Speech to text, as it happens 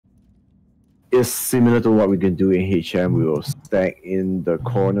it's similar to what we can do in HM. We will stack in the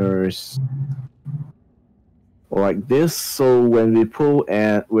corners like this. So when we pull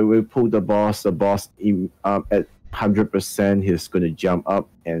the boss at 100%, he's going to jump up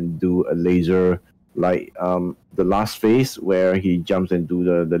and do a laser, like the last phase where he jumps and do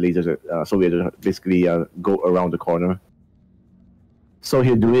the lasers. So we have to basically go around the corner. So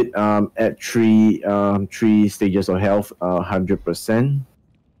he'll do it at three stages of health: 100%,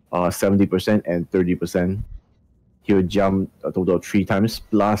 70%, and 30%. He'll jump a total of 3 times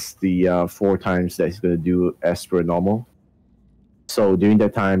plus the 4 times that he's going to do as per normal. So during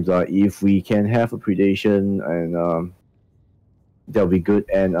that time, if we can have a predation, and that'll be good.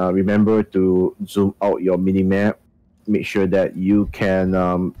 And remember to zoom out your mini map. Make sure that you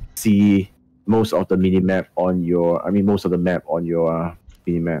can see most of the map on your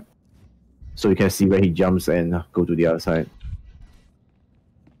mini map, so you can see where he jumps and go to the other side.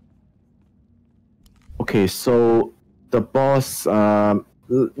 Okay, so the boss,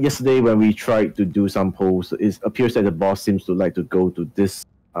 yesterday when we tried to do some polls, it appears that the boss seems to like to go to this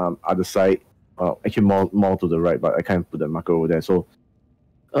other side, actually more to the right, but I can't put the marker over there. So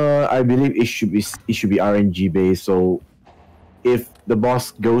I believe it should be RNG based. So if the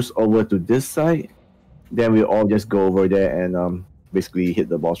boss goes over to this side, then we'll all just go over there and basically hit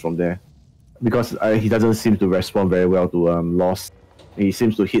the boss from there, because he doesn't seem to respond very well to loss. He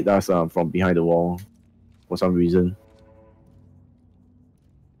seems to hit us from behind the wall for some reason.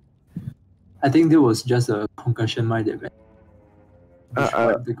 I think there was just a concussion mine event.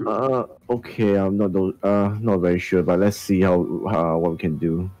 Okay, I'm not very sure, but let's see what we can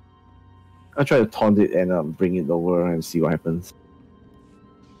do. I'll try to taunt it and bring it over and see what happens.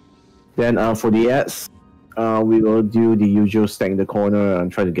 Then for the ads, we will do the usual stack in the corner and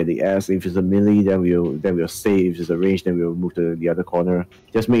try to get the ads. If it's a melee, then we'll stay. If it's a range, then we'll move to the other corner.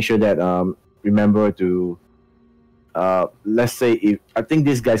 Just make sure that remember to let's say if I think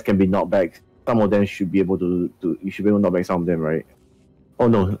these guys can be knocked back. Some of them should be able to you should be able to knock back some of them, right? Oh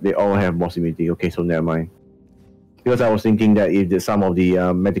no, they all have boss immunity. Okay, so never mind. Because I was thinking that if some of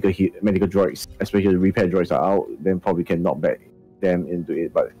the medical droids, especially the repair droids, are out, then probably can knock back them into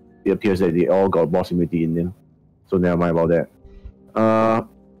it. But it appears that they all got boss immunity in them, so never mind about that.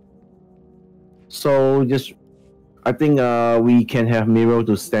 So just I think we can have Miro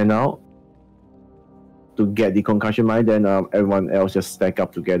to stand out to get the concussion mine. Then everyone else just stack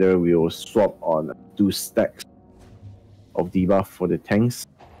up together. We will swap on 2 stacks of debuff for the tanks.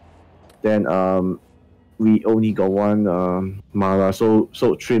 Then we only got 1 Mara. So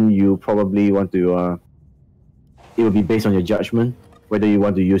Trim, you probably want to. It will be based on your judgment whether you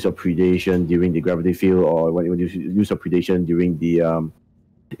want to use your predation during the gravity field or when you use your predation during the.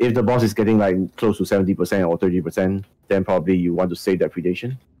 If the boss is getting like close to 70% or 30%, then probably you want to save that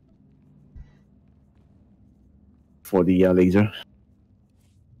predation for the laser.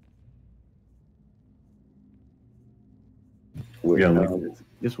 Yeah,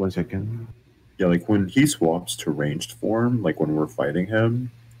 just 1 second. Yeah, like when he swaps to ranged form, like when we're fighting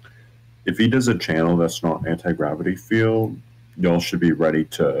him, if he does a channel that's not anti-gravity field, y'all should be ready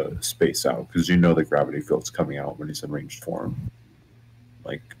to space out, because you know the gravity field's coming out when he's in ranged form.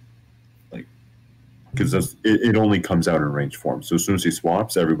 Because it only comes out in ranged form. So as soon as he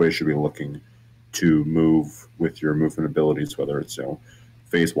swaps, everybody should be looking to move with your movement abilities, whether it's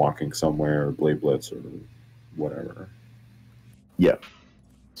phase walking somewhere, or blade blitz, or whatever. Yeah.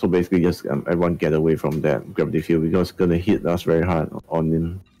 So basically, just everyone get away from that gravity field because it's gonna hit us very hard on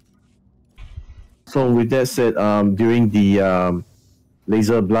him. So with that said, during the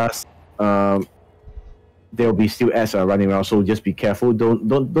laser blast, there will be still ads running around. So just be careful.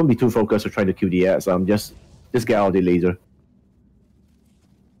 Don't be too focused to try to kill the ads. Just get out of the laser.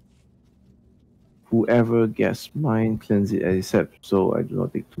 Whoever gets mine, cleanse it except so I do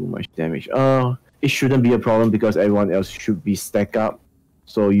not take too much damage. It shouldn't be a problem because everyone else should be stacked up.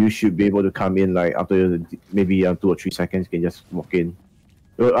 So you should be able to come in like after maybe 2 or 3 seconds. You can just walk in.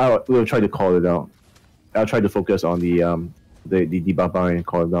 We'll try to call it out. I'll try to focus on the debuff bar and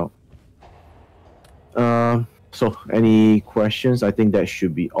call it out. So any questions? I think that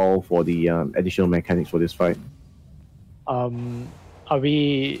should be all for the additional mechanics for this fight. Are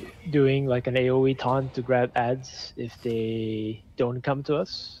we doing like an AoE taunt to grab ads if they don't come to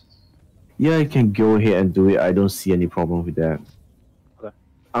us? Yeah, you can go ahead and do it. I don't see any problem with that. Okay.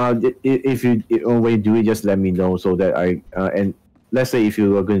 If you when you do it, just let me know so that and let's say if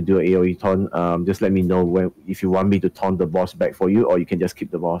you are going to do an AoE taunt, just let me know if you want me to taunt the boss back for you, or you can just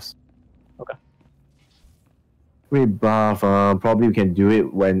keep the boss. Okay. Rebuff, probably we can do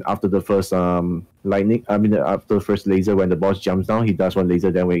it when after the first lightning. I mean, after the first laser, when the boss jumps down, he does one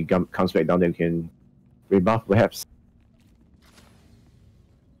laser. Then when he comes back down, then we can rebuff perhaps.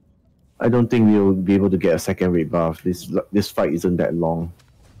 I don't think we'll be able to get a second rebuff. This fight isn't that long.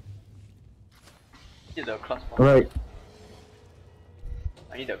 Need the class boss. Alright.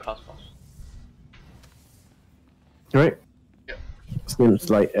 I need the class boss. Alright. Yep. Seems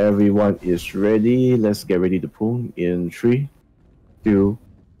like everyone is ready. Let's get ready to pull in 3, 2,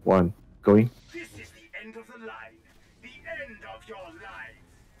 1. Going. This is the end of the line. The end of your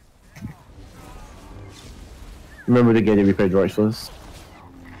life. Remember to get the repair droids first.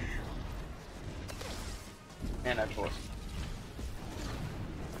 And I paused.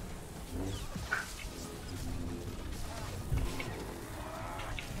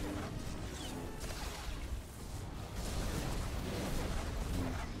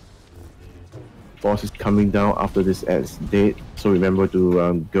 Boss is coming down after this ad's dead. So remember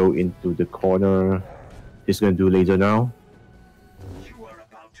to go into the corner. He's gonna do laser now. You are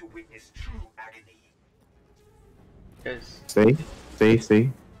about to witness true agony. Yes. Stay.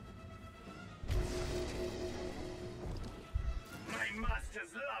 My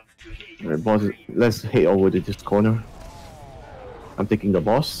masters love to hear you. Alright, boss, let's head over to this corner. I'm taking the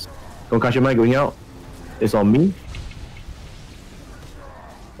boss. Concussion mine going out. It's on me.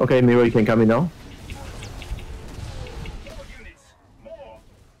 Okay, Miro, you can come in now. More units. More.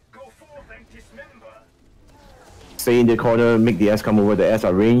 Go forth and dismember. Stay in the corner, make the S come over. The S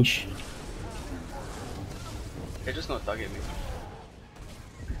are range. They're just gonna target me.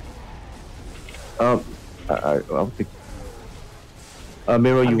 I'll take.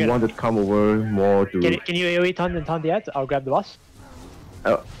 Miro, you want to come over more to. Can you AoE taunt and taunt the ads? I'll grab the boss.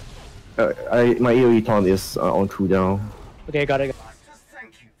 My AoE taunt is on cooldown. Okay, got it. Masters,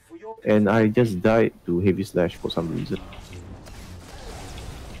 thank you for your And I just died to heavy slash for some reason.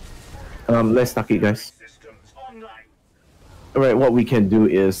 Let's stack it, guys. systems online. Alright, what we can do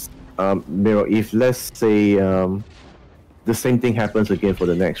is, Miro, if let's say the same thing happens again for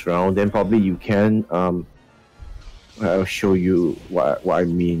the next round, then probably you can, I'll show you what I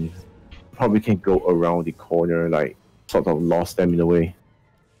mean. Probably can go around the corner, like, sort of lost them in a way.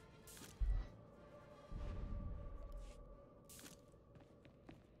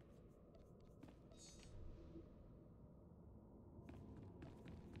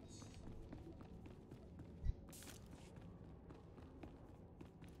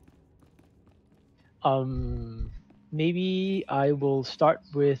 Maybe I will start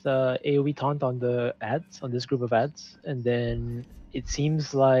with AoE taunt on the ads, on this group of ads, and then it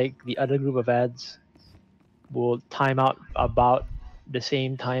seems like the other group of ads will time out about the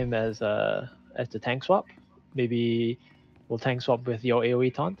same time as the tank swap. Maybe we'll tank swap with your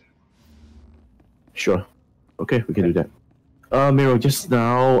AoE taunt. Sure. Okay, we can do that. Miro, just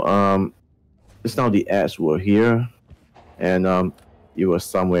now the ads were here, and you were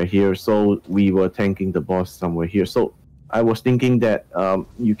somewhere here, so we were tanking the boss somewhere here. So I was thinking that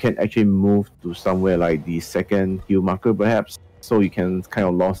you can actually move to somewhere like the second heal marker, perhaps, so you can kind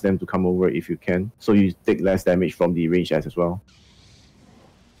of lost them to come over if you can. So you take less damage from the range ads as well.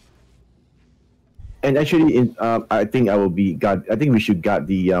 And actually, I think I will be guard. I think we should guard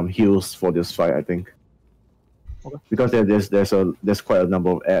the heals for this fight. I think. Okay. Because there's quite a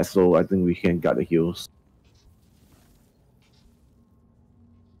number of ads, so I think we can guard the heals.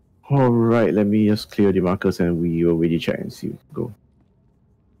 Alright, let me just clear the markers and we will really check and see. Go.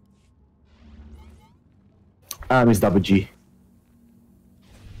 It's double G.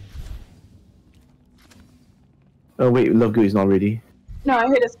 Oh wait, Love Good is not ready. No, I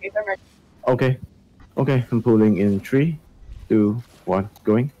hit escape. I'm ready. Okay. Okay, I'm pulling in 3, 2, 1,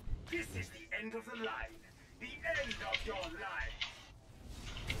 going. This is the end of the line. The end of your life.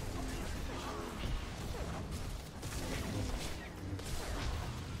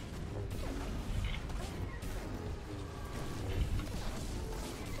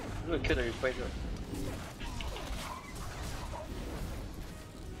 I'm gonna kill the replay droid.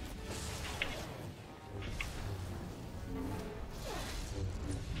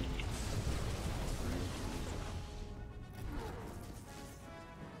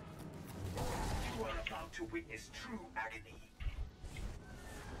 You are about to witness true agony.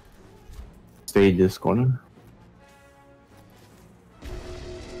 Stay in this corner.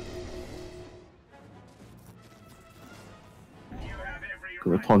 You have every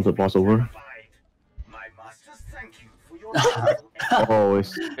Gonna right taunt the to be boss over. terrified. My masters thank you for your Oh,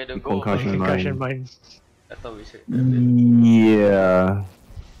 it's Okay, the go concussion over. Concussion mine. mine. I thought we said Yeah.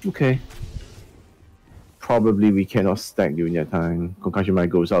 Okay. Probably we cannot stack during that time. Concussion mine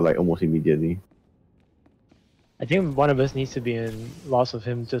goes out like almost immediately. I think one of us needs to be in loss of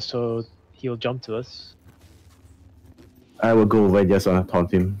him just so he'll jump to us. I will go over and just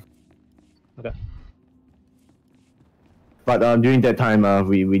taunt him. Okay. But during that time,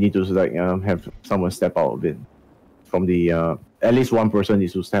 we need to like have someone step out of it. From the at least one person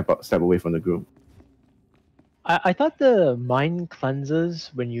needs to step away from the group. I thought the mine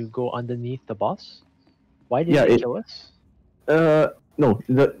cleanses when you go underneath the boss. Why did Yeah, it kill us? No,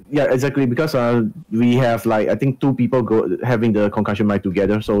 yeah, exactly, because we have like I think 2 people having the concussion mine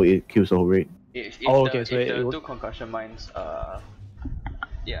together, so it kills the whole raid. If Oh, the, okay, so if it the would- 2 concussion mines like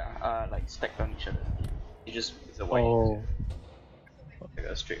stacked on each other, it's a wipe. Oh, Like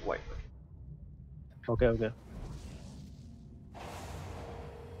a straight wipe. okay.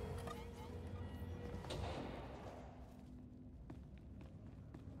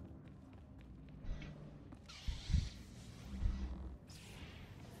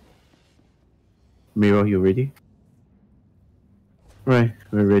 Miro, you ready? Right,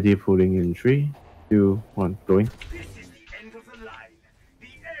 we're ready. Pulling in 3, 2, 1, going. This is the end of the line. The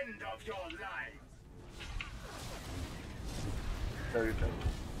end of your lives. Very good.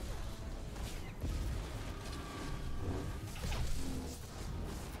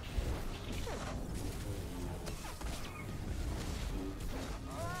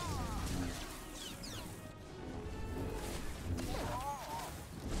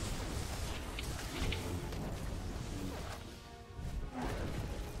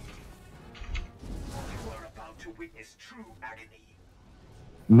 You are about to witness true agony.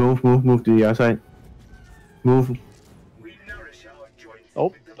 Move to the other side. Move. We nourish our joints Oh,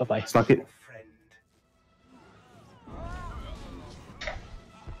 with the bye-bye. blood Stuck of it. your friend.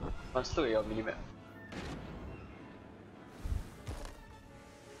 Let's look at your minimap.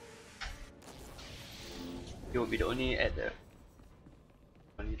 You will be the only at the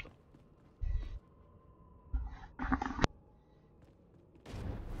only top.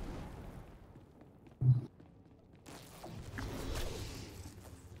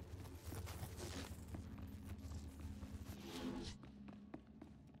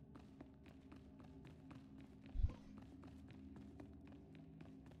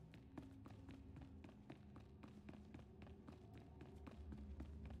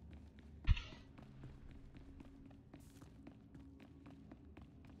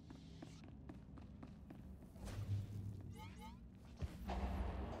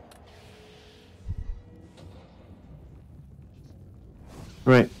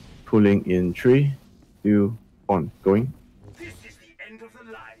 Right, pulling in 3, 2, 1, going. This is the end of the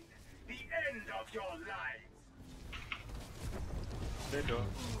line. The end of your lives. There you go.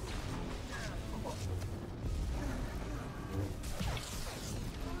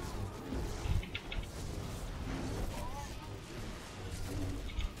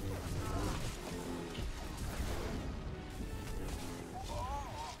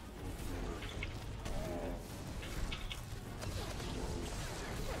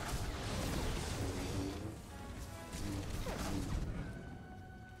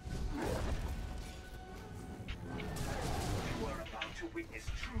 You are about to witness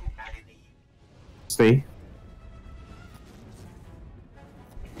true agony. Stay.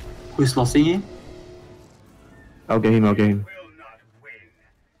 Who's losing it? I'll get him. Will not win.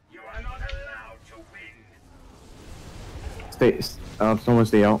 You are not allowed to win. Stay. Someone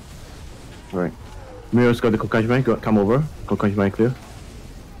stay out. Right. Miro's got the concussion mine. Come over. Concussion mine clear.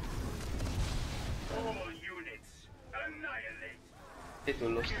 All units, annihilate. Hit to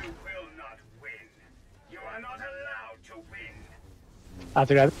lose. You will not win. You are not allowed to win. I have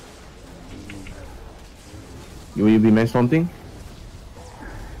to grab it. Will you be mass taunting?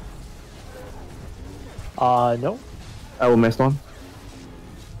 No. I will mass taunt.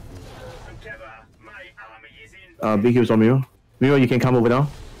 Together, my army is in. Big heals on Miro. Miro, you can come over now.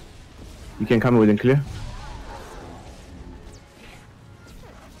 You can come over and clear.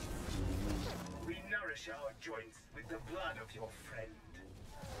 We nourish our joints with the blood of your friend.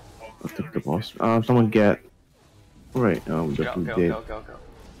 I'll take the boss. Someone get. Alright, the Okay. dead.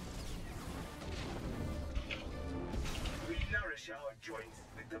 We nourish our joints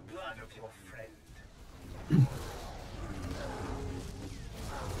with the blood of your friend.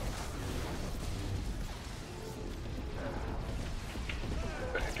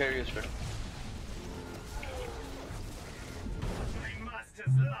 Carry your spread. My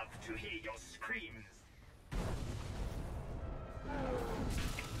masters love to hear your screams.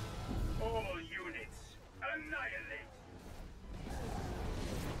 All units, annihilate.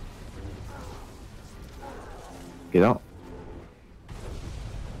 Get out.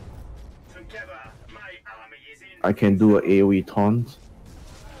 Together, my army is in. I can do an AoE taunt.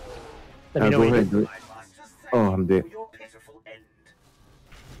 Let me know Go when you ahead and do it. My masters thank Oh, you I'm dead. for your pitiful end.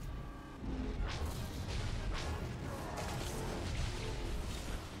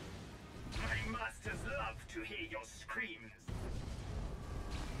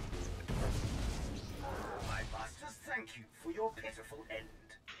 beautiful end.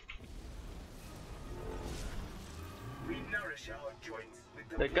 We nourish our joints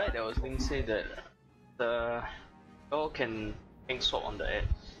with The guy that was being said that the all can hang swap on the edge.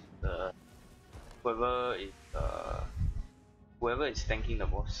 The whoever is tanking the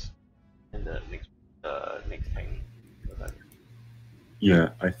boss and the next tank. Yeah,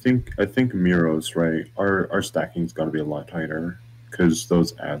 I think Miro's right. Our stacking's got to be a lot tighter because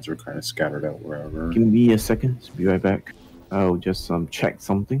those ads are kind of scattered out wherever. Give me a second. Be right back. I'll just check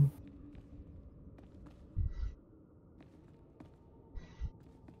something.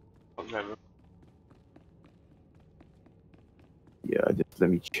 Whatever. Yeah, just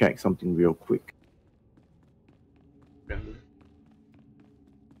let me check something real quick. Remember.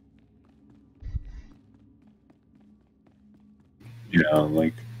 Yeah,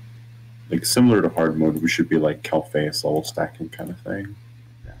 like similar to hard mode, we should be like Calfaeus level stacking kind of thing.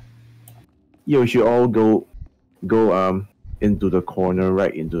 Yeah, we should all go into the corner,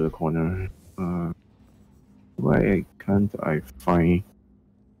 right into the corner. Why can't I find?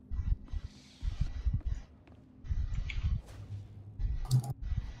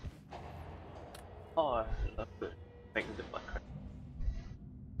 Oh, I love it. Making the blood cry.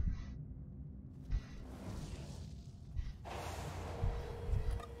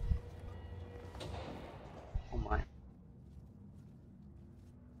 Oh my.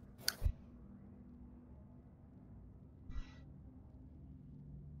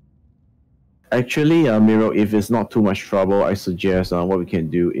 Actually, Miro, if it's not too much trouble, I suggest what we can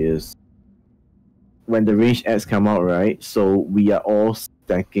do is when the range ads come out, right? So we are all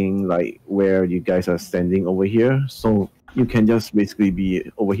stacking like where you guys are standing over here. So you can just basically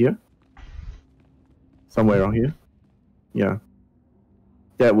be over here, somewhere around here. Yeah,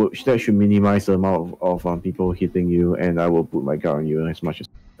 that should minimize the amount of people hitting you, and I will put my guard on you as much as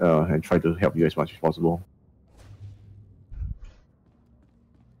and try to help you as much as possible.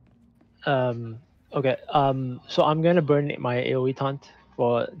 Okay. So I'm gonna burn my AOE taunt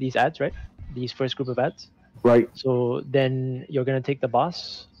for these ads, right? These first group of ads. Right. So then you're gonna take the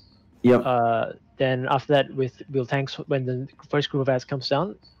boss. Yep. Then after that, we'll tank when the first group of ads comes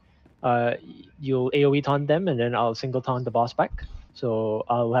down. You'll AOE taunt them, and then I'll single taunt the boss back. So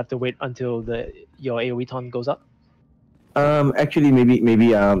I'll have to wait until your AOE taunt goes up. Actually,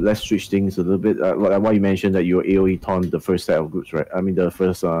 maybe let's switch things a little bit. What you mentioned that you AOE taunt the first set of groups, right? I mean the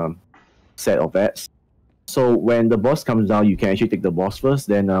first set of ads. So when the boss comes down, you can actually take the boss first.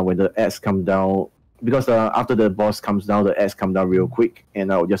 Then when the ads come down, because after the boss comes down, the ads come down real quick,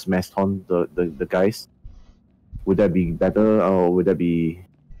 and I'll just mass taunt the guys. Would that be better, or would that be?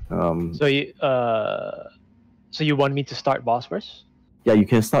 So you want me to start boss first? Yeah, you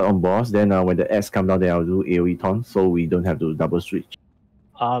can start on boss. Then when the ads come down, then I'll do AOE taunt, so we don't have to double switch.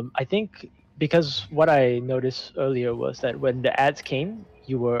 I think because what I noticed earlier was that when the ads came,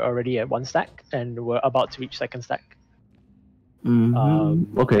 you were already at 1 stack and were about to reach 2nd stack.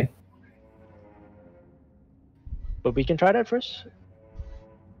 Okay. But we can try that first.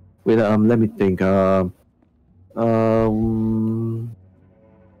 Wait, let me think. So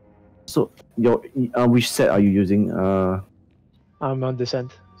your which set are you using? I'm on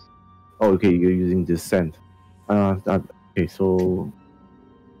descent. Oh, okay, you're using descent. Okay, so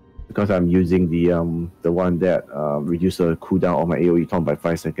because I'm using the one that reduces the cooldown of my AOE taunt by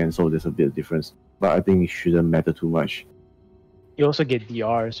 5 seconds, so there's a bit of difference. But I think it shouldn't matter too much. You also get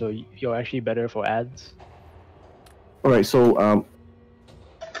DR, so you're actually better for ads. All right, so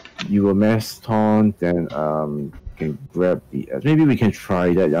you will mass taunt, then can grab the ads. Maybe we can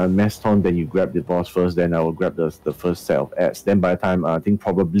try that. Mass taunt, then you grab the boss first, then I will grab the first set of ads. Then by the time I think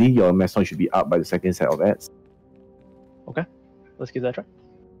probably your mass taunt should be up by the second set of ads. Okay, let's give that a try.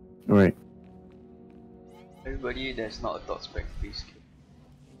 All right. Everybody that's not a dot spec, please kill.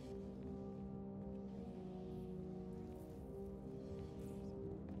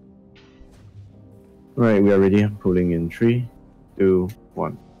 All right, we are ready. Pulling in 3, 2,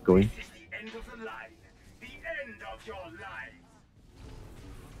 1, going. This is the end of the line. The end of your life.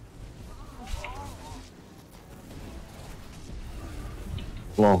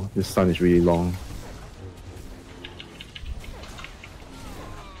 Wow, this sun is really long.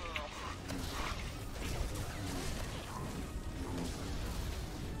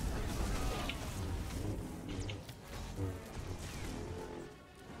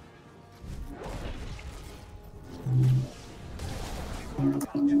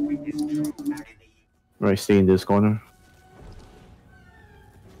 Right, stay in this corner.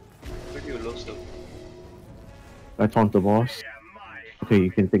 Where do you lose though? I taunt the boss. Okay,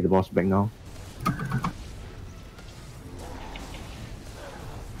 you can take the boss back now.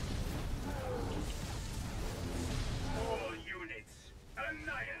 All units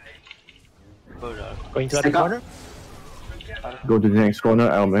Going to Stick other up. corner. Go to the next corner.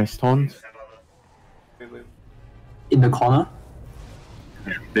 LMS taunt. Wait. In the corner.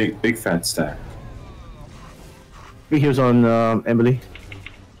 Big fat stack. Big heals on Emily.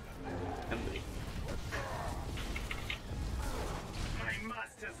 Emily. My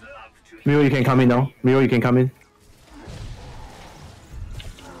masters love to Miro, you can come in now. Miro, you can come in.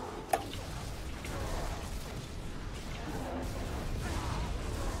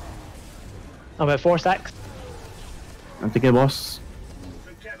 I'm at 4 stacks. I'm taking a boss.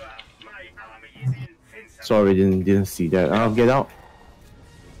 together. My army is invincible. Sorry, didn't see that. I'll get out.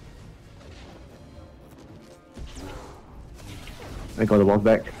 I got the boss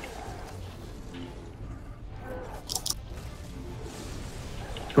back.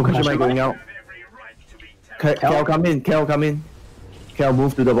 Concussion might going out. Have every right to be terrified. Cal, come in. Cal, come in. Cal,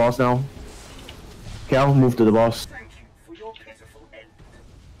 move to the boss now. Cal, move to the boss. Thank you for your pitiful end.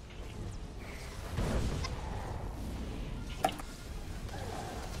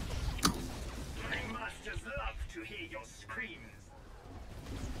 My masters love to hear your screams.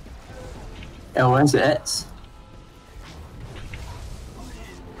 LSS.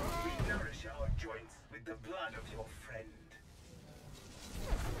 We nourish our joints with the blood of your friend.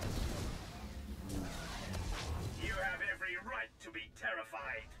 You have every right to be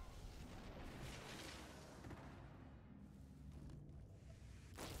terrified.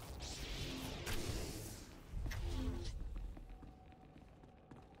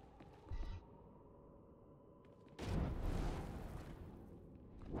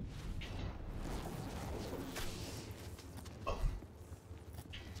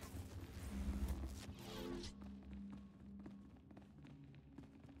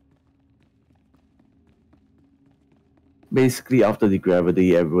 Basically, after the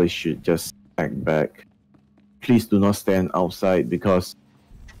gravity, everyone should just act back. Please do not stand outside because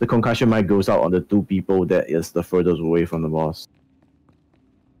the concussion might goes out on the 2 people that is the furthest away from the boss.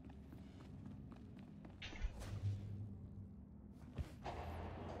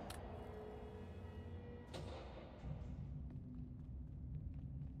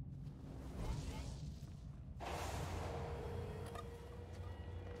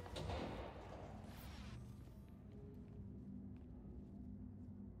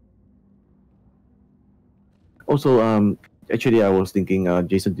 Also, actually, I was thinking,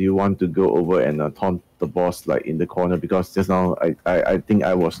 Jason, do you want to go over and taunt the boss like in the corner? Because just now, I think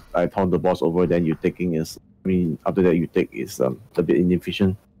I taunt the boss over. Then you taking is, I mean, after that you take is a bit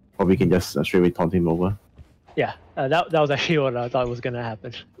inefficient. Or we can just straight away taunt him over. Yeah, that was actually what I thought was gonna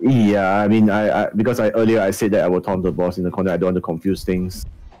happen. Yeah, I mean, because earlier I said that I will taunt the boss in the corner. I don't want to confuse things.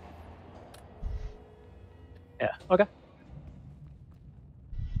 Yeah. Okay.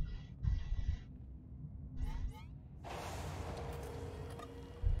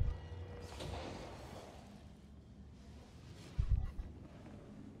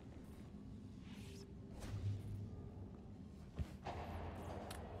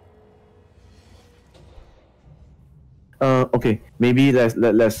 Okay, maybe let's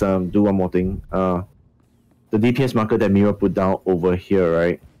do one more thing. The DPS marker that Mira put down over here,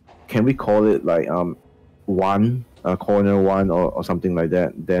 right? Can we call it like one corner 1 or something like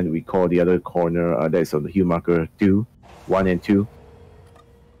that? Then we call the other corner that's on the heal marker 2, 1 and 2.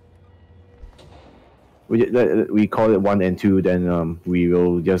 We call it 1 and 2. Then we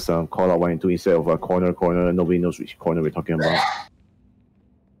will just call out 1 and 2 instead of a corner. Nobody knows which corner we're talking about.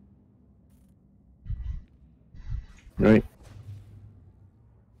 Right.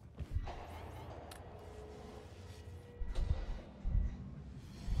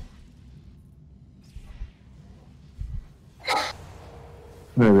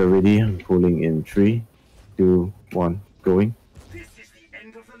 When we're ready, I'm pulling in 3, 2, 1, going. This is the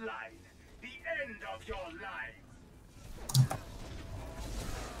end of the line. The end of your life.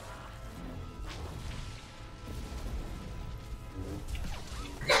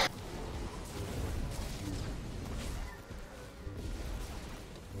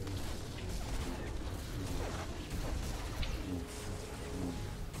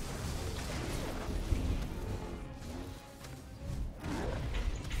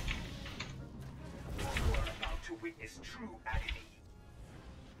 To witness true agony.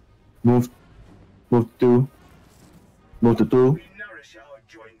 Move to 2. We nourish our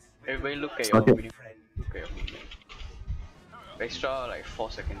joints with Everybody the look blood at your Okay. of movement. friend. Look at your movement. Extra like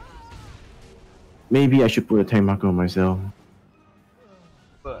 4 seconds. Maybe I should put a tank marker on myself.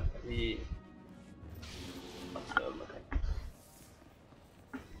 But we.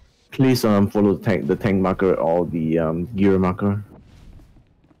 Please follow the tank marker or the gear marker.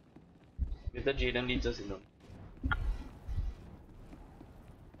 Later Jaden leads us in the.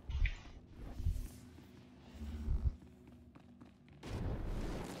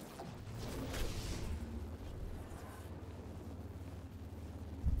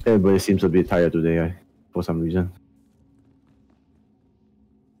 Everybody seems a bit tired today, for some reason.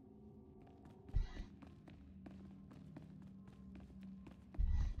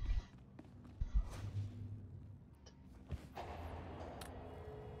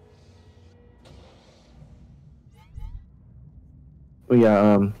 Oh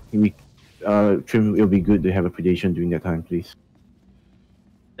yeah, Trim, it'll be good to have a predation during that time, please.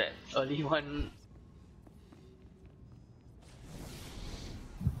 That early one.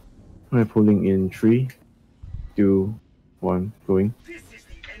 We're pulling in 3, 2, 1, going. This is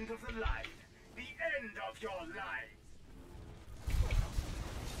the end of the line. The end of your lives.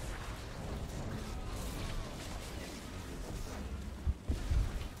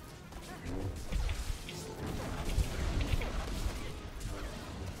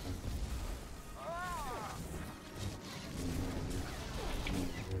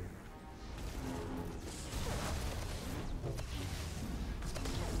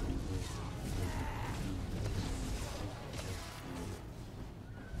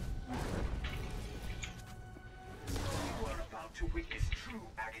 You are about to witness true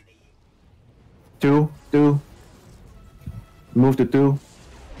agony. 2, 2. Move to 2.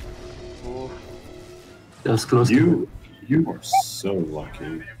 Oh, That was close. You are so lucky.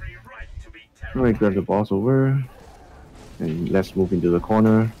 Every right to be I'm gonna grab the boss over. And let's move into the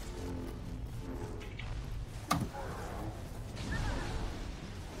corner.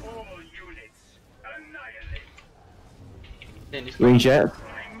 all units. Annihilate. then this Range jets.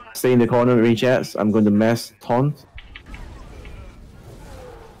 I must Stay in the corner, range jets. I'm going to mass taunt.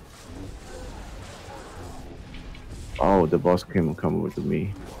 Oh, the boss come over to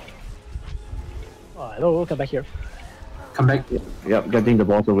me. Oh, hello, come back here. Come back. Yep, getting the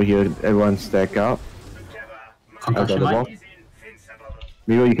boss over here. Everyone stack up. together. I got the Concussion boss. mine. Is invincible.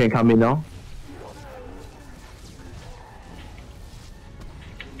 Miro, you can come in now.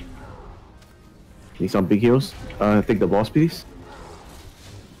 Need some big heals. Take the boss, please.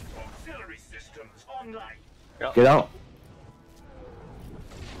 Auxiliary systems online. Get out.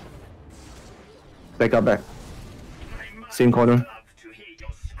 Stack up back. I must Same corner. love to hear your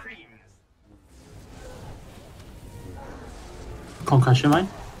screams. Concussion mine.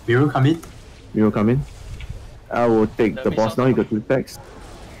 Miro, come in. Miro, come in. I will take the Let me boss now. You got 2 stacks.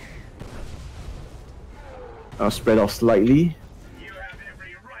 I'll spread out slightly. You have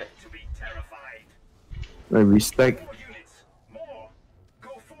every right to be terrified. I restack. More units. More. Go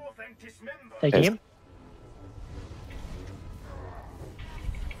forth and dismember. Taking Yes. him.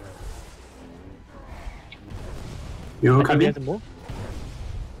 Miro, I think come we in. have to move.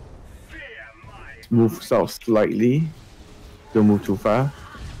 Fear my Move south slightly. Don't move too far.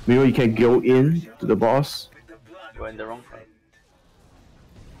 Miro, you can go in to the boss. with the blood You're of in the your wrong friend.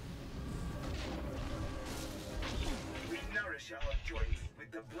 We nourish our joints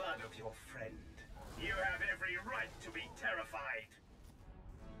with the blood of your friend. You have every right to be terrified.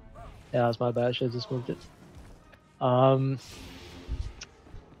 Yeah, that's my bad. I should have just moved it.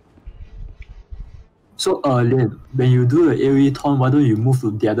 So, Lin, when you do the AoE taunt, why don't you move to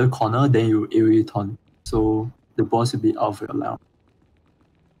the other corner, then you AoE taunt? So the boss will be out of your line.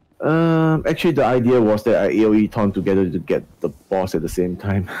 Actually, the idea was that I AoE taunt together to get the boss at the same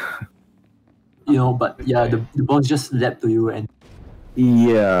time. You know, but yeah, the boss just leapt to you and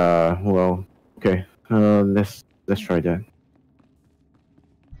Yeah, well, okay. Let's try that.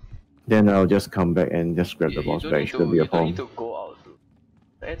 Then I'll just come back and just grab the boss don't back. need to, Shouldn't be a you don't need problem. to go out.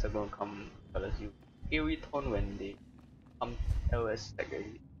 The ads are gonna come towards you. AoE taunt when they come LS stack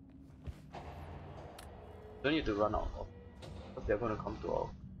already. Don't need to run out of, because they're gonna come to our.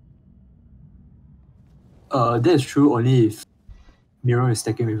 that's true only if Miro is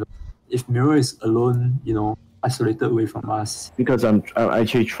stacking with us. If Miro is alone, you know, isolated away from us, Because I'm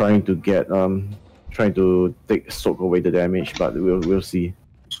actually trying to get trying to soak away the damage, but we'll see.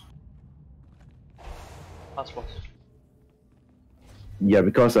 Pass boss. Yeah,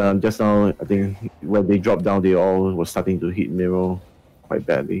 because just now I think when they dropped down, they all were starting to hit Miro quite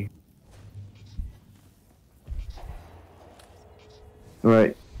badly. All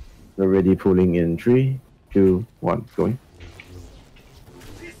right, we're ready. Pulling in 3, 2, 1, going.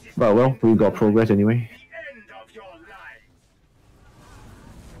 This is But well, we got progress anyway. the end of your lives.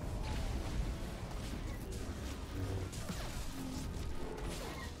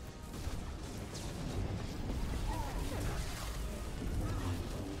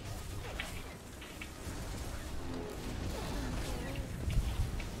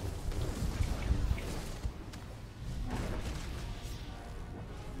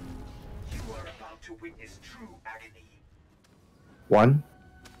 You are about to witness true agony. 1,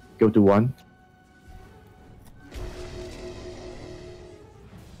 go to 1.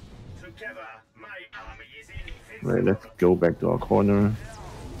 Right, let's go back to our corner.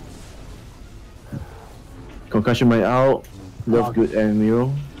 Concussion mine out. Love good and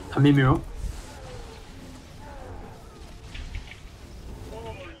Miro. Come in, Miro. All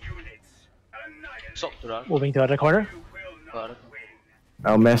units, annihilate. Swap to that. Moving to other corner. You will Got not it. win.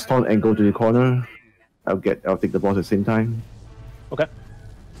 I'll mass taunt and go to the corner. I'll take the boss at the same time. Okay.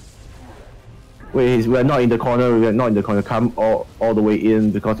 Wait, we're not in the corner. We're not in the corner. Come all the way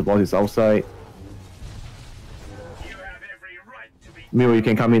in because the boss is outside. You have every right to be. Miro, you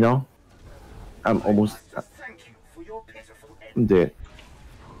can come in now. I'm almost. Thank you for your pitiful end. I'm dead.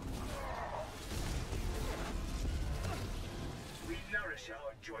 We nourish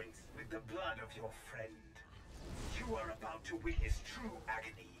our joints with the blood of your friend. You are about to witness true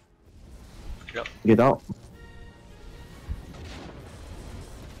agony. Yep. Get out.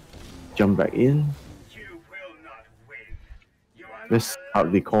 Jump back in. You will not win. You are Let's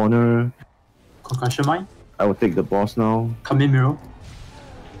out the corner. Concussion mine. I will take the boss now. Come in, Miro.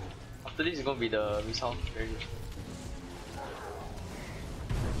 After this is gonna be the missile. Very good.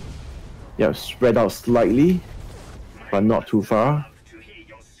 Yeah, spread out slightly, but not too far. to hear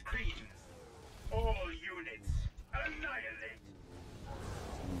your screams. All units, annihilate.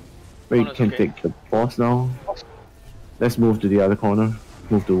 We Corner's can okay. take the boss now. Let's move to the other corner.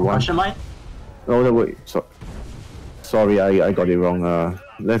 Move to one. Concussion mine. Oh, no, wait. Sorry, I got it wrong.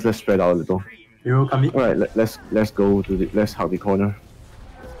 Let's spread out a little. Miro, come in. All right, let's go to let's hug the corner.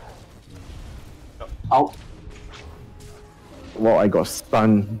 Out. Well, I got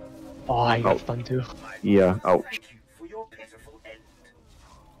stunned. Oh, I got Out. stunned too. Yeah, ouch. Thank you for your pitiful end.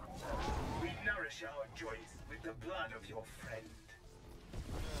 We nourish our joints with the blood of your friend.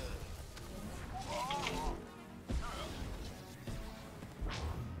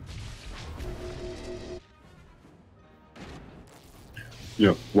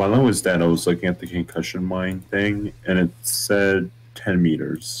 Yeah, while I was dead, I was looking at the concussion mine thing, and it said 10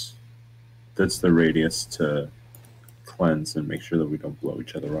 meters. That's the radius to cleanse and make sure that we don't blow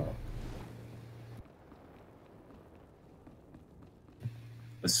each other up.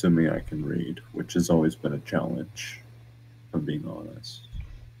 Assuming I can read, which has always been a challenge, if I'm being honest.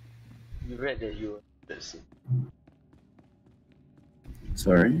 You read that you were hatred sin.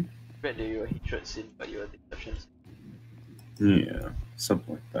 Sorry? You read that you were hatred sin, but you were deception sin. Yeah,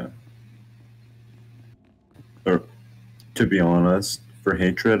 something like that. Or, to be honest, for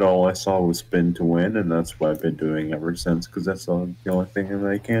hatred, all I saw was spin to win, and that's what I've been doing ever since, because that's the only thing that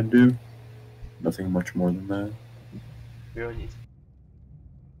I can do. Nothing much more than that. We all need.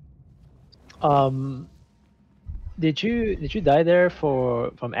 Did you die there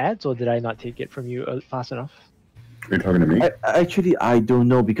from ads, or did I not take it from you fast enough? Are you talking to me? Actually, I don't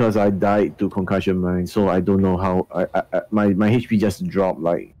know because I died to concussion mine, so I don't know how. My HP just dropped,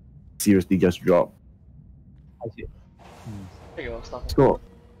 like seriously just dropped. I see. Take your stuff. So,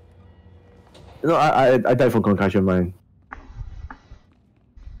 no, I died from concussion mine.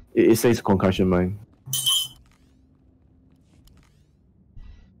 It says concussion mine.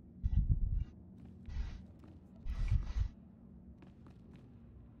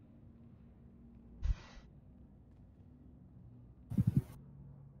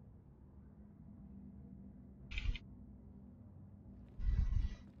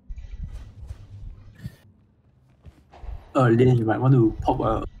 Lane, you might want to pop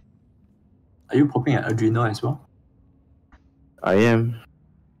a. Are you popping an adrenal as well? I am.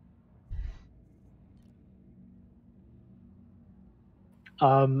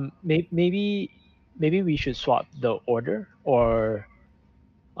 Maybe we should swap the order, or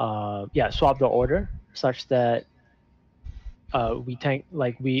swap the order such that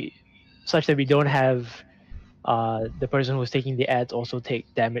such that we don't have the person who's taking the ads also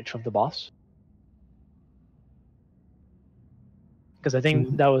take damage from the boss. Because I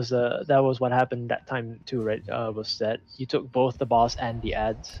think that was what happened that time too, right? Was that you took both the boss and the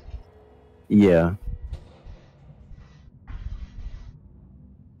ads? Yeah.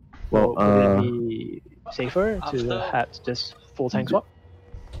 So Well, would it be safer to After- have just full tank swap?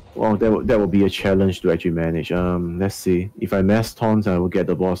 well, that will be a challenge to actually manage. Let's see. If I mass taunt, I will get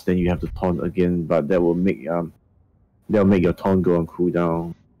the boss. Then you have to taunt again, but that will make your taunt go on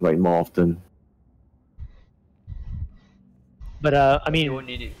cooldown like more often. But I You mean, won't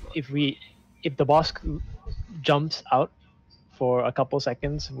need it. if the boss jumps out for a couple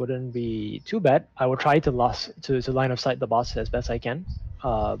seconds, wouldn't be too bad. I will try to line of sight the boss as best I can.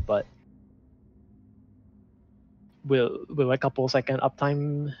 But will a couple second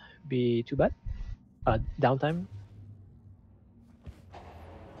uptime be too bad? Downtime.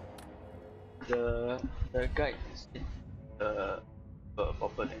 The guide is in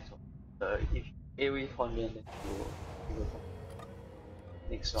proper next one. If AoE taunt then you single taunt.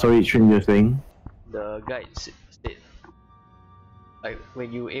 Next one. Sorry, Trin, you're saying? The guide state like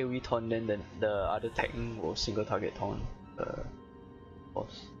when you AoE taunt then the other tech will single target taunt the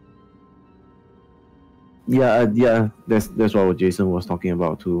boss. Yeah, yeah, that's what Jason was talking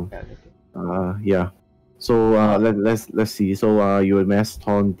about too. Yeah, okay. Yeah. So let's see. So you will mass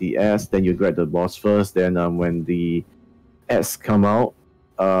taunt the S, then you grab the boss first. Then when the S come out,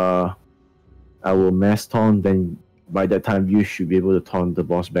 I will mass taunt. Then by that time you should be able to taunt the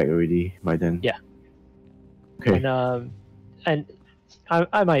boss back already. By then. Yeah. Okay. And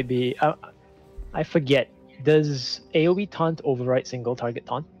I might be I forget. Does AoE taunt override single target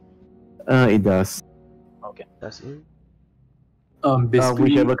taunt? It does. Okay. That's it. Basically,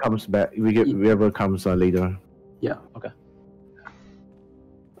 Whichever comes back, whichever comes later. yeah. Okay.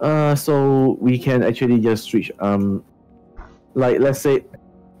 So we can actually just switch. Like let's say,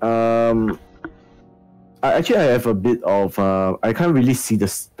 actually I have a bit of. I can't really see the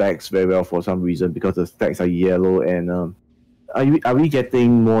stacks very well for some reason because the stacks are yellow and are we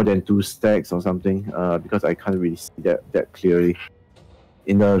getting more than 2 stacks or something? Because I can't really see that clearly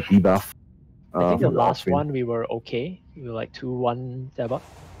in the debuff. I think the from last offering. one we were okay. We were like 2-1 thereabout.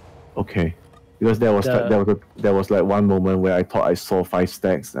 Okay, because there was The- there was like one moment where I thought I saw 5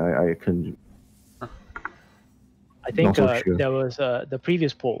 stacks. I couldn't. I think Not so sure. there was the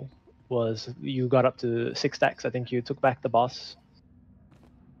previous poll was you got up to 6 stacks. I think you took back the boss.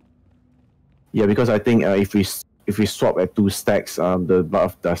 Yeah, because I think if we swap at 2 stacks, the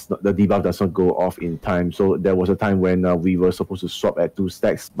debuff does not go off in time. So there was a time when we were supposed to swap at 2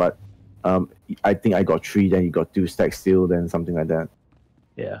 stacks, but I think I got 3, then you got 2 stacks still, then something like that.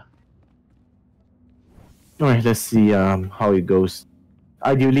 Yeah. All right, let's see how it goes.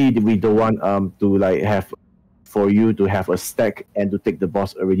 Ideally, we don't want to like have for you to have a stack and to take the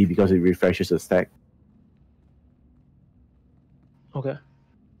boss already because it refreshes the stack. Okay.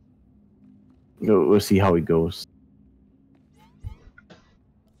 We'll see how it goes.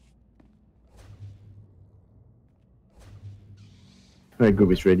 Alright,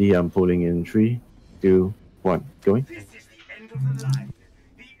 group is ready. I'm pulling in 3, 2, 1, going. This is the end of the line.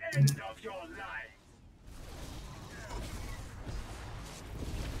 The end of your line.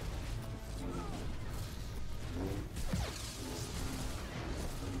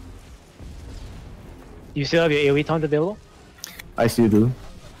 Do you still have your AoE taunt available? I still do.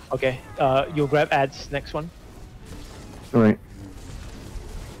 Okay. You'll grab ads next one. Alright.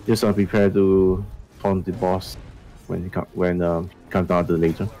 Just prepare to taunt the boss when he comes down to the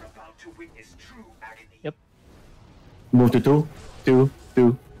later. You're about to witness true agony. Move to 2, 2,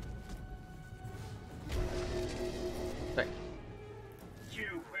 2. Right.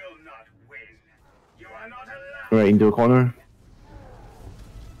 You will not win. You are not allowed. Alright, into a corner.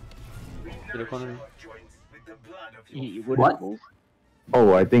 We To the corner. nourish your joints with the blood of your You friend. wouldn't What? move?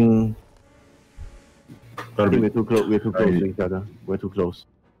 Oh, I think That'll be we're too close. We're too close Right. to each other. We're too close.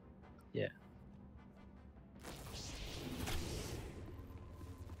 Yeah.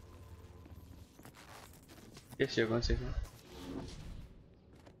 Yes, you're going to say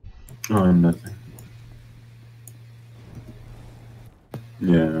something. nothing.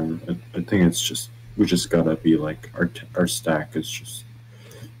 Yeah, I think it's just we just gotta be like our stack is just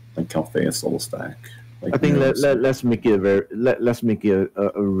like Calpheus level stack. Like I think NiM said. let's make it let's make it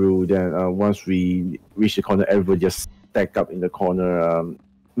a rule that once we reach the corner, everybody just stack up in the corner.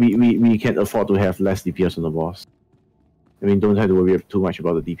 We can't afford to have less DPS on the boss. I mean, don't have to worry too much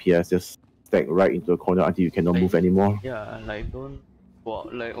about the DPS. Just stack right into the corner until you cannot move anymore. Yeah, like don't well,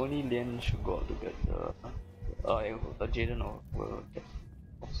 like only Lian should go out to get the Jaden or whoever get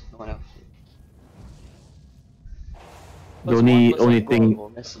boss, no one else. The only One person go thing, out will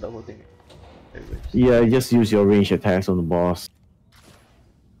mess the whole thing. Everybody. yeah, just use your range attacks on the boss.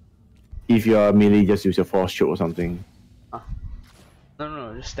 If you are melee, just use your force choke or something.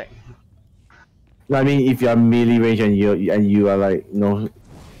 No, just stack. No, I mean, if you are melee range and you are like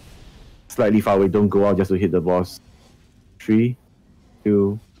slightly far away, don't go out just to hit the boss. 3,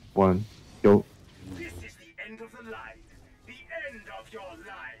 2, 1, go. This is the end of the line. The end of your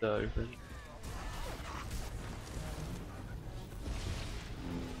line. The refresh.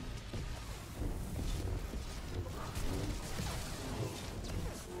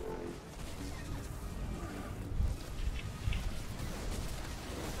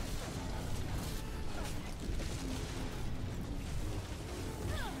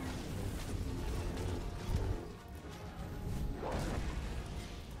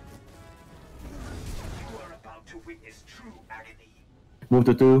 You are about to witness true agony. Move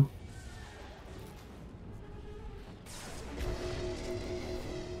to 2.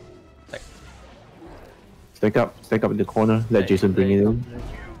 Stack up in the corner. Let Jason bring it in. You will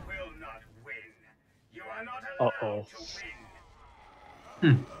not win. You are not allowed to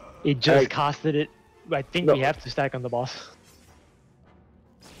win. It just casted it. I think No. we have to stack on the boss.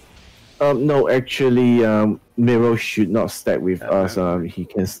 No, actually, Miro should not stack with us. He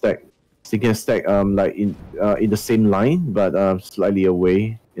can stack. He can stack like in the same line, but slightly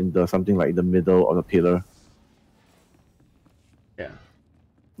away in the something like the middle of the pillar. Yeah.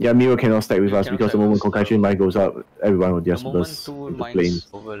 Yeah, Miro cannot stack with You us cannot because stack the moment with us. concussion mine goes up, everyone will The just moment burst two into lines flames.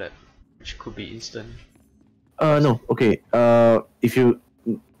 overlap, which could be instant. No. Okay. If you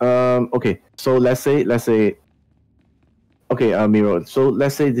okay. So let's say okay, Miro. So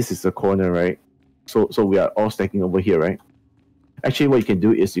let's say this is the corner, right? So we are all stacking over here, right? Actually, what you can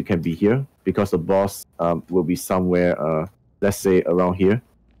do is you can be here because the boss will be somewhere let's say around here.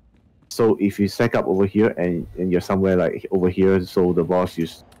 So if you stack up over here and you're somewhere like over here, so the boss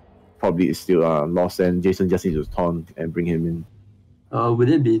probably is still lost, and Jason just needs to taunt and bring him in. Would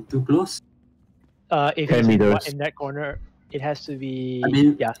it be too close? If 10 he's meters. in that corner, it has to be. I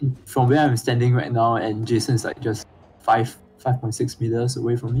mean, yeah. from where I'm standing right now, and Jason's like just 5.6 meters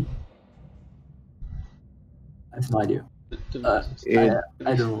away from me. I have no idea.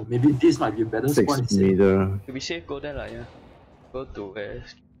 I don't know. Maybe this might be a better spot 6 instead. meter. To be safe, go there, yeah. Go to where.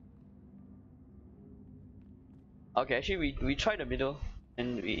 Okay, actually, we try the middle,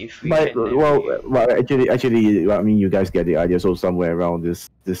 and if we But can, then well, actually, I mean, you guys get the idea. So somewhere around this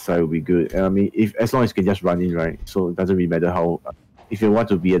side will be good. And I mean, if as long as you can just run in, right? So it doesn't really matter how. If you want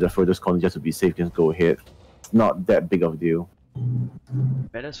to be at the furthest corner just to be safe, just go ahead. It's not that big of a deal.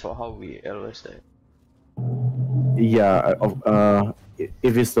 matters for how we LOS that. Yeah.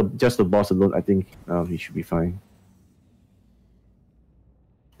 If it's just the boss alone, I think he should be fine.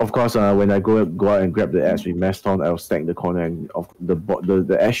 Of course, when I go out and grab the ash with Maston, I'll stack the corner, and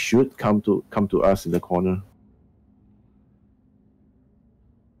the ash should come to us in the corner.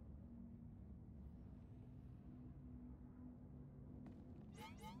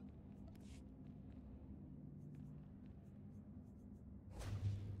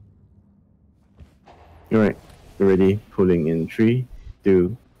 Alright, ready, pulling in 3,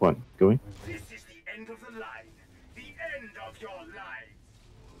 2, 1, going. This is the end of the line. The end of your life.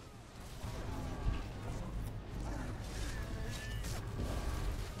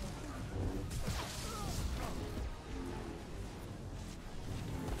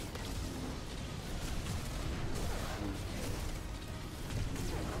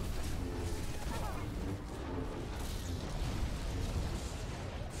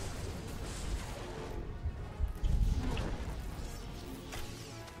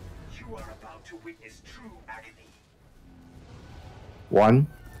 You are about to witness true agony. 1,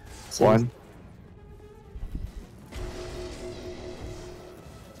 1.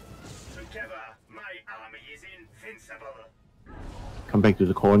 Together, my army is invincible. Come back to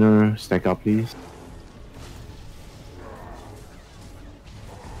the corner, stack up, please.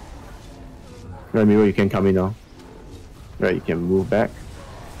 Right, Miro, you can come in now. Right, you can move back.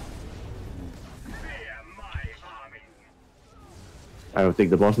 Fear my army. I will take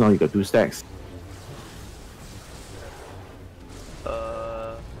the boss now. You got 2 stacks.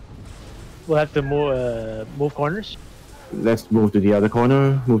 We'll have to move corners. Let's move to the other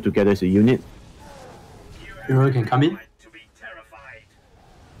corner. Move together as a unit. Hero can come in. Right to be terrified.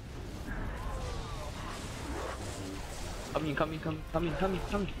 Come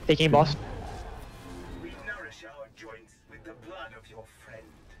in. Taking boss. We nourish our joints with the blood of your friend.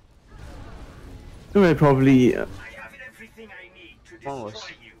 Alright, probably I have everything I need to Almost.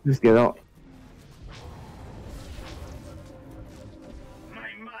 destroy you. just get out. My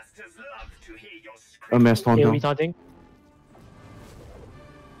masters love to hear your A screams. mass taunt now. AoE taunting.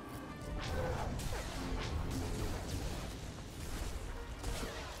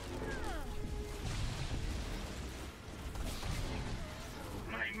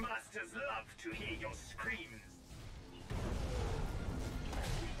 My masters love to hear your screams. We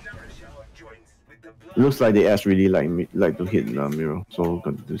nourish our joints with the blood Looks like the ass really like to hit Miro, so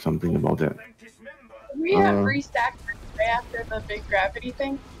got to do something about that. of dismember. We have Uh, restacked right after the big gravity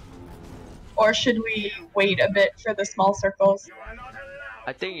thing? Or should we wait a bit for the small circles? You are not allowed.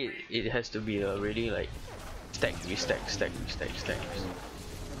 I think it has to be a really like stack.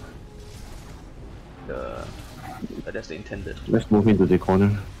 That's the intended. Let's move into the corner.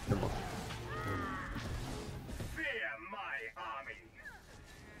 Come on. Fear my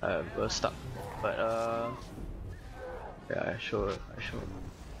army. We're stuck, but yeah, sure.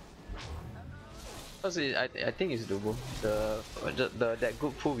 Cause I think it's doable. The that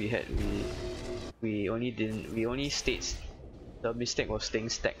good pool we had, we only stayed. The mistake was staying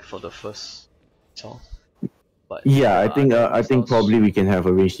stacked for the first. So But Yeah, I think other I think styles- probably we can have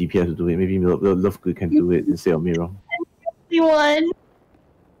a ranged DPS to do it. Maybe Lovegood can do it instead of Miro. Anyone?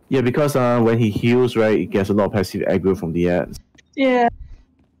 Yeah, because when he heals, right, he gets a lot of passive aggro from the ads. Yeah,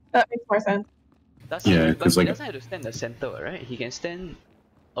 that makes more sense. Does Yeah, he? But 'cause, he like- doesn't have to stand in the center, right? He can stand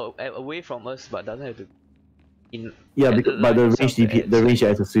away from us, but doesn't have to. Yeah, but the himself range to add, the so- range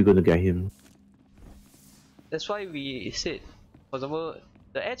ads are still going to get him. That's why we said, for example,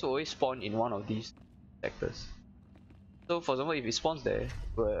 the ads will always spawn in one of these sectors. So, for example, if it spawns there,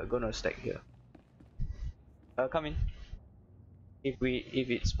 we're gonna stack here. Come in. If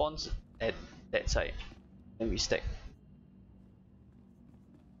it spawns at that side, then we stack.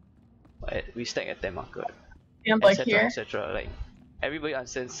 We stack at that marker, And like etc. here. etc. Like everybody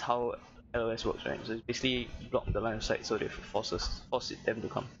understands how LOS works, right? So it's basically block the line of sight so they force them to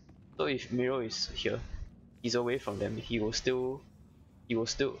come. So if Miro is here, he's away from them.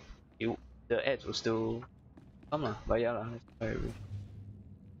 The ads will still come lah. But yeah lah.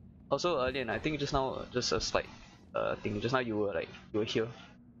 Also earlier, I think just now, just a slight thing. Just now you were here.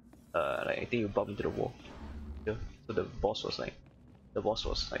 Like I think you bumped into the wall. Here. So the boss was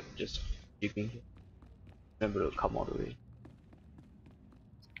like just jigging. Remember to come all the way.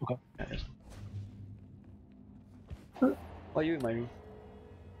 Okay. Yeah, why are you in my room?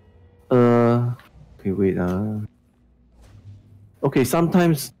 Okay, wait. Okay,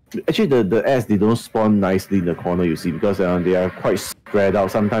 sometimes actually the ads they don't spawn nicely in the corner. You see, because they are quite spread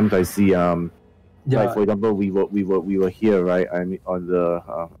out. Sometimes I see Yeah. like for example, we were here, right? I mean, on the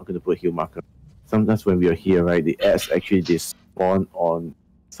I'm gonna put a heal marker. Sometimes when we are here, right, the ads actually they spawn on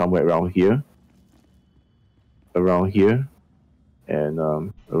somewhere around here, and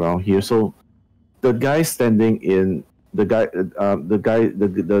around here. So the guy standing in the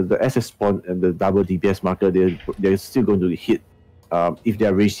SS spawn and the double DPS marker, they're still going to hit. If they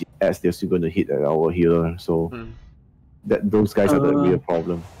are ranged ads, they're still going to hit at our healer. So those guys are the real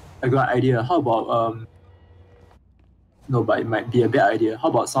problem. I got an idea. How about no, but it might be a bad idea. How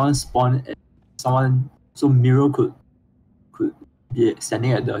about someone spawn at someone so Miro could be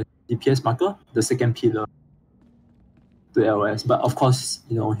standing at the DPS marker, the second pillar to LOS. But of course,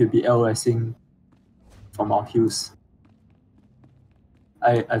 he'll be LOSing from our heals.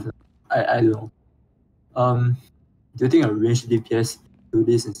 I don't know. Do you think a ranged DPS do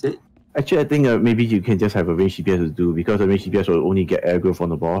this instead? Actually, I think maybe you can just have a ranged DPS to do, because a ranged DPS will only get aggro from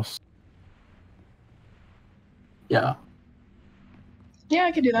the boss. Yeah. Yeah,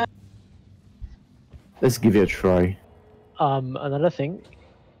 I could do that. Let's give it a try. Another thing,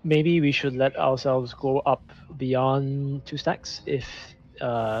 maybe we should let ourselves go up beyond 2 stacks if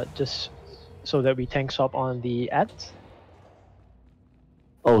just so that we tank swap on the ads.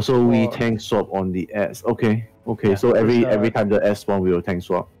 Oh, so we Or- tank swap on the ads. Okay. Yeah, So every because, time the ads spawn, we will tank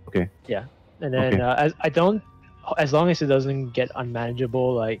swap. Okay. Yeah, and then Okay. as long as it doesn't get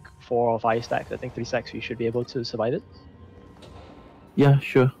unmanageable, like 4 or 5 stacks, I think 3 stacks, we should be able to survive it. Yeah,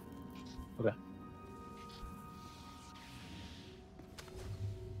 sure. Okay.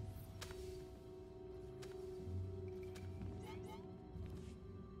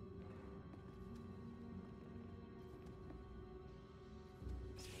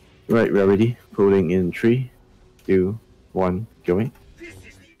 Right, we're ready. Pulling in 3, 2, 1, going. This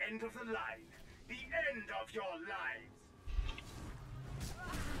is the end of the line. The end of your lives.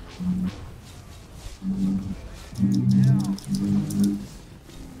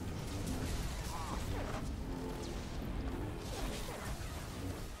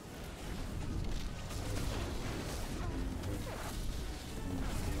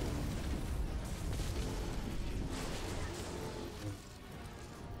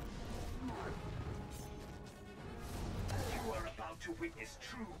 You are about to witness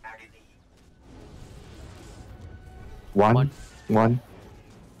true agony. 1.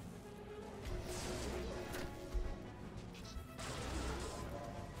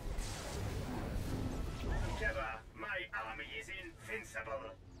 Together, my army is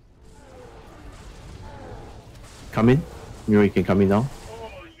invincible. Come in. Miro, you can come in now.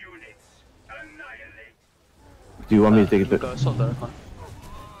 All units, annihilate. Do you want me to take You it? gotta swap the recon.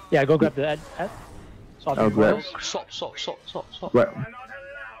 Yeah, go grab the ad. Swap I'll the grab. corners. Swap. Right. You are not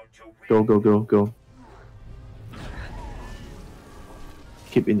allowed to win. Go.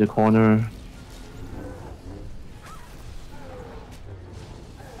 Keep in the corner.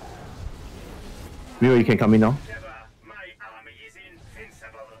 Miro, you can come in now. Together, my army is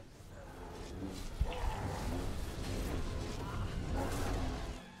invincible.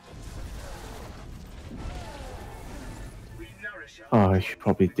 We nourish our Oh, I should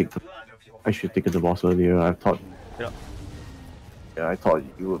probably take the. blood of your I should take the boss earlier. I thought. Yeah. Yeah, I thought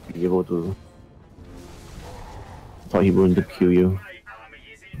you would be able to. Thought he wouldn't kill you.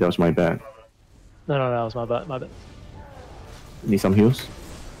 That was my bad. No, that was my bad. My bad. Need some heals.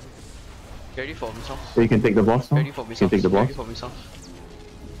 Ready for missiles? So you can take the boss now. Ready for You missiles? can take the boss. Ready for missiles?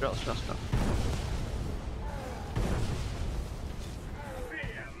 Rouse.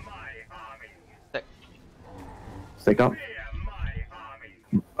 Stack. Stack up.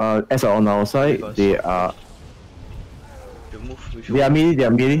 As are on our side, they are You move. We should they are melee. They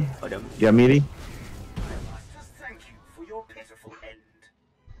are melee. Oh, them. They are melee. Thank you for your pitiful end.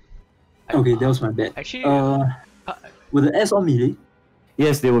 Okay, that was my bad. Actually, With the S on melee?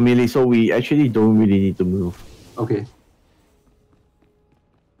 Yes, they were melee, so we actually don't really need to move. Okay.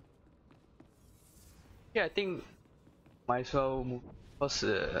 yeah, I think might as well move because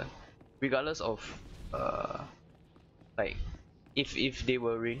regardless of like if they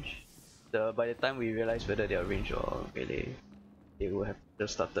were range, by the time we realize whether they are range or melee, they will have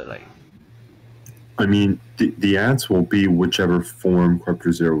just started like. I mean, the ads will be whichever form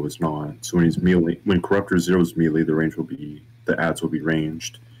Corruptor Zero is not. So when he's melee, when Corruptor Zero is melee, the ads will be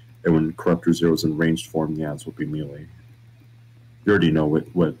ranged, and when Corruptor Zero is in ranged form, the ads will be melee. You already know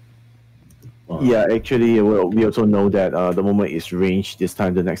what. Yeah, actually, we also know that the moment it's ranged, this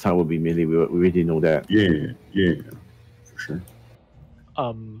time the next time will be melee. We already know that. Yeah, for sure.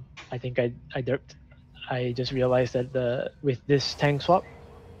 I think I derped. I just realized that with this tank swap,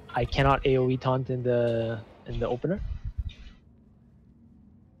 I cannot AoE taunt in the opener.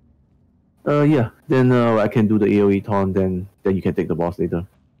 Yeah. Then I can do the AoE taunt. Then you can take the boss later.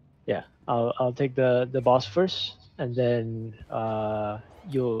 Yeah, I'll take the boss first, and then I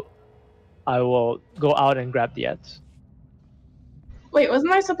will go out and grab the ads. Wait,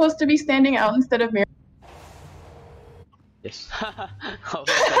 wasn't I supposed to be standing out instead of mirror? Yes. I was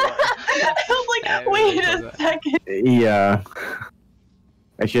like, wait a second. Yeah.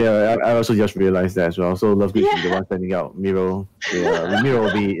 Actually, I also just realized that as well. So Lovegood should be the one standing out. Miro, yeah, Miro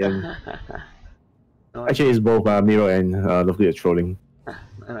will be in. No, Actually, it's both Miro and Lovegood are trolling.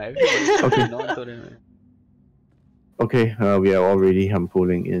 okay. Okay, we are all ready. I'm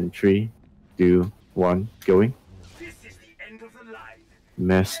pulling in 3, 2, 1, going. This is the end of the line.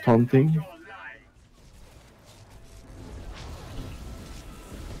 Mass taunting. Your line.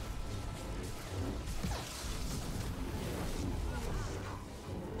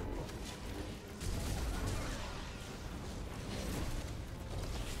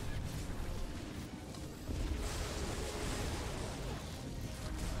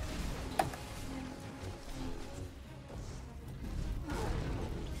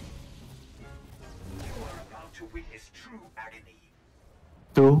 You are about to witness true agony.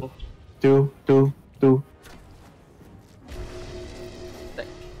 2, 2, 2, 2.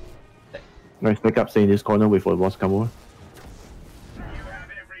 Nice, back up, stay in this corner, wait for the boss to come over. You have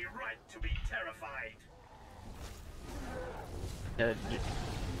every right to be terrified.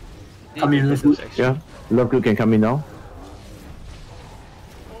 Come in, let's do- Yeah, Lovegood can come in now.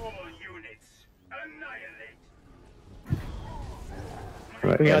 All units, annihilate.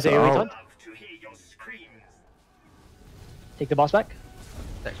 Right, Bring out guys the are AoE out. taunt. Love to hear your screams. Take the boss back.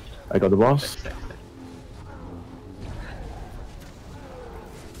 I got the boss.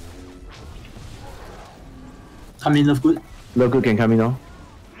 Come in, Lovegood. Lovegood can come in now.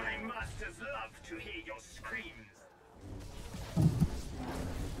 My masters love to hear your screams.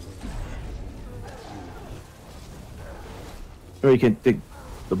 Or you can take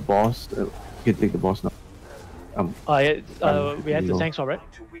the boss. You can take the boss now. We had the no. tank swap,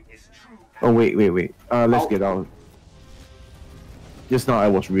 right? To witness true Oh wait. Let's get out. Just now I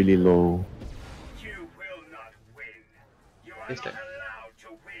was really low. You will not win. You are Yes, not sir. allowed to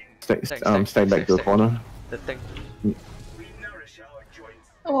win. Stay back to the corner. The tank. We nourish our joints.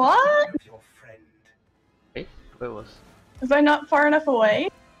 What? Of your friend. Eh? Where was? Was I not far enough away?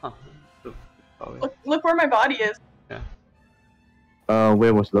 Huh. Look. Oh, wait. Look where my body is.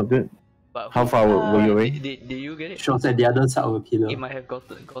 Where was Lovegood? But How far were you away? Did you get it? Shows at the other side of the pillar. It might have gone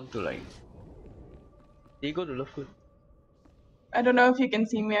to like. Did you go to Lovegood? I don't know if you can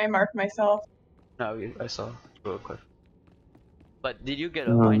see me. I marked myself. No, I saw. Real quick. But did you get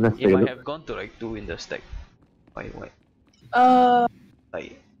a No, mine? let's It take a might look. have gone to like 2 in the stack. Why?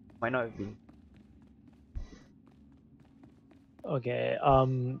 Like, might not have been. Okay.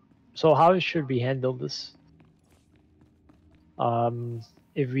 So how should we handle this?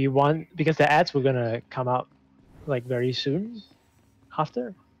 If we want, because the ads were gonna come out like very soon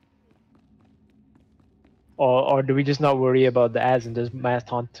after, or do we just not worry about the ads and just mass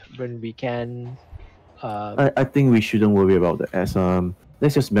taunt when we can? I think we shouldn't worry about the S.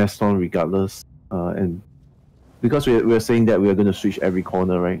 Let's just mess on regardless. And because we're saying that we're gonna switch every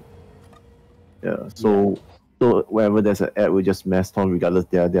corner, right? Yeah. So So wherever there's an ad, we just mass taunt regardless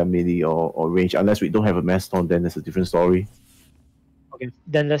their melee or range. Unless we don't have a mass taunt, then there's a different story. Okay,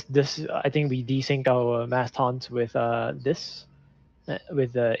 then let's this. I think we desync our mass taunts with this,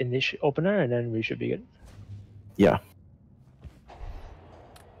 with the initial opener, and then we should be good. Yeah.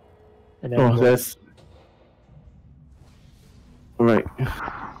 And then Oh, we'll- that's all right.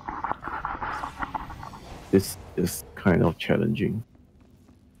 This is kind of challenging.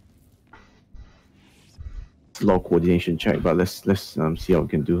 It's a lot of coordination check, but let's see how we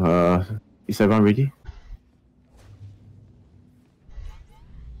can do. Is everyone ready?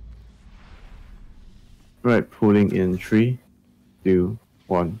 Right, pulling in 3, 2,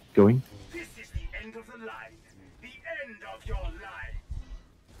 1, going. This is the end of the line. The end of your line.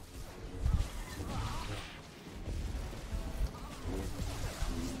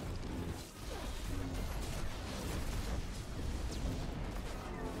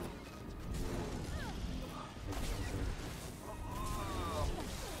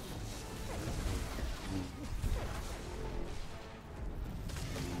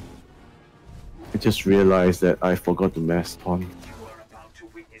 I just realized that I forgot to mass taunt. You are about to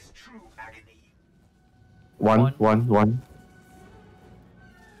witness true agony. One.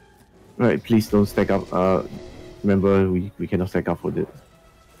 Right, please don't stack up. Remember, we cannot stack up for this.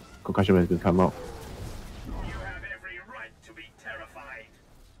 Concussion is going to come out. You have every right to be terrified.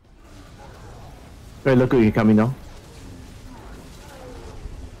 Right, look, you're coming now.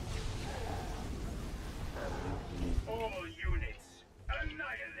 All units,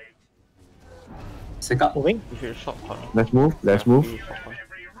 annihilate. Sick up. moving. We should shot corner. Let's move. Let's move. You have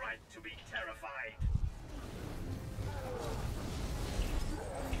every right to be terrified.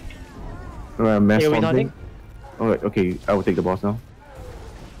 Alright, mass AoE taunting. taunting. Alright, okay, I will take the boss now.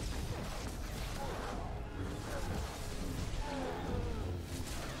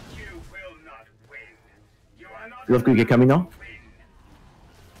 You will not win. You are not Love, could you get coming now? win.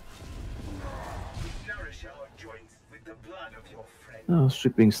 Nourish our joints with the blood of your friend. Oh,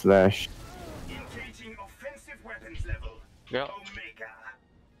 sweeping slash. Engaging offensive weapons level. Yeah. Omega.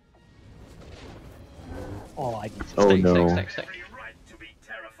 Oh, I need to. Oh Stack, no. stack, stack. Every right to be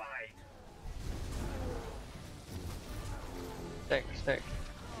terrified. Stack, stack.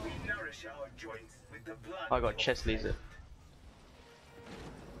 We nourish our joints with the blood. Oh, I of got your chest friend. laser.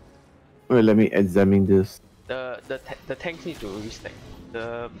 Alright, let me examine this. The tanks need to restack.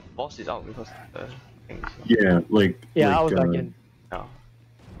 The boss is out because the tank is Yeah, like Yeah, I like, was back in. out.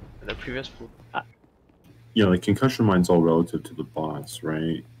 The previous pool. Yeah, like concussion mine's all relative to the boss,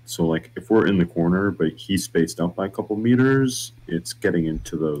 right? So like if we're in the corner but he's spaced out by a couple meters, it's getting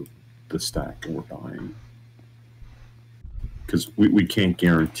into the stack and we're dying. Because we can't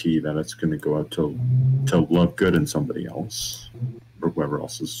guarantee that it's going to go out to Lovegood and somebody else, or whoever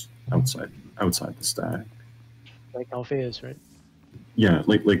else is outside the stack. Like Alpheus, right? Yeah,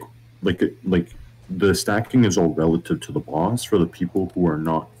 like the stacking is all relative to the boss for the people who are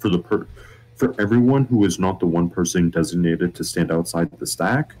not for everyone who is not the one person designated to stand outside the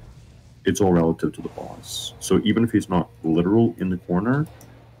stack. It's all relative to the boss. So even if he's not literal in the corner,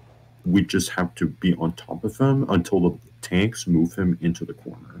 we just have to be on top of him until the tanks move him into the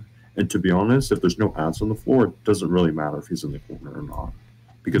corner. And to be honest, if there's no ads on the floor, it doesn't really matter if he's in the corner or not,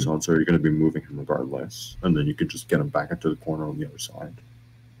 because odds are you're going to be moving him regardless, and then you could just get him back into the corner on the other side.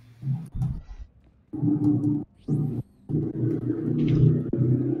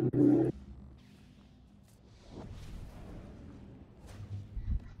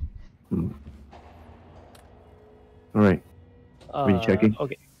 Alright, Are you checking?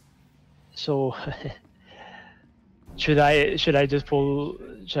 Okay. So should I just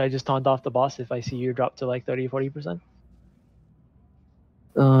taunt off the boss if I see you drop to like 30-40%?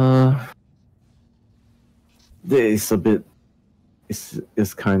 There is a bit.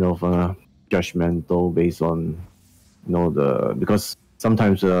 It's kind of judgmental based on because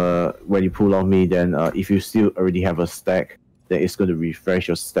sometimes when you pull off me, then if you still already have a stack, then it's going to refresh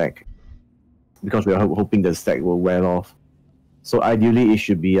your stack because we are hoping the stack will wear off. So ideally, it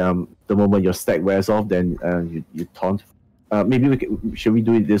should be the moment your stack wears off, then you taunt. Maybe should we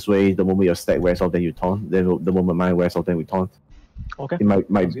do it this way? The moment your stack wears off, then you taunt. Then the moment mine wears off, then we taunt. Okay. It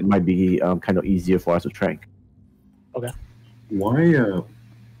might be kind of easier for us to track. Okay. Why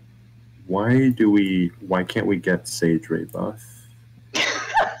can't we get Sage Ray buff?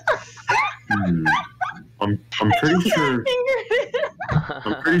 I'm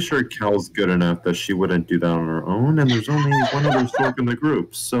pretty sure Cal's good enough that she wouldn't do that on her own, and there's only one other Sork in the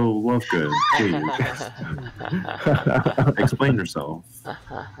group, so Lovegood, please explain yourself.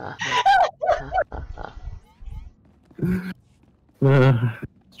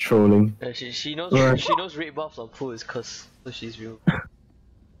 trolling. She knows Right. she knows red buffs on pool is cursed, so she's real.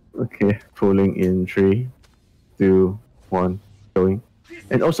 Okay, trolling in 3, 2, 1, showing.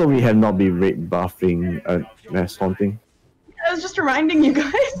 And also, we have not been rate buffing mass haunting. I was just reminding you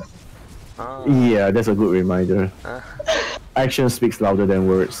guys. Ah. Yeah, that's a good reminder. Ah. Action speaks louder than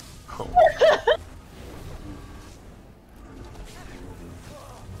words. Oh.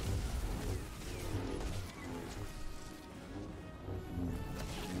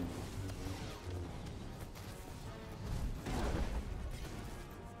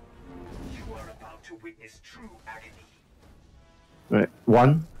 You are about to witness true agony. Right,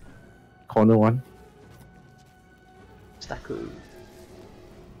 1. Corner 1. Stacker. You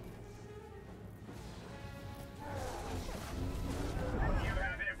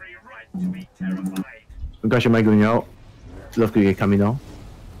have every right to be terrified. Gosh, am I going out? Love Cricket coming now.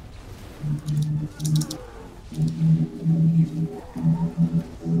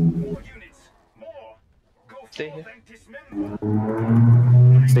 More units. More. Go Stay forth here. and dismember.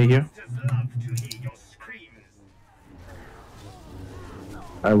 Stay here. Monsters love to hear your screams.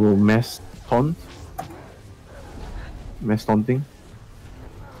 I will mass taunt. Mass taunting.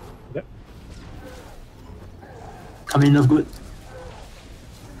 Come in, love good.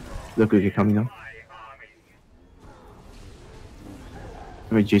 Love Cricket coming now. My army.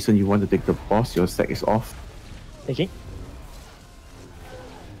 Alright, Jason, you want to take the boss? Your stack is off. Taking.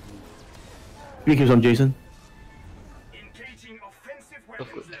 3 kills on Jason. Engaging offensive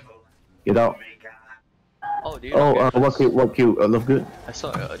weapons level. Get out. Omega. Oh, do you Oh, not get what kill? What kill? Love good. I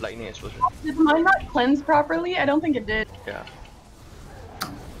saw a lightning explosion. Did mine not cleanse properly? I don't think it did. Yeah.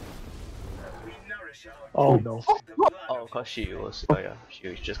 We nourish our Oh troops no. with the blood Oh, of cause she was. Oh yeah,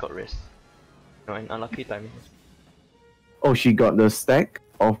 she just got rest. No, unlucky timing. Oh, she got the stack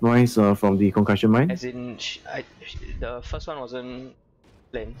of mines from the concussion mine. As in, the first one wasn't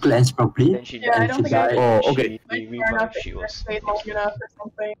planned. Cleanse properly. Then she Yeah, I died. don't she think I died. Oh, okay. She Might be revived. enough She if was. I stayed long enough or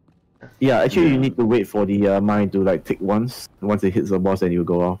something. Yeah, actually, you Yeah. need to wait for the mine to like tick once. Once it hits the boss, then you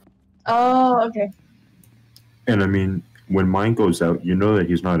go off. Oh, okay. And I mean, when mine goes out, you know that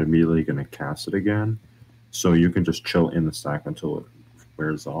he's not immediately going to cast it again, so you can just chill in the stack until it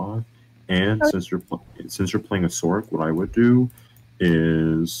wears off. And since you're playing a Sork, what I would do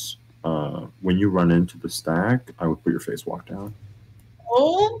is when you run into the stack, I would put your face walk down.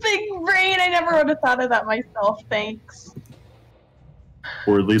 Oh, big brain! I never would have thought of that myself. Thanks.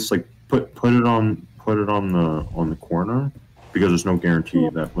 Or at least like put it on the corner, because there's no guarantee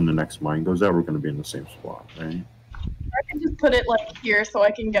that when the next mine goes out we're going to be in the same spot, right? I can just put it like here so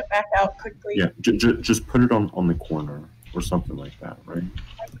I can get back out quickly. Yeah, just put it on the corner or something like that, right?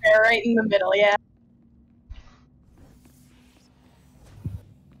 Okay, right in the middle. Yeah.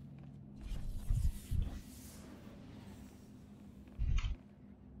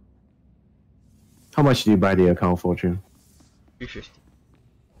 How much do you buy the account for, Trim? 350.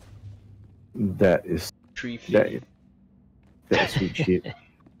 That is 350. that is sweet shit.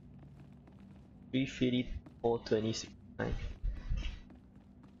 350, 420, 69.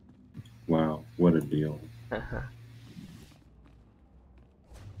 Wow, what a deal.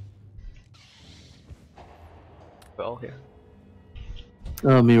 We're all here.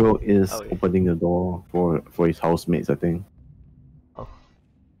 Miro is Oh, yeah. opening the door for his housemates, I think. Oh.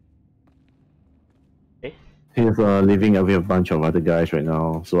 Okay. He's living with a bunch of other guys right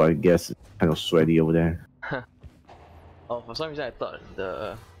now, so I guess it's kind of sweaty over there. Oh, for some reason I thought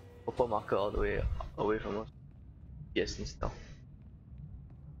the purple marker all the way away from us. Yes, and stuff.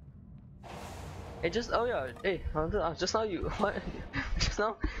 Hey, oh yeah, hey, I wanted to ask, just now you, what? Just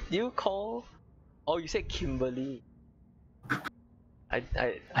now, do you call, oh you said Kimberly. I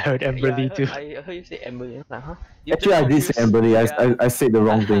heard Emberly too. I heard you say Emberly. I was like, huh? You Actually, I did just say Amberly. confused- I said the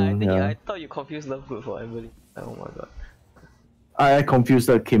wrong I thing. think Yeah. I thought you confused Love Good for Emberly. Oh my god. I confused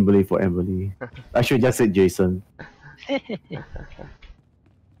Kimberly for Amberly. I should just say Jason.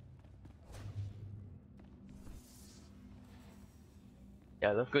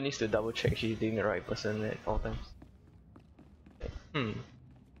 Yeah, Love Good needs to double check she's doing the right person at all times.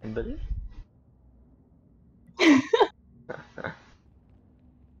 Emberly?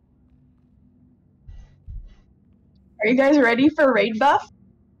 Are you guys ready for raid buff?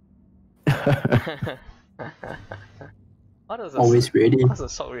 What does Always ready. What's a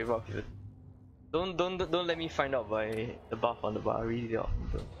salt red buff even? Don't let me find out by the buff on the bar. Read it out.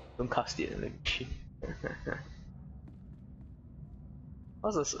 Don't cast it and let me see.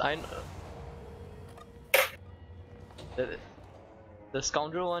 What's the the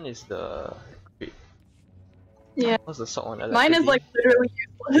scoundrel one is the Yeah. What's the salt one? Mine is Alacrity? like literally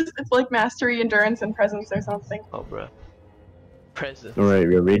useless. It's like mastery, endurance, and presence or something. Oh bruh. Presence. Alright,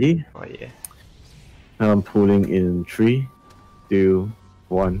 we're ready. Oh yeah. I'm pulling in 3, 2,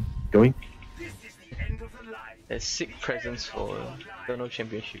 1, going. This is the end of the line. There's 6 presents for Eternal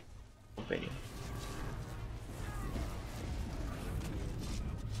Championship Company.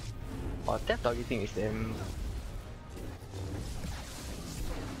 Oh, that targeting is damn.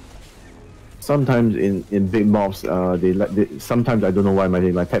 Sometimes in big mobs, sometimes I don't know why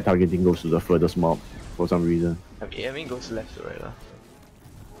my tap targeting goes to the furthest mob for some reason. I mean goes left to right lah.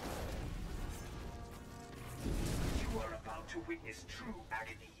 You are about to witness true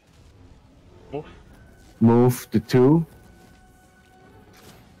agony. Move. Move to 2.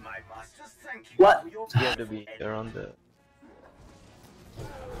 My masters thank you What? for your You have to be around the.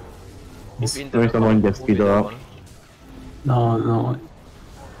 Yes. Move into Where the someone corner, gets move into speeder the up. corner. No.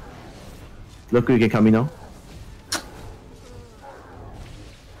 Look, you can come in now.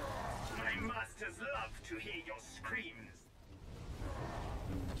 My masters love to hear your screams.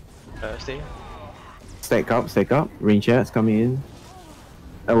 Stay. Stack up. Range chats coming in.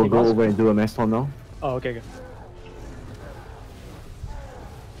 I will Hey, go boss. over and do a mass torn now. Oh, okay.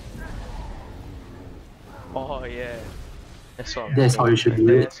 Oh yeah. That's what I'm That's talking how you should about.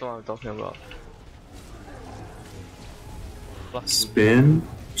 do it. That's what I'm talking about. Lucky. Spin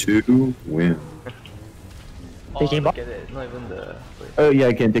to win. Oh, Taking look box? at it. Not even the. Wait. Oh yeah,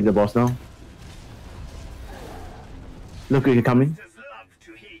 I can take the boss now. Look, you can come in. Masters love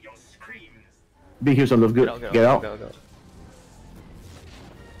to hear your screams. Big heals on Love Good. Get out. Get out.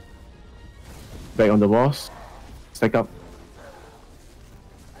 Back on the boss. Stack up.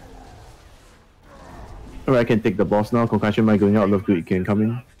 Alright, I can take the boss now. Concussion Mind going out. Love Good, you can come in.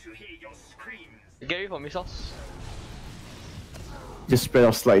 Love to hear your screams. Gary for missiles. Just spread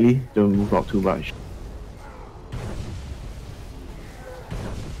out slightly. Don't move out too much.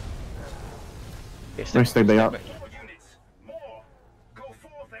 Okay, Nice, stay back up. More units. More. Go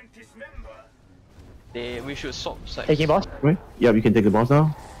forth and dismember. We should swap sides. Taking boss? Right? Yeah, you can take the boss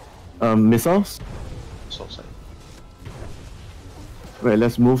now. Missiles. Swap side. Right,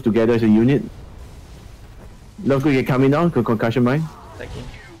 let's move together as a unit. Love Good, you can come in now. Concussion Mind. Attacking.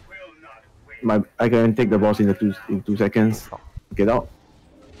 You will not win. I can take the boss in 2 seconds. Get out.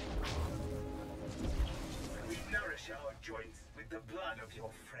 We nourish our joints with the blood of your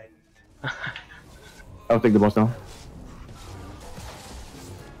friend. I'll take the boss now.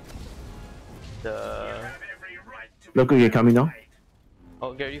 The. Have every right to Love Good, you can come in now.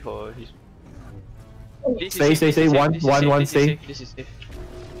 Oh, Gary for his. This Stay, is stay, safe, stay. this is One, safe, one, this is stay. safe, this is safe.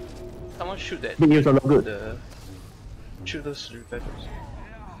 Someone shoot that. Big heals on Love Good. The. Shoot those repairs.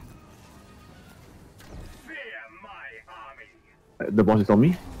 Fear my army. The boss is on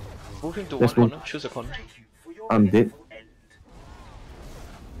me. Move him to Let's one move. corner. Choose a corner. Thank you for your I'm dead. pitiful end.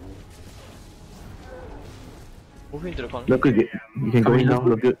 Move him to the corner. Love Good, you can go in now.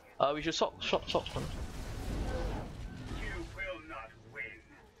 Love Good. We should swap corner. You will not win.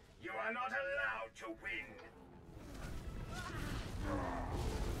 You are not allowed to win.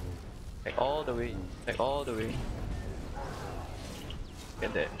 Like all the way. Like all the way.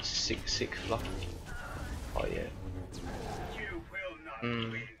 Get that sick fluff. Oh yeah. You will not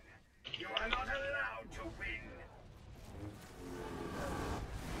Mm. win. You are not allowed to win.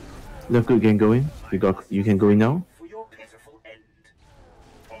 Love Good, you can go in. You can go in now. For your pitiful end.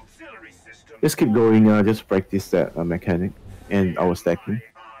 Auxiliary system. Just keep going. Just practice that mechanic and our stacking.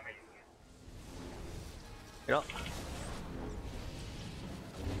 My army. Get up.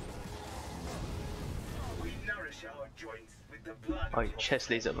 We nourish our joints with the blood Oh, of you your chest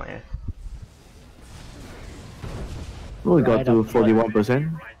laser my ass. Oh, we got Right to up.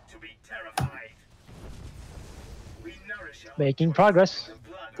 41%. right to be terrified. We nourish our Making progress.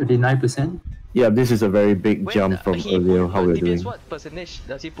 the blood of 39%. Yeah, this is a very big jump from he earlier. push, How we're depends doing. what percentage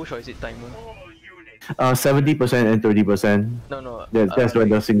does he push or is it timer? all units. 70% and 30%. No. That's when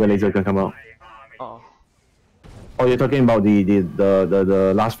the single laser can come out. My army. Oh, Oh, you're talking about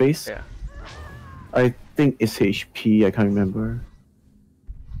the last phase? yeah. I think it's HP. I can't remember.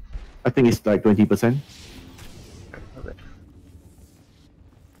 I think it's like 20%. Okay.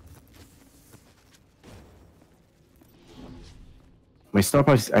 My star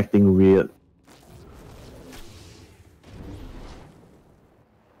power is acting weird.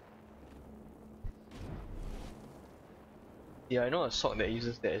 Yeah, I know a sock that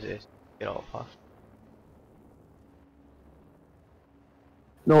uses that as get out of path.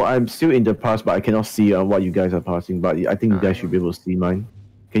 No, I'm still in the pass, but I cannot see what you guys are passing. But I think you guys should be able to see mine.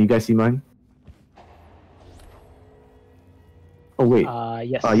 Can you guys see mine? Oh wait.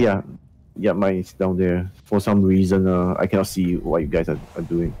 Yes. Yeah. Yeah, mine is down there. For some reason, I cannot see what you guys are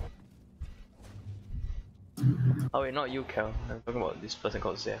doing. Oh wait, not you, Cal. I'm talking about this person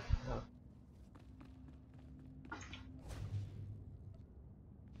called Zeph. Oh.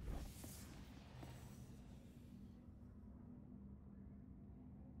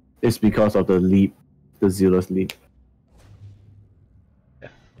 It's because of the leap, the zealous leap.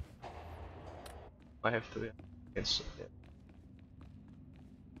 I have to. Yeah. It's, yeah.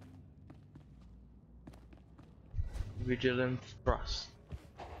 Vigilant thrust.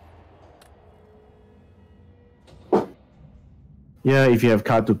 Yeah, if you have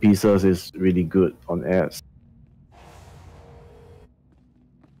cut to pieces, it's really good on ads.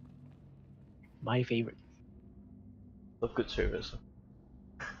 My favorite. Love good service.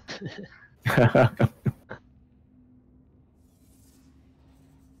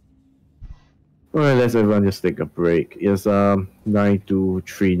 Alright, let's everyone just take a break. It's 9 to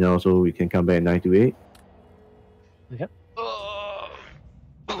 3 now, so we can come back at 9 to 8. Okay.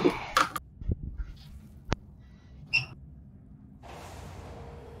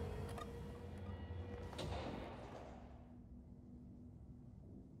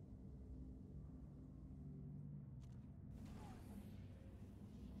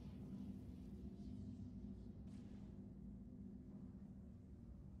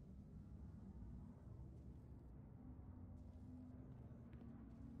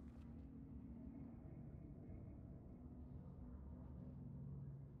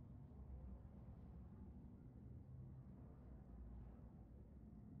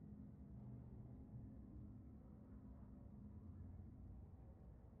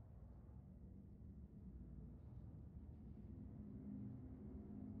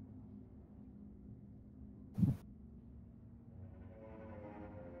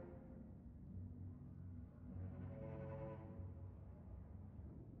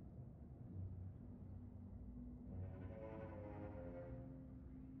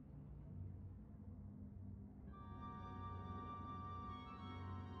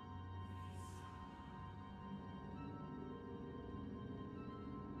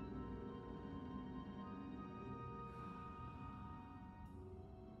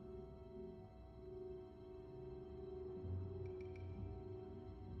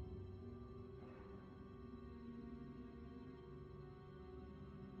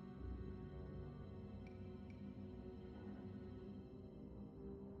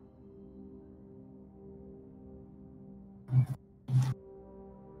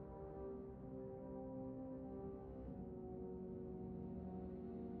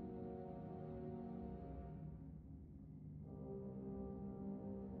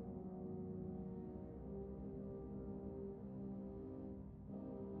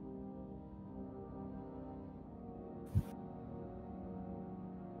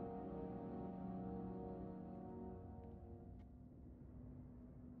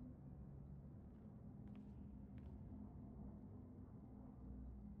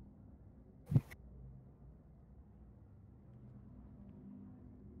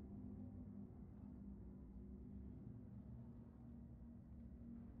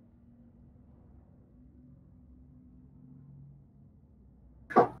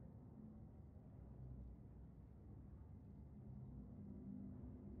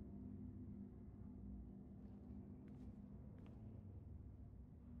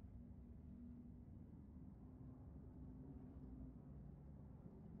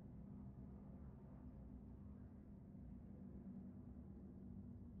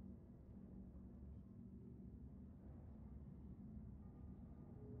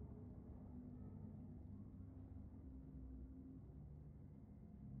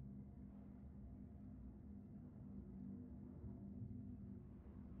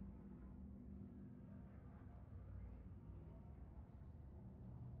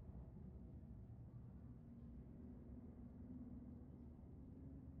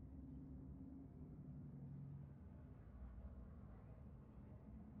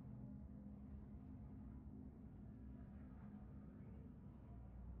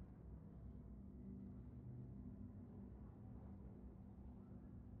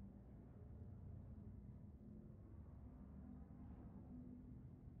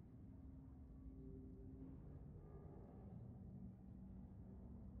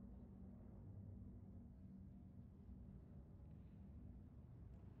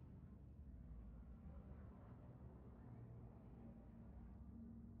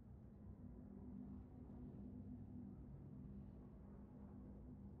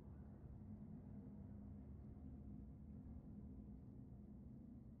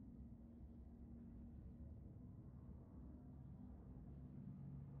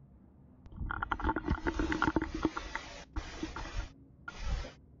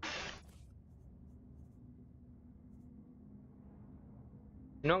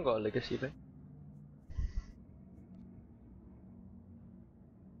 You don't got a legacy back?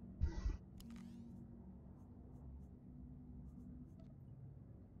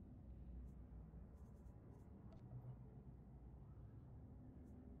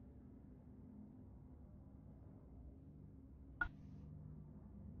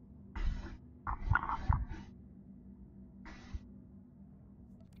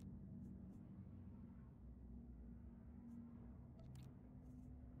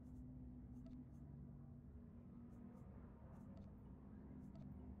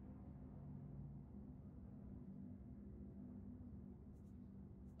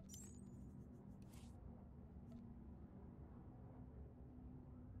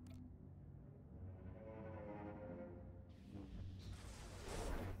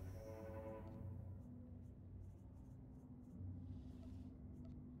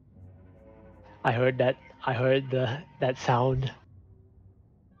 I heard that. I heard that sound.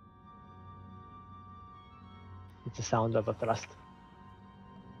 It's the sound of a thrust.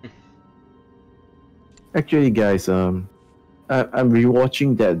 Actually, guys, I'm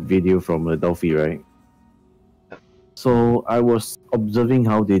rewatching that video from Dolphy, right? So I was observing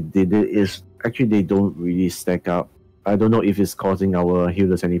how they did it. Is actually they don't really stack up. I don't know if it's causing our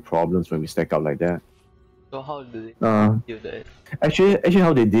healers any problems when we stack up like that. So how do they do that? Actually,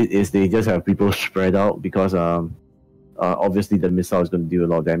 how they did is they just have people spread out because obviously the missile is going to do a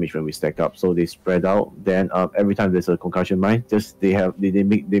lot of damage when we stack up. So they spread out. Then every time there's a concussion mine,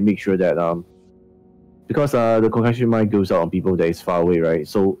 they make sure that because the concussion mine goes out on people that is far away, right?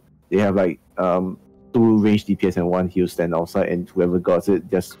 So they have like 2 range DPS and 1 heal stand outside, and whoever got it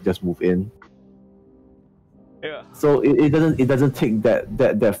just move in. Yeah. So it doesn't take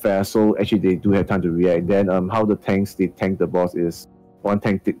that fast. So actually they do have time to react. Then how they tank the boss is one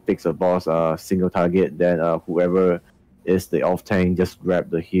tank takes a boss single target. Then whoever is the off tank just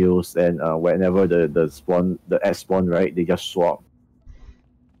grab the heals, and whenever the S spawn, right, they just swap.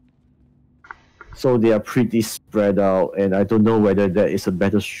 So they are pretty spread out, and I don't know whether that is a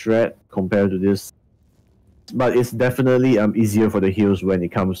better strat compared to this. But it's definitely easier for the heals when it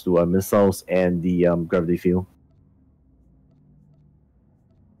comes to missiles and the gravity field.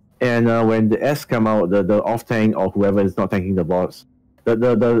 And when the S come out, the off tank or whoever is not tanking the boss, the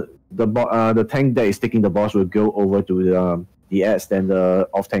tank that is taking the boss will go over to the S. Then the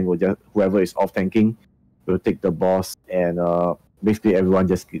off tank will just whoever is off tanking will take the boss, and basically everyone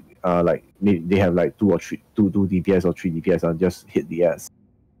just like they have like 2 DPS or 3 DPS and just hit the S.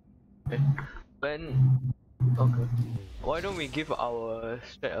 Okay. Why don't we give our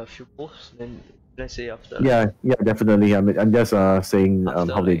strat a few posts? Then let's say after. Yeah, definitely. I'm just saying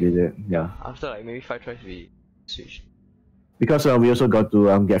how they did it. Yeah. After like maybe 5 tries we switch. Because we also got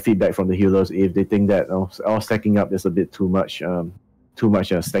to get feedback from the healers if they think that our stacking up is a bit too much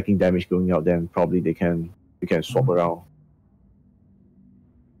stacking damage going out. Then probably we can swap around.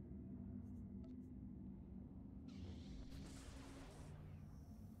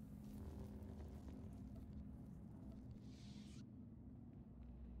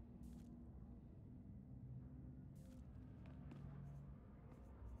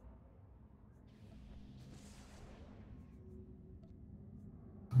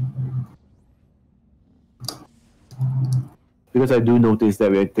 Because I do notice that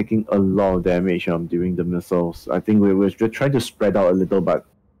we're taking a lot of damage during the missiles. I think we're just trying to spread out a little, but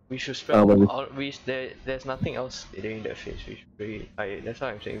we should spread out. There's nothing else during that phase. That's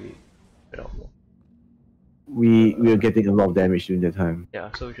why I'm saying we spread out more. We are getting a lot of damage during that time. Yeah,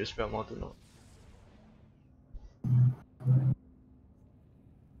 so we should spread more to know.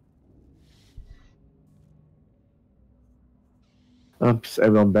 Is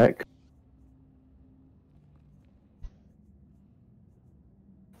everyone back?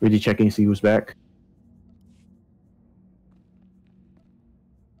 Really checking, see who's back.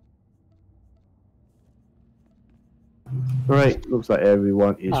 Alright, looks like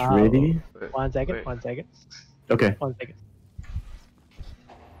everyone is ready. One second. Okay. 1 second.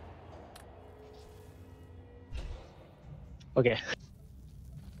 Okay.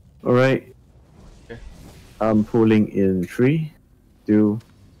 Alright. Okay. I'm pulling in 3, 2,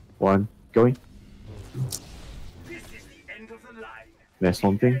 1, going. This is the end of the line. There's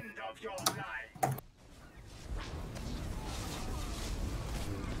something. End of your line.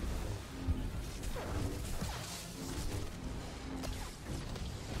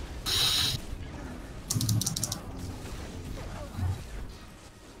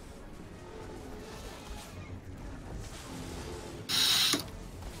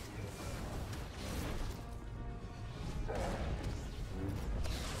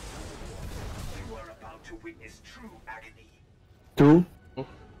 You are about to witness true agony. 2,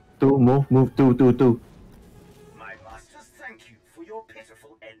 Two, move, two. My masters thank you for your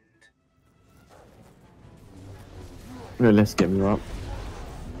pitiful end. Right, let's get Mirror up.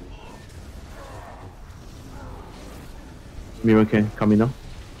 Mirror can come in now.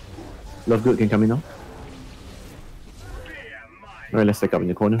 Love Good can come in now. Fear my Alright, let's stack up in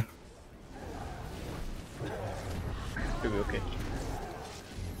the corner. Should be okay.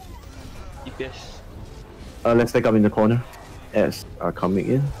 DPS. Let's stack up in the corner. As are coming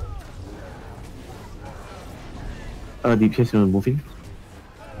in. DPS gonna move in.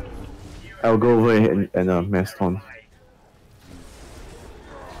 I'll go over and mass taunt.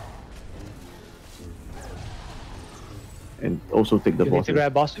 And also take the You need boss. to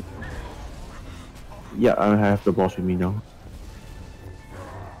grab boss. Yeah, I have the boss with me now.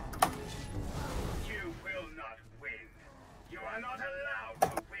 You will not win. You are not allowed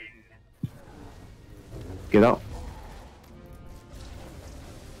to win. Get out.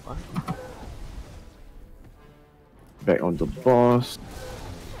 Back on the boss.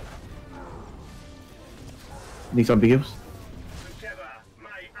 Need some big heals? Together, my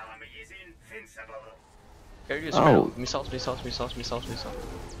army is invincible. Carry you Ow. spread out. Missiles.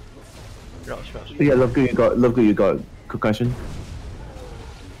 Rush. Yeah, Love Good you got concussion.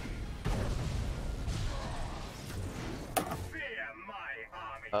 Fear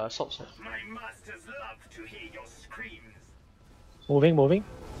my army. Stop. My masters love to hear your screams. Moving.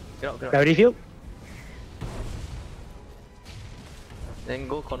 Get out. Gravity field. Then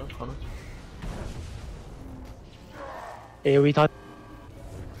go corner. AoE taunt.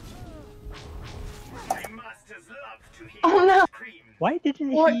 My masters love to hear Oh, no. your screams. Why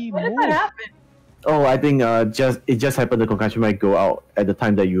didn't What, he what did move? that happen? Oh, I think it just happened the concussion might go out at the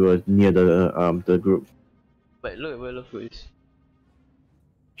time that you were near the group. But look where Love Good is.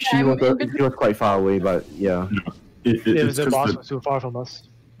 She was quite far away, but yeah. It was It's the 'cause boss was too far from us.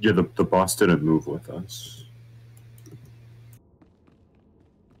 the boss didn't move with us.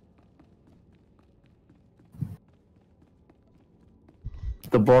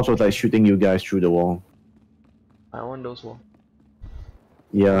 The boss was like shooting you guys through the wall. I want those one.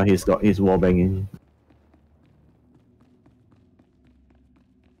 Yeah, he's got his wall banging.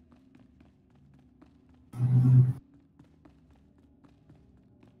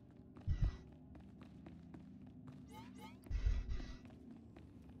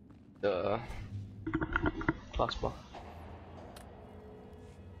 The class bar.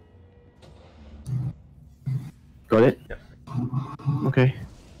 Got it? Yep. Okay.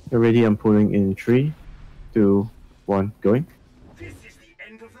 You're ready, I'm pulling in 3, 2, 1, going. This is the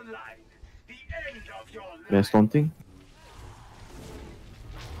end of the line. The end of your life. Mass taunting.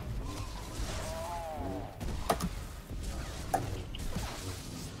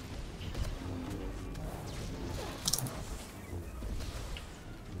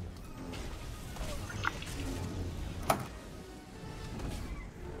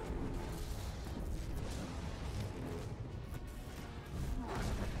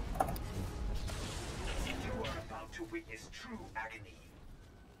 You are about to witness true agony.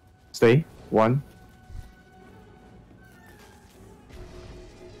 Stay. 1.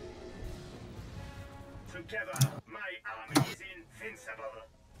 Together, my army is invincible.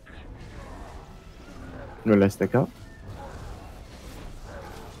 No, let's stack up.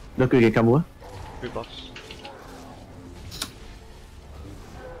 Look, you can come over. 3 buffs.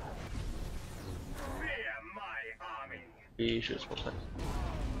 Fear my army. He shoots both sides.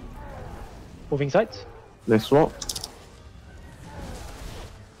 Moving sides. Let's swap.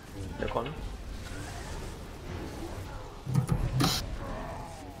 The corner.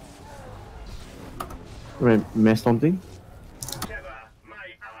 Right, mass taunting. Together, my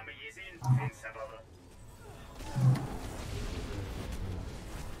army is invincible.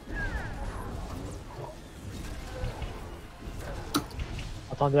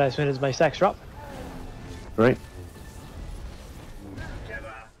 I'll taunt that as soon as my stacks drop. Right.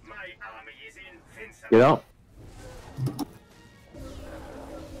 Together, my army is invincible. Get out.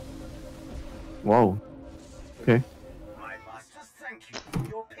 Wow. Okay. My masters thank you for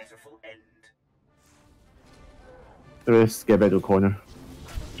your pitiful end. Let's get back to the corner.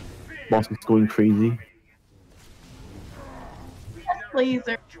 Fear Boss is going crazy. We Laser. nourish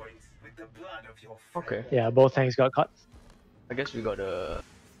your joints with the blood of your friend. Okay. Yeah, both tanks got cut. I guess we got the.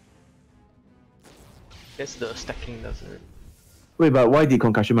 Guess the stacking does it. Wait, but why did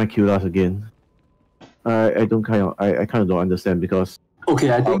concussion might kill us again? I kind of don't understand because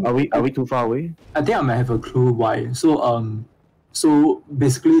Okay, I think are we too far away? I think I might have a clue why. So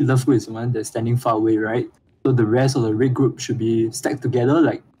basically Lovegood is the one that's standing far away, right? So the rest of the red group should be stacked together,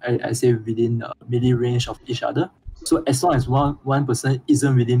 like I say within melee range of each other. So as long as one person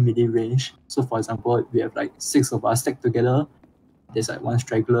isn't within melee range, so for example, we have like 6 of us stacked together, there's like one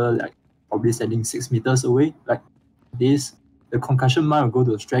straggler like probably standing 6 meters away, like this, the concussion mine will go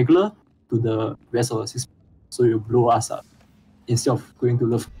to the straggler to the rest of the 6, so you blow us up instead of going to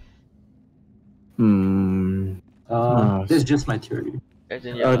love. That's just my theory. As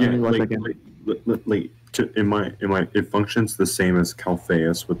in, Give me yeah, one second. It functions the same as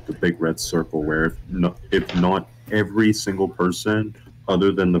Calpheus with the big red circle, where if not every single person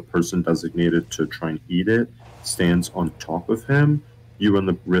other than the person designated to try and eat it stands on top of him, you run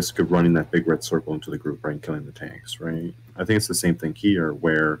the risk of running that big red circle into the group, right, and killing the tanks, right? I think it's the same thing here,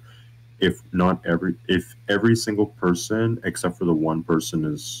 where if every single person except for the one person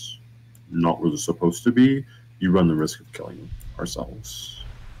is not where they're supposed to be, you run the risk of killing ourselves.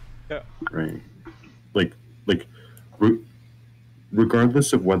 Yeah. Right.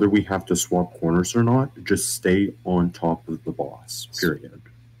 Regardless of whether we have to swap corners or not, just stay on top of the boss. Period.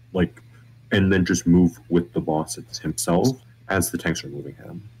 And then just move with the boss himself as the tanks are moving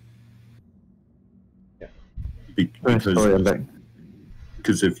him. Yeah. Sorry, I'm back.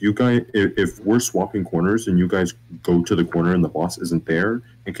 Because if we're swapping corners and you guys go to the corner and the boss isn't there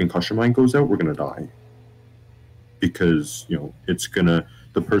and concussion mine goes out, we're gonna die. Because it's gonna,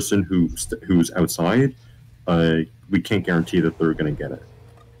 the person who's outside, we can't guarantee that they're gonna get it,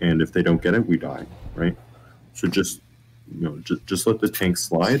 and if they don't get it, we die, right? So just let the tank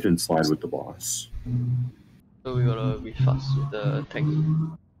slide and slide with the boss. so we gotta be fast with the tanks.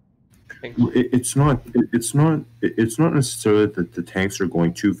 It's not necessarily that the tanks are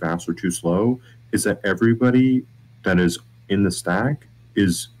going too fast or too slow. Is that everybody that is in the stack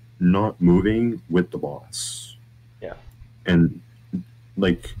is not moving with the boss. Yeah. And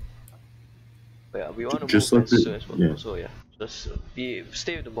yeah, we want to just move let as soon as possible. So yeah, just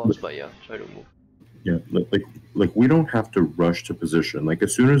stay with the boss, but yeah, try to move. Yeah, we don't have to rush to position.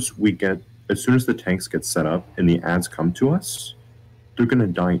 As soon as the tanks get set up and the ads come to us, they're gonna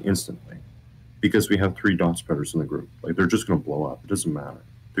die instantly, because we have 3 dot spreaders in the group. They're just gonna blow up. It doesn't matter.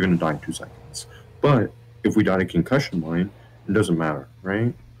 They're gonna die in 2 seconds. But if we die to concussion mine, it doesn't matter,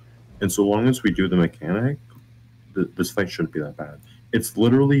 right? And so long as we do the mechanic, this fight shouldn't be that bad. It's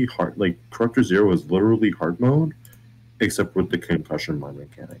literally hard. Corruptor Zero is literally hard mode, except with the concussion mine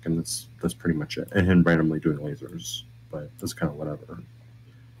mechanic, and that's pretty much it. And him randomly doing lasers, but that's kind of whatever.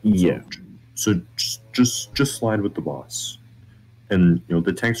 Yeah. So just slide with the boss. And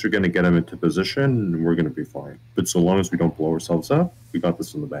the tanks are going to get him into position, and we're going to be fine. But so long as we don't blow ourselves up, we got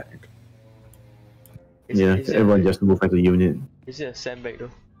this in the bag. Everyone just move as a unit. Is it a sandbag though?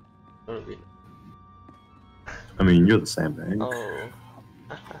 Not really. I mean, you're the sandbag. Oh.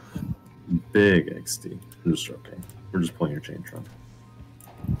 Big XD. I'm just joking. We're just pulling your chain trunk.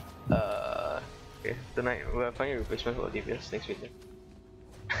 Okay. Tonight we're finding a replacement for DPS next week.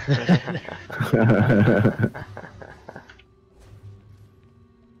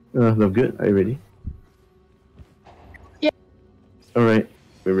 Look good. Are you ready? Yeah. Alright.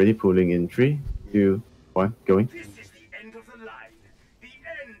 We're ready. Pulling in 3, 2, 1. Going. This is the end of the line. The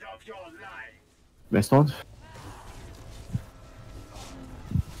end of your life. Best on.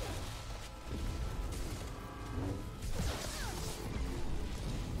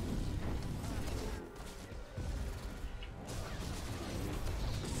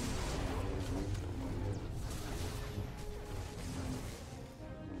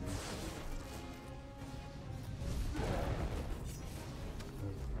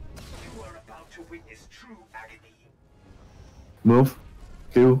 You are about to witness true agony. Move.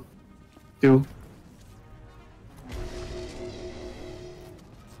 2, 2.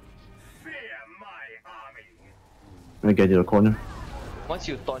 Fear my army. I get to the corner. Once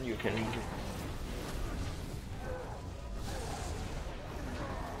you taunt, you can.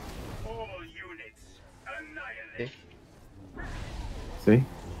 All units annihilate. Okay. See?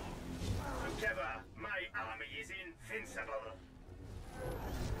 Together, my army is invincible.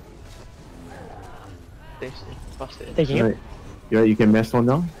 Stay faster. Taking it. Alright. You can mess on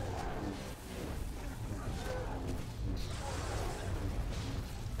now.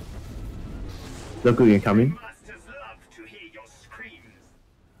 Look who can come in. Masters love to hear your screams.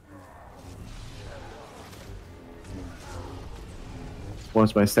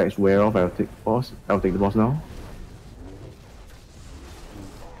 Once my stacks wear off, I'll take the boss. I'll take the boss now.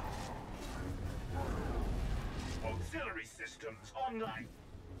 Auxiliary systems online.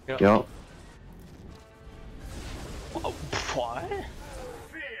 Yup. Oh, what?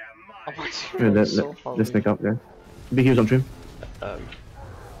 Fear Oh, my Yeah, so far let's away. make up there. Big heals on trim. Um,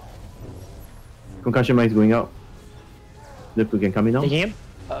 Concussion mine is going out. Look who can come in now. Taking him.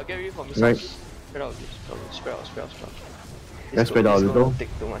 get ready for Right. missiles. Spread out, spread out, spread out, spread out. Let's spread out a It's little. gonna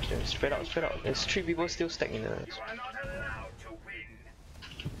take too much damage. Spread out, spread out. There's 3 people still stacked in the... You are not allowed to win.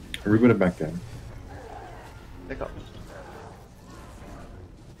 Everybody back in. Back up.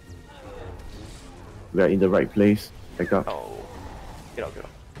 We are in the right place. Back up. Oh. Get out, get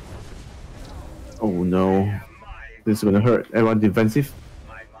out. Oh no. This is gonna hurt. Everyone defensive.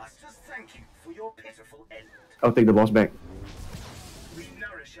 My masters thank you for your pitiful end. I'll take the boss back. We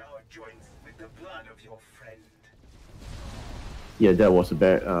nourish our joints with the blood of your friend. Yeah, that was a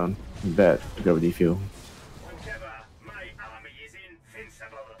bad gravity field. Together, my army is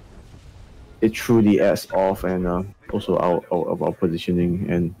invincible. It threw the ass off and also out of our positioning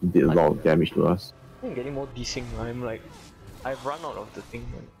and did a lot of damage to us. I'm getting more desync. I'm like... I've run out of the thing.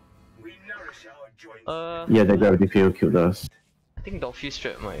 We nourish our joints. Yeah, the gravity field killed us. I think Dolphy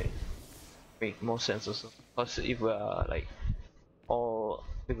Strap might make more sense also. Because if we are like all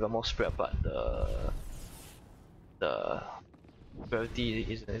if we are more spread apart, the gravity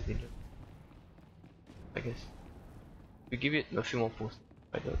isn't as dangerous. I guess. We give it a few more pulls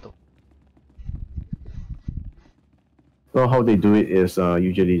right at the top. Well, how they do it is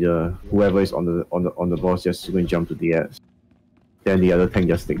usually the whoever is on the boss just going to jump to the edge. Then the other tank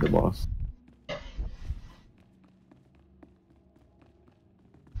just take the boss.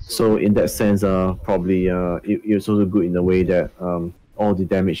 So in that sense, probably it's also good in the way that all the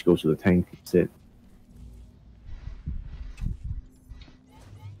damage goes to the tank instead.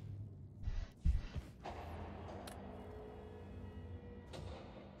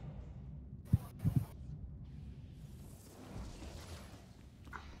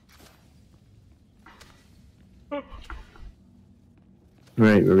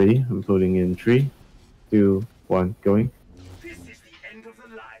 Right, we're ready. I'm pulling in 3, 2, 1, going. This is the end of the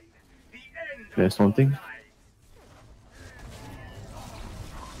line. The end There's of something. our lives.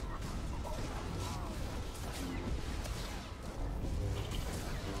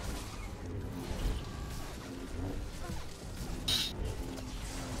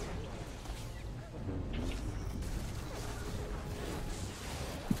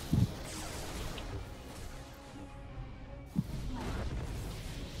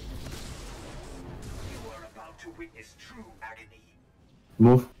 You are about to witness true agony.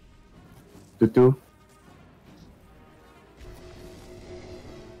 Move. 2.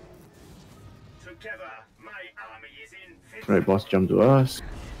 Together, my army is invincible. Right, boss jump to us.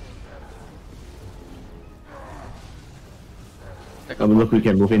 Look, we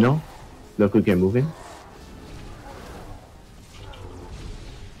can move in now. Look, we can move in. More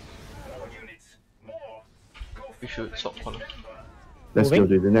units. More. Go We should forth swap and corner. dismember. Let's Moving.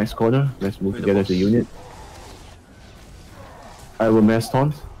 go to the next corner. Let's move With the together as a boss. unit. I will mass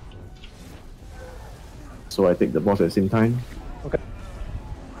taunt. So I take the boss at the same time. Okay.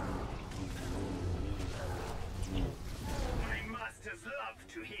 My masters love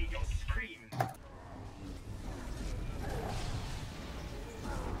to hear your screams.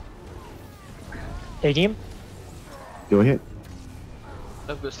 Taking him. Go ahead.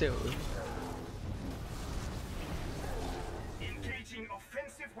 Let's go stay over. Engaging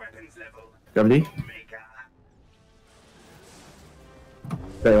offensive weapons level. Gravity. Omega.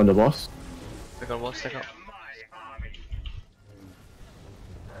 Back on the boss. Back on wall, stack up. My army.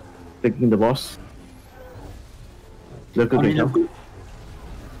 Taking the boss. Look, Army okay, love good.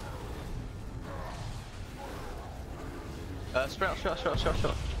 Spread out, spread out, spread out, spread out,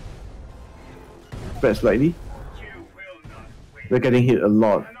 spread out. spread slightly. You will not win. We're getting hit a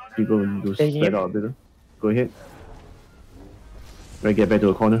lot. People do Taking spread him. out a bit. Go ahead. Right, get back to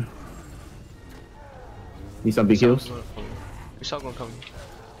the corner. Need some big heals. We saw gonna come.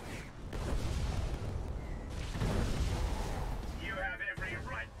 You have every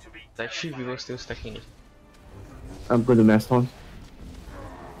right to be Like 3 people still stacking it. I'm going to mass taunt.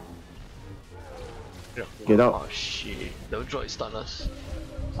 Get out. Oh shit, the droid stunned us.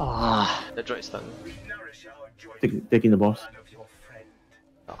 Ah. The droid stunned. We nourish our joints Taking the boss. blood of your friend.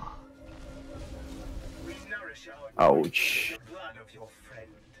 Ah. We nourish our Ouch. the blood of your friend.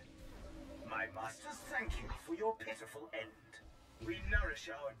 My masters thank you for your pitiful end. We nourish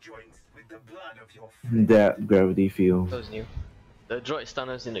our joints with the blood of your friend. That gravity field. That was new. The droid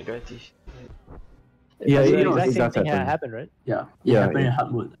stunned us in the gravity. Yeah, That's it the does exact same thing happen. happened, right? Yeah, it Yeah, happened yeah. in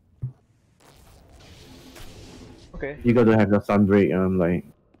hard mode. Okay. You gotta have the sunbreak like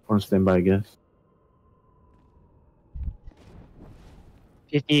on standby, I guess.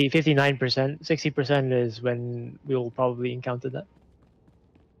 59%, 60% is when we'll probably encounter that.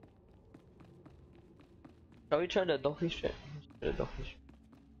 Shall we try the dogfish trap? The dogfish.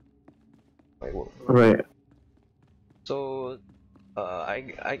 Might work. Alright. So,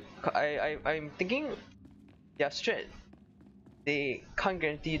 I'm thinking their strat, they can't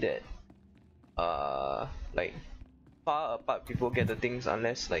guarantee that like far apart people get the things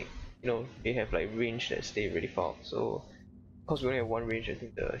unless like they have like range that stay really far. So because we only have one range, I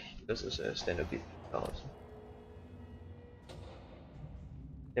think the healers also stand a bit out.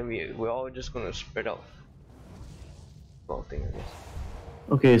 Then we're all just gonna spread out. Sort of thing, I guess.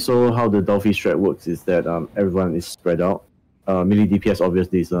 Okay, so how the Dolphy strat works is that everyone is spread out. Melee DPS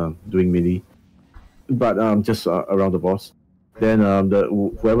obviously is doing melee, but just around the boss. Then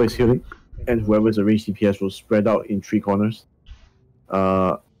whoever is healing and whoever is a ranged DPS will spread out in 3 corners.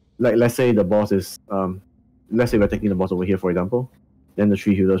 Like let's say the boss is let's say we're taking the boss over here, for example. Then the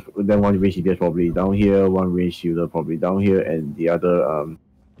 3 healers, then one ranged DPS probably down here, one ranged healer probably down here, and the other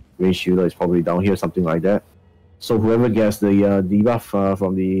ranged healer is probably down here, something like that. So whoever gets the debuff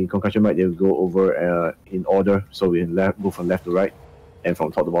from the concussion might, they'll go over in order. So we go from left to right, and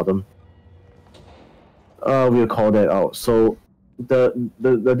from top to bottom. We'll call that out. So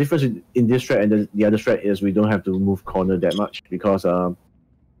the difference in this strat and the other strat is we don't have to move corner that much, because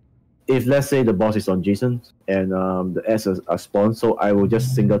if let's say the boss is on Jason and the S are spawned, so I will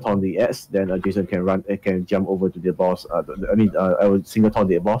just singleton the S, then Jason can jump over to the boss. I will singleton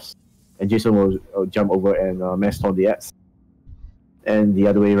the boss, and Jason will jump over and mass taunt the S. And the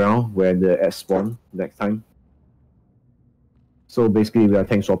other way around when the S spawn next time. So basically we are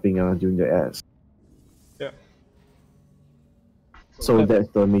tank swapping during the S. Yeah. So that's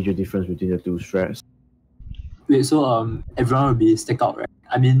the major difference between the 2 strats. Wait, so everyone will be stacked out, right?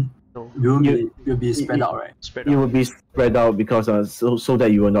 I mean, No. we'll be spread out, right? Spread You out. will be spread out because so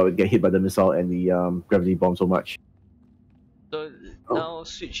that you will not get hit by the missile and the gravity bomb so much. So now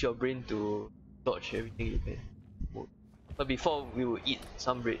switch your brain to dodge everything you can. But before we would eat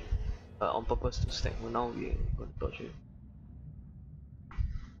some bread on purpose to stack. But now we're gonna dodge it.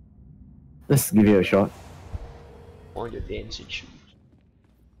 Let's give it a shot. On your dance switch.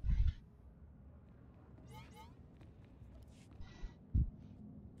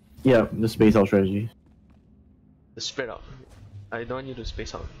 Yeah, the space out strategy. The spread out. I don't want you to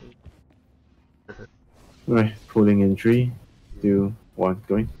space out. Right, pulling in 3, 2, 1,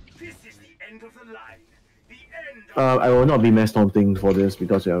 going. This is the end of the line. The end of I will not be mass taunting for this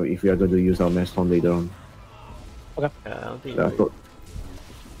because if we are going to use our mass taunt later on. I don't think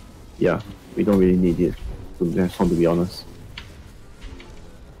Yeah, we don't really need it to mass taunt, to be honest.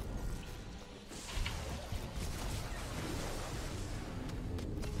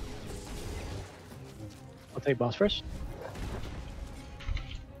 I'll take boss first.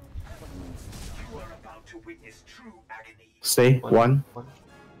 you are about to witness true agony. Stay, 1.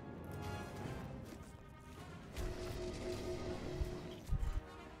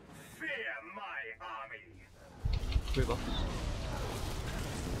 Fear my army. Wait, boss.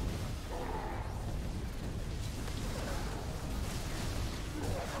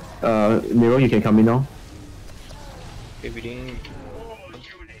 Miro, you can come in now. Okay, we didn't. All units,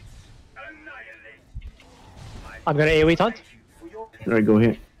 annihilate. I'm gonna AoE taunt. Thank you for your Alright, go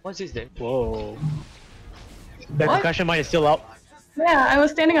ahead. What's this then? Whoa. The What? concussion mine is still out. Yeah, I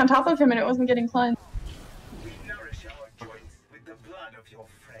was standing on top of him and it wasn't getting cleansed. We nourish our joints with the blood of your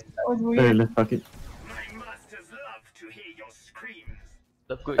friend. That was Alright, weird. let's fuck it. My masters love to hear your screams.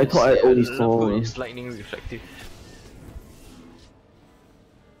 Love good I thought I only Love saw- good is lightning reflective.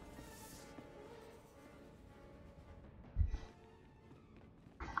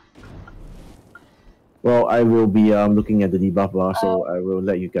 Well, I will be looking at the debuff bar, so I will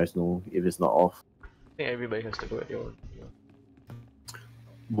let you guys know if it's not off. I think everybody has to go at their own.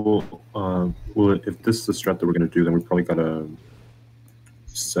 Well, if this is the strat that we're gonna do, then we probably gotta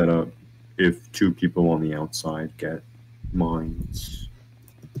set up if 2 people on the outside get mines.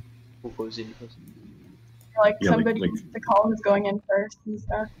 Who goes in first? Like Yeah, like- somebody like- needs to call who's going in first and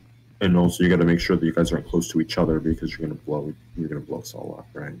stuff. And also, you got to make sure that you guys aren't close to each other because you're gonna blow us all up,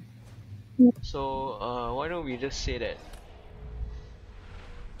 right? So why don't we just say that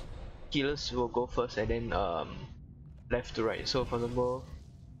healers will go first and then left to right. So for example,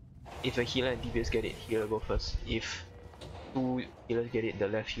 if a healer and DPS get it, healer go first. If 2 healers get it, the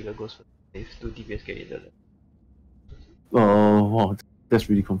left healer goes first. If 2 DPS get it, the left. Oh, wow, that's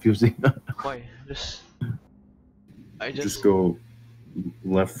really confusing. Why? I Just go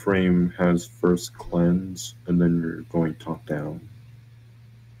left frame has first cleanse, and then you're going top down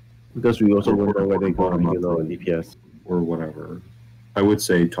because we also won't know whether they go Bottom up, regular or right? DPS. or whatever. I would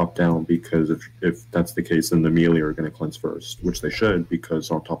say top down because if that's the case, then the melee are going to cleanse first, which they should because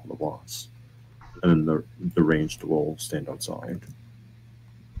on top of the boss, and then the ranged will stand outside.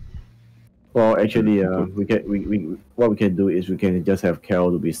 Well, actually, what we can do is we can just have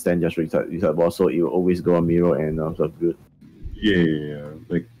Carol to be stand just reset boss, so it will always go on Miro and sort of good. Yeah.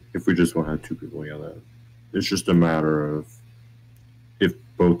 Like if we just want to have two people, it's just a matter of if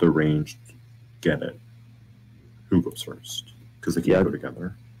both arranged get it, who goes first, because they can't go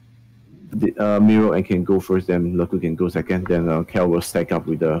together. Miro and can go first, then Laku can go second, then Cal will stack up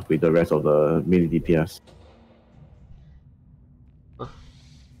with the rest of the melee DPS.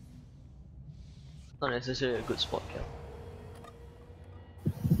 Not necessarily a good spot, Cal.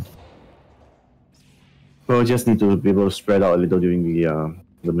 Well, just need to be able to spread out a little during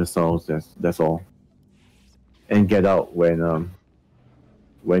the missiles. That's all, and get out when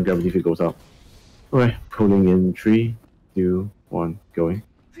gravity field goes up. Alright, pulling in 3, 2, 1, going.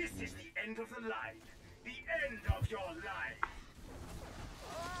 This is the end of the line. The end of your life.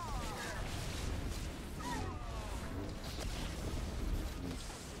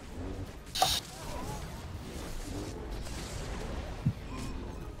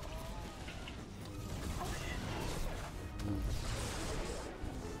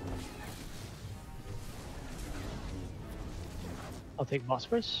 I'll take boss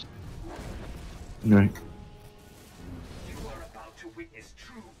first. Alright. You are about to witness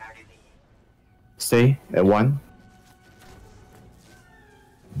true agony. Stay at 1.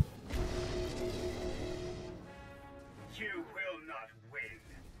 You will not win.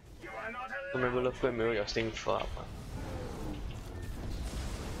 You are not allowed. Remember, look where Miro, you're staying far up.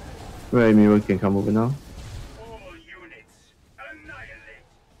 Right, Miro can come over now. All units annihilate.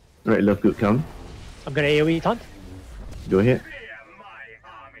 Right, love good come. I'm gonna AoE taunt. Go ahead. Fear my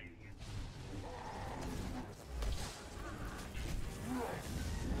army.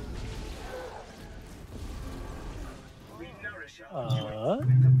 We nourish our joints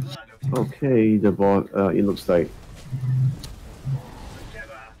with the blood of your Okay, the ball. It looks like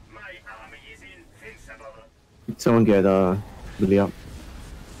together. My army is invincible. someone get Billy up.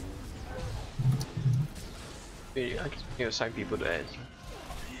 Wait, I guess we can assign people to ads.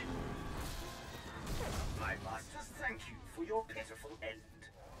 My masters thank you for your pitiful end.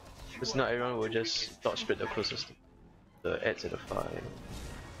 Because not everyone will just dodge split the closest to the ads at the far end.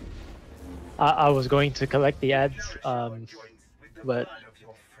 I was going to collect the ads, Nourish our joints with the but blood of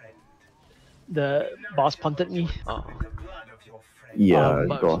your friend. the boss punted me. Oh. With the blood of your friend. Yeah,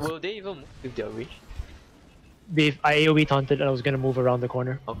 But boss. will they even move with their reach? I AoE taunted and I was gonna move around the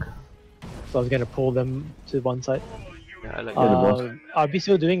corner, Okay. so I was gonna pull them to one side. All units Yeah, I like Yeah, the that. boss. Are we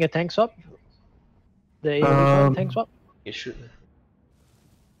still doing a tank swap? The AoE tank swap? It should.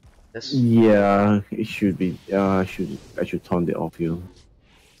 That's Yeah, it should be. I should taunt it off you.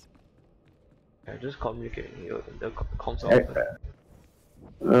 yeah, just communicate. The comms are Eh,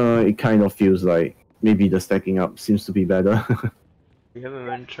 open. It kind of feels like maybe the stacking up seems to be better. We haven't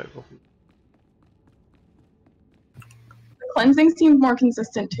even tried properly. Cleansing seemed more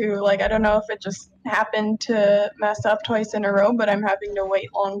consistent too. Like I don't know if it just happened to mess up twice in a row, but I'm having to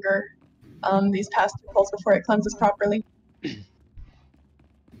wait longer these past two pulls before it cleanses properly.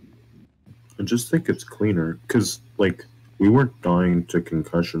 I just think it's cleaner because, like, we weren't dying to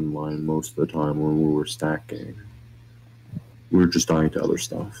concussion line most of the time when we were stacking. We were just dying to other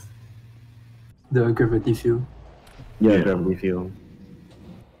stuff. The gravity field. Yeah, Yeah. gravity field.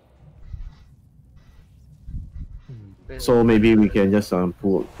 So maybe we can just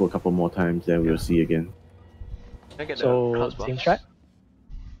pull a couple more times, then we'll see again. Can I get So, the cross same buffs? strat?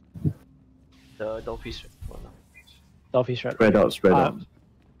 The Dolphy strat. Oh, no. Dolphy strat. Spread out, spread out.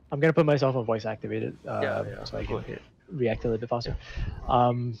 I'm gonna put myself on voice activated, Yeah, so I go can ahead. react a little bit faster.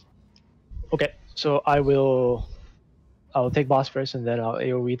 Okay, so I'll take boss first, and then I'll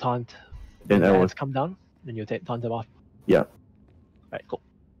AoE taunt. Then When I the will. ads come down, then you taunt them off. Yeah. Alright, cool.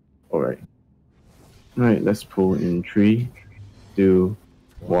 All right. All right. Let's pull in 3, 2,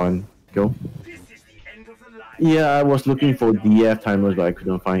 1, go. This is the end of the line. Yeah, I was looking for DF timers, but I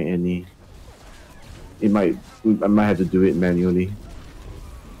couldn't find any. I might have to do it manually.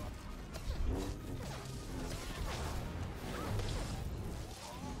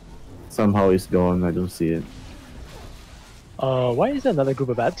 Somehow it's gone. I don't see it. Why is there another group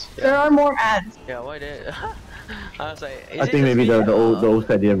of ads? There are more ads. Yeah, why did? I was like, I think maybe the old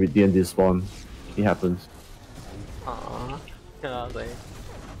set didn't despawn. It happens. Yeah, I was like,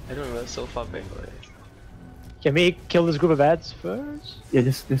 I don't remember so far back already. Can we kill this group of ads first? Yeah,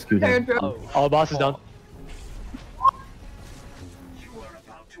 just kill them. Paradrome. Oh, All bosses down. You are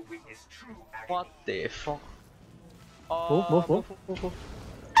about to witness true agony. what the fuck? Move. move.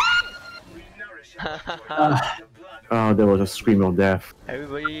 We nourish our joints with the blood of Oh, there was a scream of death.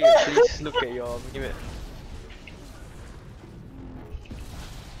 Everybody, please look at your minimap.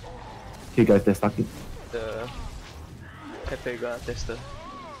 Okay, guys, they're stuck in. The Pepega tester.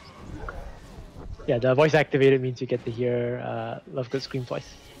 Yeah, the voice activated means you get to hear Lovegood scream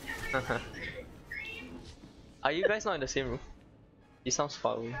twice. Are you guys not in the same room? He sounds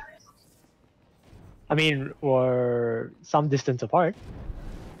far away. I mean, we're some distance apart,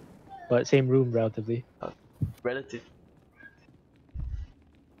 but same room relatively. Relative.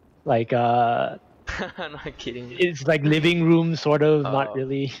 Like, Not kidding. it's like living room, sort of, not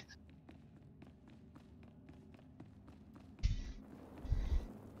really.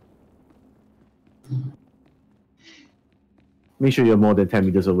 Make sure you're more than 10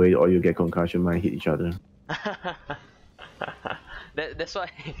 meters away or you get concussion, might hit each other. That's why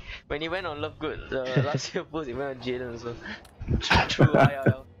when he went on Love Good, the last year post, he went on Jaden also. True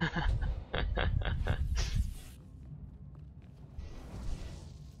IRL.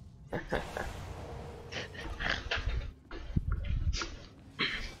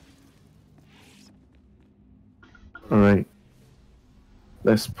 Alright.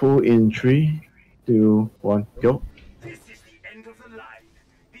 Let's pull in 3, 2, 1, go. This is the end of the line.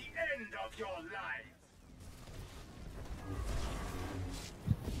 The end of your life.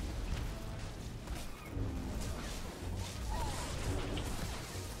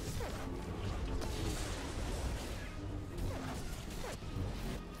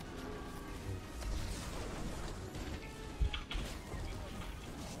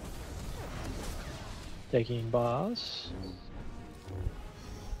 Taking boss.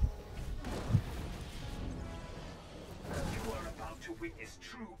 You are about to witness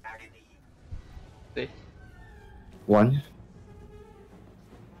true agony. See? 1.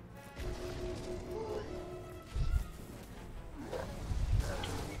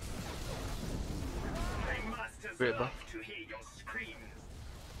 My masters Great, love to hear your screams.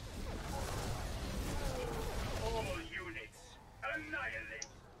 All units, annihilate.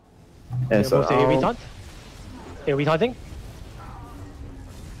 And so, Move to AoE taunt. AoE taunting.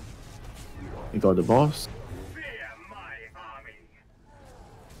 we got the boss. Fear my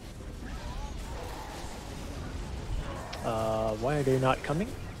army. Why are they not coming?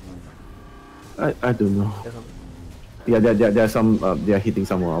 I don't know. Yeah, there are some, they are hitting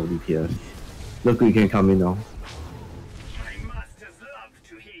some of our DPS. Look, you can come in now. My masters love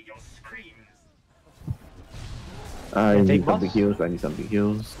to hear your screams. I Can need take some big boss? heals, I need some big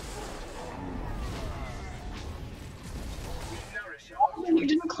heals. We nourish our You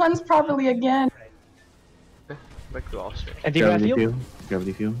didn't cleanse properly again. Back to Austria. Anti-grav Gravity heal? field.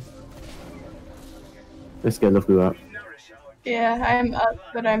 Gravity field. Let's get Love Good up. We nourish our Yeah, I'm up,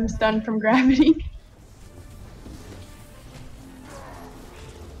 but I'm stunned from gravity.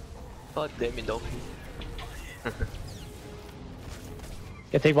 God damn it, Dolphin.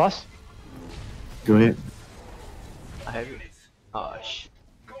 Can take boss. Go ahead. I have it. Ah, sh.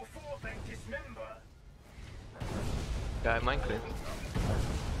 go forth and dismember. Yeah, I mind clean.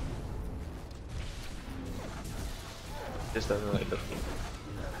 Just doesn't like Dolphin.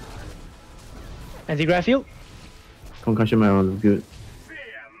 Anti-grav heal. Concussion my own good. Fear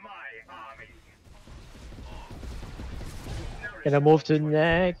my army. Can I move to the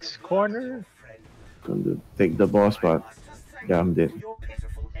next corner? Going to take the boss, but yeah, I'm dead. Your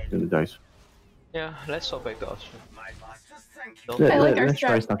pitiful end. Gonna die. Yeah, let's swap back to Austria. My masters thank you. Dolphin, I like our Let's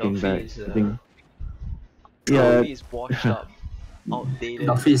try strat. stacking Dolphy back. is, I think. Dolphy Yeah, is washed up, outdated.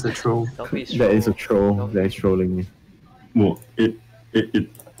 Duffy is the troll. Dolphy is that is a troll. troll. That is trolling me. Well,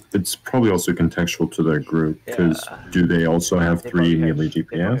 it's probably also contextual to their group because Yeah. do they also have They 3 probably have- melee they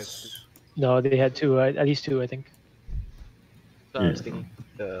probably have DPS? No, they had two. At least two, I think. So I was Yeah. thinking,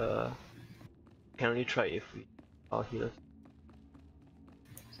 can only try if we are healers.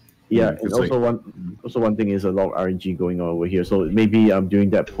 Yeah, Yeah, and it's also like- one thing is a lot of RNG going on over here. So maybe during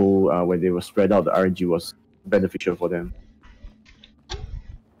that pool when they were spread out, the RNG was beneficial for them.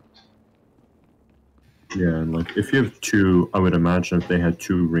 Yeah, and like if you have 2, I would imagine if they had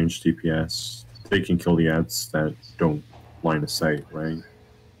 2 ranged DPS, they can kill the ads that don't line of sight, right?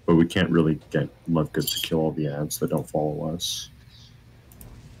 But we can't really get Lovegood to kill all the ads that don't follow us.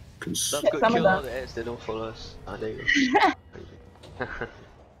 Because Love Yeah, could some of kill them. all the ads that don't follow us. Ah, there you go.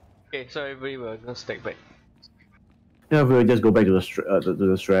 Okay, so everybody, we're gonna stack back. Yeah, we'll just go back to the to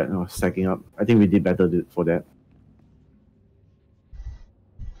the strat stacking up. I think we did better for that.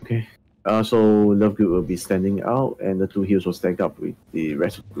 Okay. So Lovegood will be standing out, and the 2 heals will stack up with the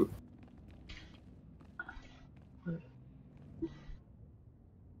rest of the group.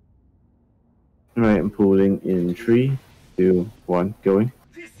 Alright, I'm pulling in 3, 2, 1, going.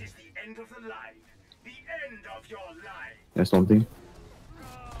 This is the end of the line. The end of your life. That's something.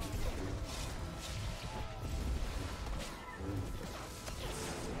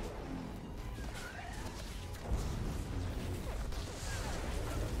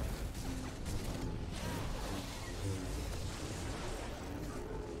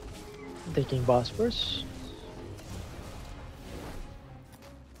 Taking boss first.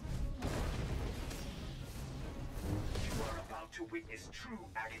 You are about to witness true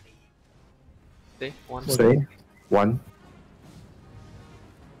agony. Stay. One. Stay. One.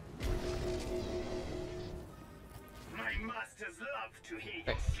 My masters love to hear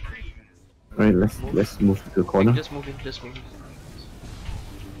your screams. Alright, let's move to the corner. Just move in. Just move in.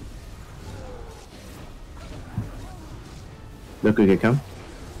 Look, you can come.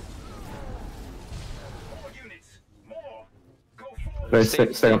 More units. More. Go forward.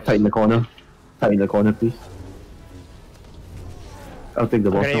 Right, set up tight in the corner. Tight in the corner, please. I'll take the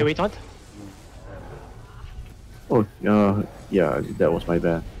I'm boss gonna now. AoE taunt. Oh, yeah, that was my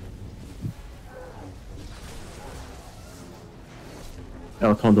bad.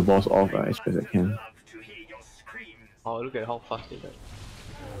 I'll taunt the boss off as best I can. Love to hear your screams. Oh, look at how fast they died.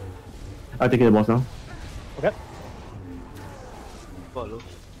 I'll take the boss now. Okay. Got low.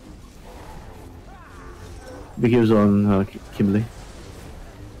 Big heals on Kimberly.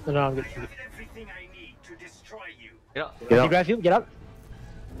 No, I'm good. I have everything I need to destroy you. Get up. Get You up. grab you, get up.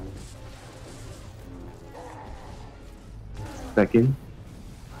 Back in.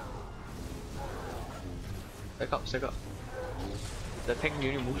 Stack up. Stack up. The tank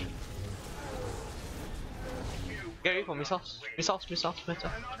unit moves. Get ready for missiles. Missiles. Are not allowed to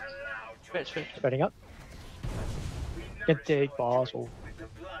Spread. Spread. Spreading up. We Can nourish take our boss. joints with the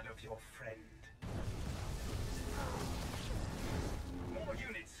blood of your friend. More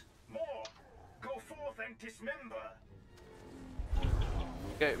units. More. Go forth and dismember.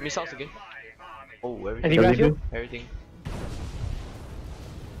 Get missiles again. My army. Oh, Any everything. grab you? Everything.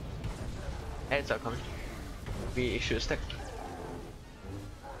 Heads are coming. We should stack.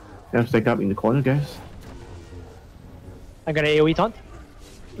 Yeah, stack up in the corner, guys. I'm gonna AoE taunt.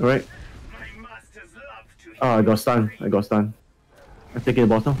 Alright. My masters love to hear Oh, I got stunned. I'm taking the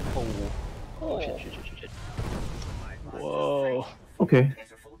boss now. Oh. Shit. Whoa. Okay.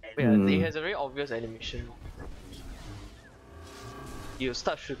 pitiful end. Wait, it has a very obvious animation. You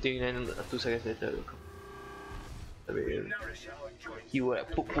start shooting and 2 seconds later it will come. Nourish our joints. He will like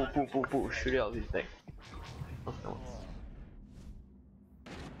poop, shoot it out of his back. Oh, no.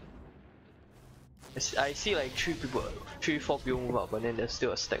 I see like 3-4 people move up, but then there's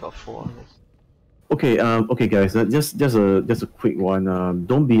still a stack of 4. Okay, okay, guys. Just a quick one.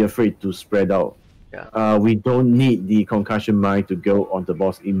 Don't be afraid to spread out. Yeah. We don't need the concussion mine to go on the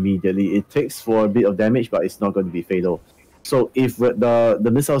boss immediately. It takes for a bit of damage, but it's not going to be fatal. So if the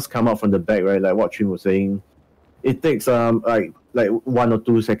missiles come out from the back, right, like what Trim was saying, it takes like 1 or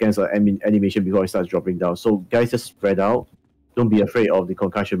 2 seconds of animation before it starts dropping down. So guys, just spread out. Don't be afraid of the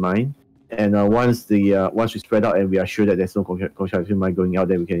concussion mine. And once we spread out and we are sure that there's no concussion mine going out,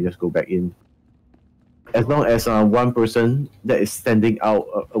 then we can just go back in. As long as one person that is standing out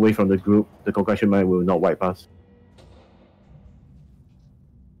away from the group, the concussion mine will not wipe us.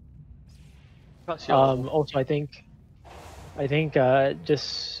 Also, I think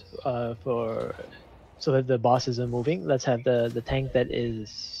just for so that the boss isn't moving, let's have the tank that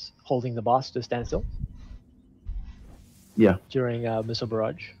is holding the boss to stand still. Yeah. During missile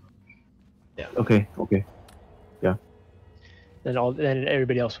barrage. Yeah. Okay. Then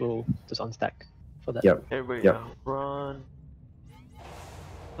everybody else will just unstack for that. Yep. Everybody Yep. run.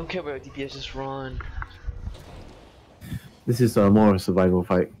 Don't care about your DPS, just run. This is more of a survival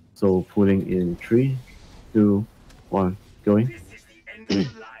fight. So pulling in 3, 2, 1, going. This is the end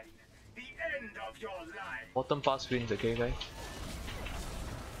of the line. The end of your line. Bottom fast wins, okay guys?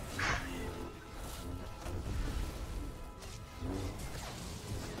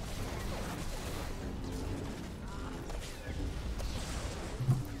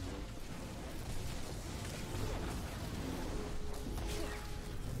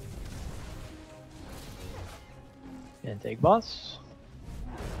 And take boss.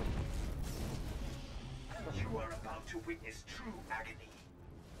 You are about to witness true agony.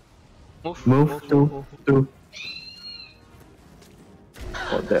 Move, 2.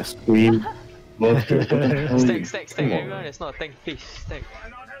 Oh, that scream. Stack, Come on. everyone, it's not a tank, please, stack. You are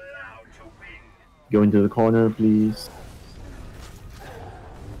not allowed to win. Go into the corner, please.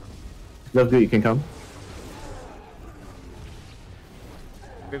 Love good, you can come.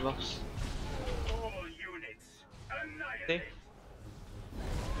 Great boss. All units, annihilate. Okay.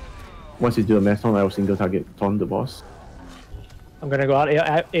 Once you do a mass taunt, I will single target taunt the boss. I'm gonna go out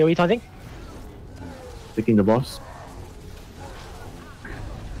AoE taunting. Taking the boss.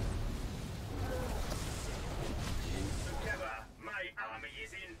 Together, my army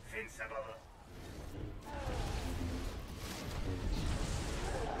is invincible.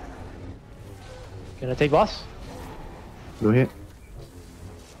 Gonna take boss. Go ahead.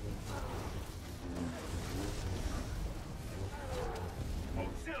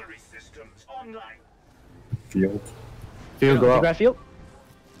 Field. Field, go out. Anti-grav field.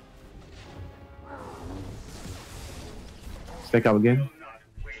 Stack up again.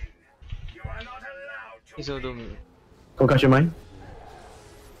 He's gonna do. Concussion mine.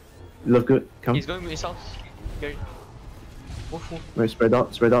 Look good. Come. He's going missiles. Gary. Move. Right, spread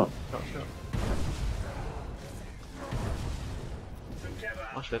out. Spread out. Sure.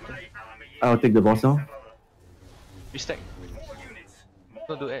 Much better. I'll take the boss now. Restack.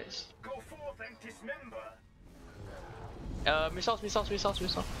 Don't do ads. Missiles.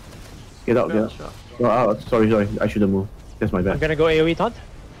 Get out. Get out. Sure. Oh, sorry. I should have moved. That's my I'm bad. gonna go AoE taunt.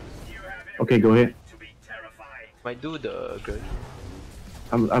 Okay, go ahead. Might do the gravity.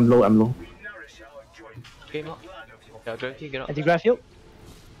 I'm low. Game out. Yeah, gravity, get out. Anti-grav field.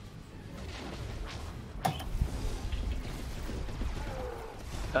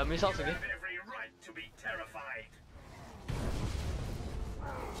 Missiles again.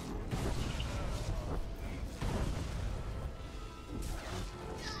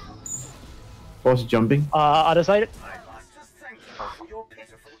 Boss jumping. Other side.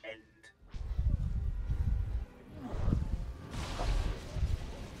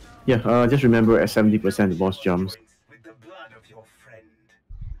 Yeah, just remember at 70% the boss jumps. With the blood of your friend.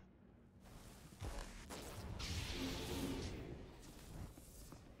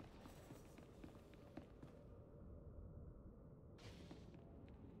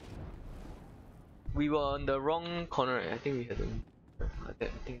 We were on the wrong corner. I think we had to. I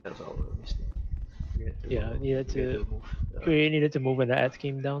think that's our mistake. We had to, Yeah, needed we had to. move. We needed to move when the ads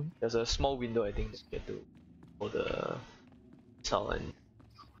came down. There's a small window. I think to get to for the missile and.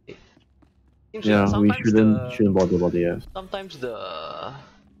 Seems Yeah, like we sometimes shouldn't bother about the ass. Sometimes the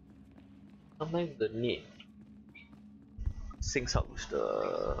need syncs up with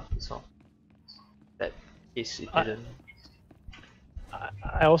the missile. That case it didn't.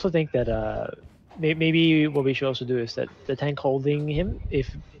 I also think that maybe what we should also do is that the tank holding him,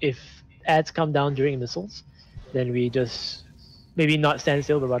 if ads come down during missiles, then we just maybe not stand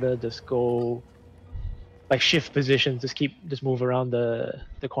still, but rather just go like shift positions, just move around the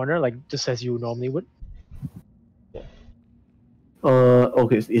corner, like just as you normally would.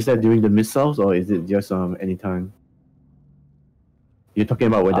 Okay, is that during the missiles or is it just anytime? You're talking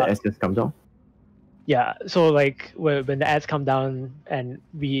about when the SS come down? Yeah, so like when the ads come down, and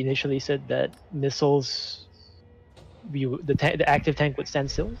we initially said that missiles, the active tank would stand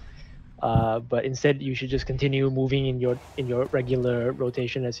still, but instead you should just continue moving in your regular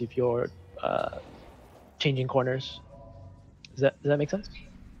rotation as if you're changing corners. Does that make sense?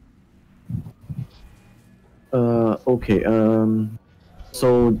 Okay.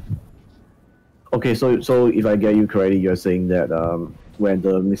 So if I get you correctly, you're saying that when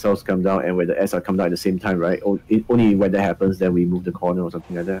the missiles come down and when the SR come down at the same time, right? Only when that happens, then we move the corner or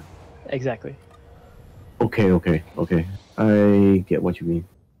something like that. Exactly. Okay. I get what you mean.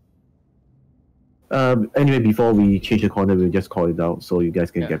 Anyway, before we change the corner, we'll just call it out so you guys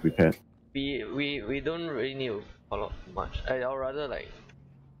can get prepared. We don't really need to follow much. Or rather, like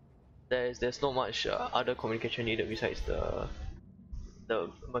there's not much other communication needed besides the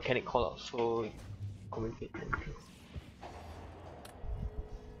mechanic call out. So communicate.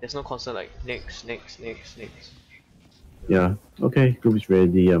 There's no constant like next. Yeah. Okay. Group is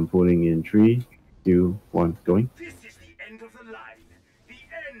ready. I'm pulling in 3, 2, 1, going. This is the end of the line. The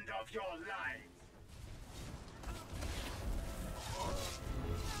end of your life.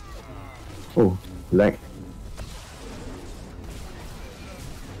 Oh, lag.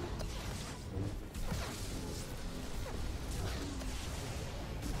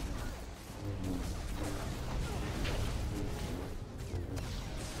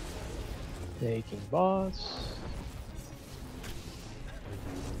 Taking boss.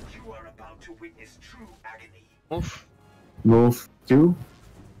 You are about to witness true agony. Move. 2.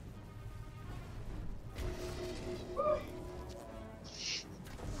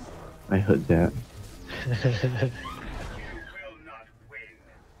 I heard that. You will not win.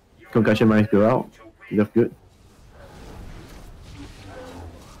 Concussion mines go out. That's good.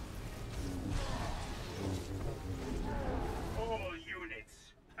 All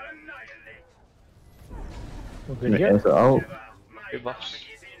units annihilate. We're good My here. ass are out. My Good boss. army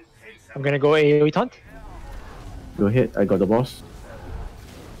is invincible. I'm gonna go AoE taunt. Go ahead. I got the boss.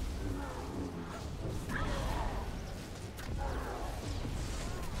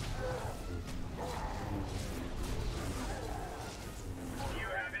 You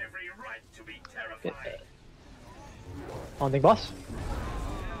have every right to be terrified. Taunting boss.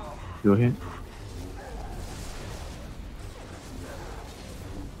 Go ahead.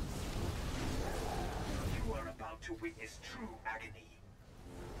 You are about to witness true agony.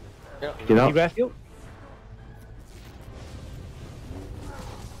 Get out. Anti-grav field.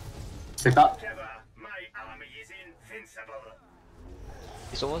 Pick up. Together, my army is invincible.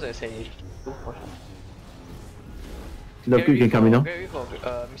 It's almost as a Look, you can come in now. Very for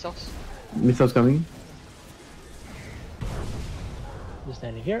missiles. Missiles coming. Just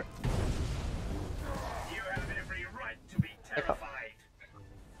standing here. You have every right to be terrified.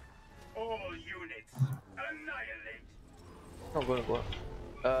 All units, annihilate. Not gonna go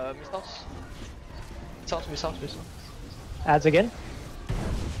up. Missiles. Missiles. Adds again.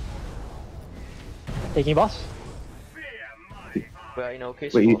 Taking boss. Fear my We are in okay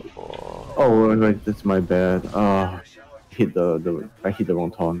Wait, you- spot for. Oh, right, that's my bad. Hit I hit the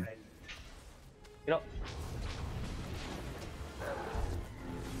wrong taunt. You know,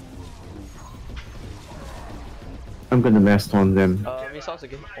 I'm gonna mass taunt them. missiles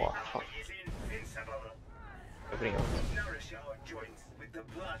again. Wow, fuck. is invincible. Everything else. Nourish our joints with the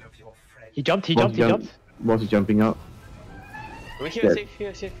blood of your friend. He jumped. He Boss jumped. He jump- jumped. Boss is jumping out. We're here, Dead.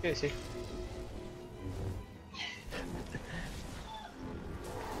 safe.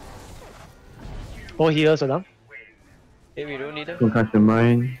 All healers are down. Hey, we don't need them. Concussion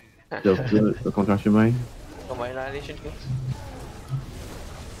mine. The concussion mine. For my annihilation kills.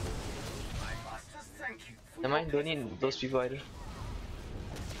 Masters, thank you for Never mind, don't need those people either.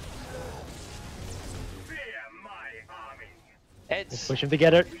 fear my army. Eds, Push him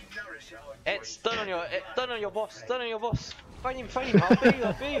together. Nourish our Eds, turn on your boss. Find him.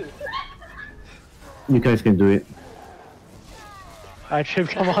 I'll pay you. You guys can do it. Alright, Trip,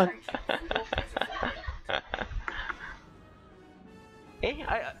 come on.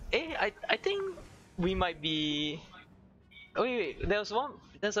 I think we might be. Oh, wait. There's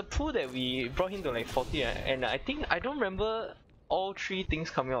a pool that we brought him to like 40, and I think I don't remember all three things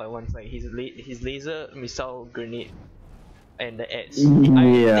coming out at once, like his laser, missile, grenade, and the ads.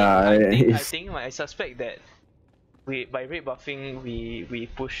 I suspect that by rate buffing we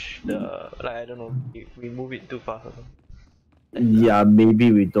push the, like, I don't know, we move it too fast or something. Yeah, maybe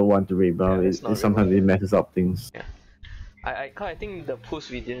we don't want to raid buff. Yeah, let's not Sometimes raid it messes up things. I think the post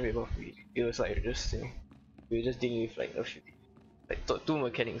we didn't rate buff, it was like just, you know, we were just dealing with like a few, like two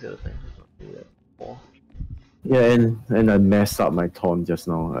mechanics at a time. More. Yeah, and I messed up my taunt just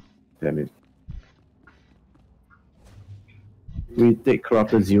now. Damn it. We take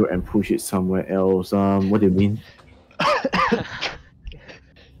Corruptor 0 and push it somewhere else. What do you mean?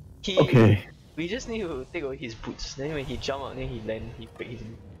 Okay. We just need to take away his boots. Then when he jump out, then he land, he break his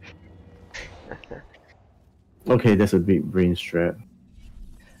boot. Okay, that's a big brain strat.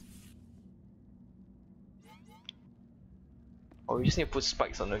 Or we just need to put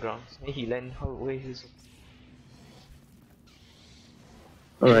spikes on the ground. Then he land. Where is this?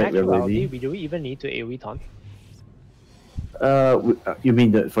 Alright, we're Actually, ready. do we even need to AoE taunt? You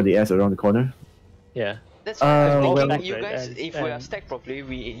mean for the S around the corner? Yeah. That's why I'm thinking well, you right, guys, and- if we are and- stacked properly,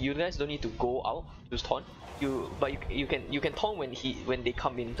 you guys don't need to go out to taunt. But you can taunt when they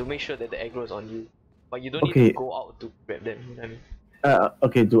come in to make sure that the aggro is on you. But you don't need Okay. to go out to grab them. You know what I mean?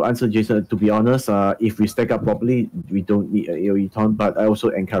 Okay, to answer Jason, to be honest, if we stack up properly, we don't need an AoE taunt, but I also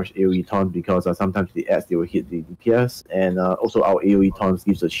encourage AoE taunt because sometimes the ads they will hit the DPS, and also our AoE taunts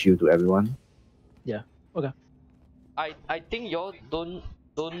gives a shield to everyone. Yeah. Okay. I think y'all don't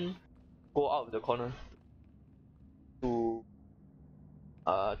go out of the corner to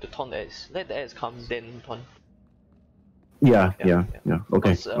taunt the ads. Let the ads come, then taunt. Yeah. Okay.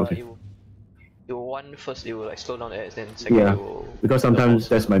 Because, Okay. it will one first it will like slow down the ads, then second Yeah, it will. Because sometimes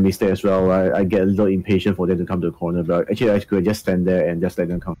that's my mistake as well. I get a little impatient for them to come to the corner, but actually I could just stand there and just let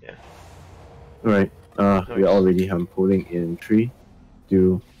them come. Yeah. Alright. We are all ready. I'm pulling in 3,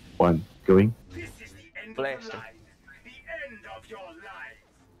 2, 1, going. This is the end Blast of the him. line. The end of your life.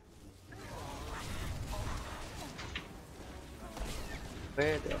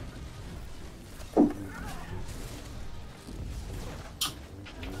 Where the?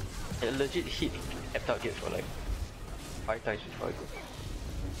 I legit hit F target for like 5 times before I go.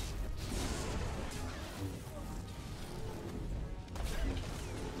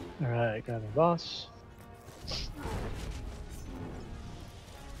 Alright, grabbing boss. You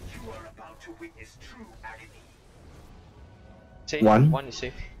are about to witness true agony. Safe. One. One is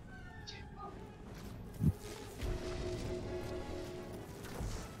safe.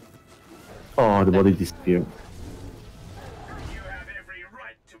 Oh, the body disappeared. You have every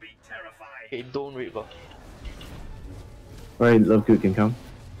right to be terrified. Okay, don't raid buff. Alright, Love Good can come.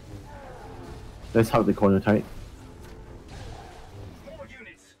 Let's hug the corner tight. More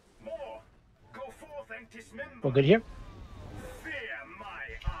units. More. Go forth and dismember. We're good here? Fear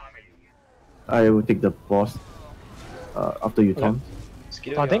my army. I will take the boss after you, Tom.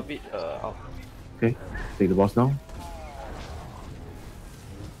 Skiddo, Taunting? you're a bit out. Okay, take the boss now.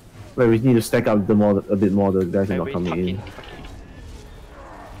 Wait, we need to stack up the more a bit more. The guys are not Everybody coming tuck in. in. Tuck in.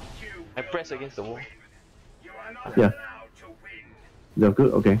 I press against the wall. Yeah. They're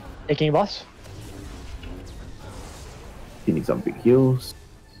good. Okay. Taking boss. He needs some big heals.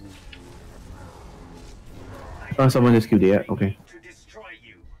 Someone just killed the ad. Okay.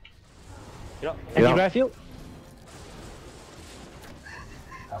 Get up. Get out. Anti-grav field.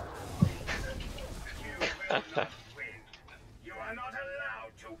 You are not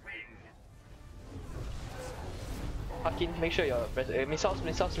allowed to win. Tuck in. Make sure you're missiles,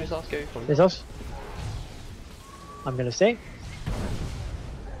 carry from Missiles. I'm gonna stay.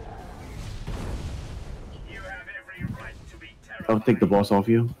 You have every right to be terrified. I'll take the boss off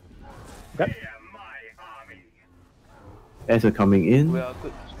you. Okay. Fear my army. Ads are coming in. We are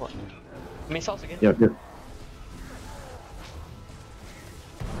good spot. Missiles again. Yep. You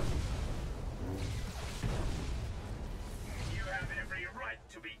have every right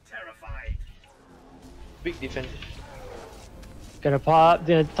to be terrified. Big defense. Gonna pop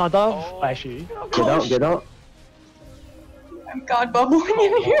the taunt off. Oh. Actually. Get out. I'm god bubbling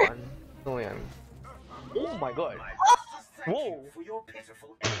in here. No way. Oh my god. Thank Whoa. you for your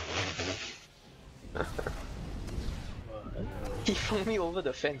pitiful end. He flung me over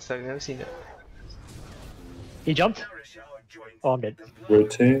the fence. I've never seen that. He jumped. Nourish our joints Oh, I'm dead. with the blood of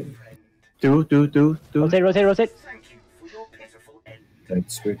Rotate. your friend. Do. Rotate. Thank you for your pitiful end.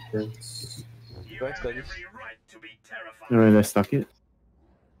 Dead Sweet Prince. You Guys, have got this. every right to be terrified. Alright, let's stuck it.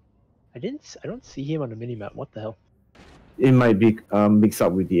 I don't see him on the minimap. What the hell? It might be mixed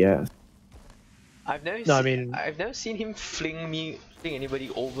up with the ads. I've never. No, I seen, mean- I've never seen him fling anybody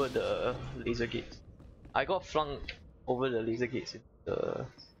over the laser gates. I got flung over the laser gates in the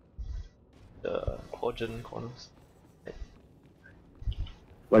quadrant corners.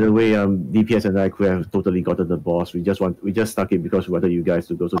 By the way, DPS and I could have totally gotten the boss. We just stuck it because we wanted you guys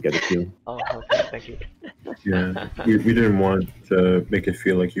to go to get the kill. Oh, okay, thank you. Yeah, we didn't want to make it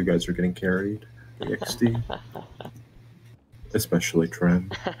feel like you guys are getting carried. The XD. Especially Trem.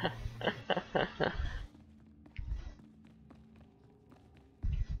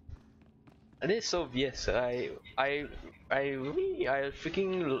 And it's so VS. I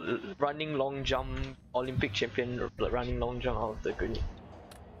freaking running long jump Olympic champion running long jump out of the grenade.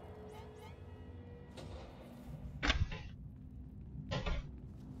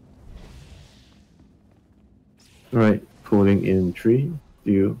 Alright, pulling in 3,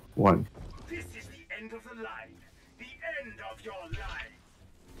 2, 1. This is the end of the line. The end of your life.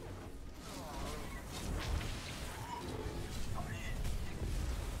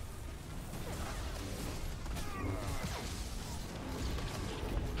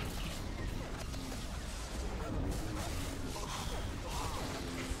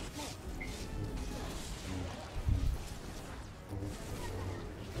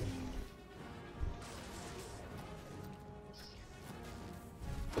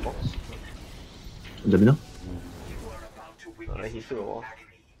 The box. Let me know. You are about to witness He threw a wall. agony.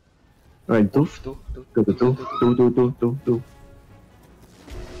 Alright, 2. Two. 2.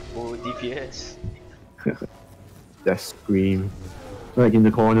 Oh, DPS. That scream. Right in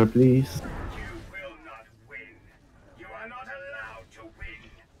the corner, please. You will not win. You are not allowed to win.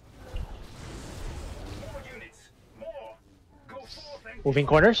 More units. More. Go forth and Moving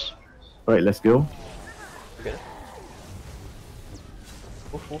corners. Alright, let's go. Okay.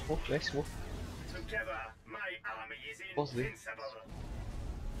 Move, let's move. together. My army is What's this? invincible.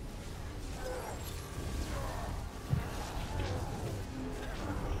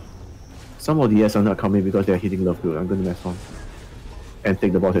 Some of the ads are not coming because they're hitting love good. I'm gonna mess on. And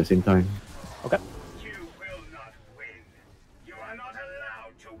take the boss at the same time. Okay. You will not win. You are not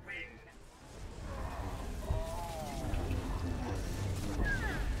allowed to win.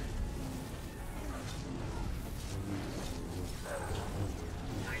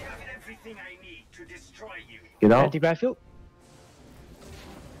 I have everything I need to destroy you. Get out. Anti-grav field.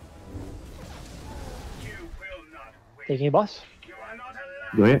 You will not win. Taking a boss. You are not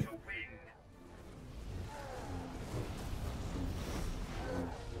allowed Go ahead. to win.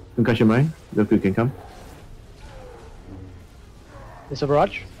 Concussion mine. Love good can come. Missile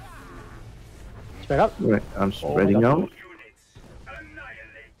barrage. Spread out. Alright, I'm spreading God. out. Units,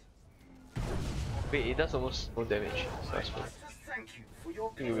 annihilate. Wait, it does almost no damage. So that's fine. Thank you for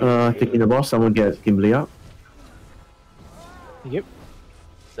your Taking the boss. Someone get Kimberly out. Thank you.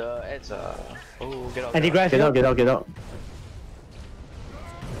 The ads are. Oh, get out. Anti-grav Get out, field. get out, get out.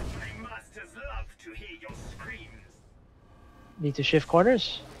 My masters love to hear your screams. Need to shift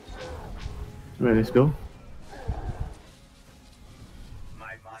corners. Alright, let's go.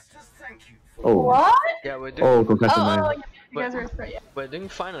 My masters thank you for Oh, What? Yeah, we're doing. oh, concussion Oh, mine. You guys are right, yeah. We're doing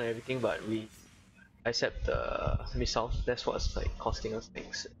fine on everything, but we accept the missiles. That's what's like costing us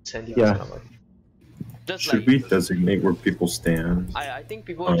like 70% Yeah. of our. Just Should like we designate where people stand? I think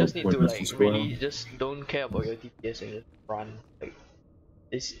people just need when to like missiles go really out? just don't care about your DPS and just run. Like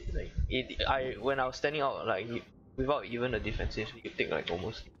it's like when I was standing out like without even a defensive, you could take like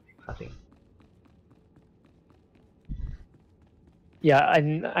almost nothing. Yeah,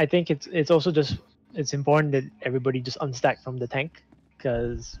 and I think it's also just it's important that everybody just unstack from the tank,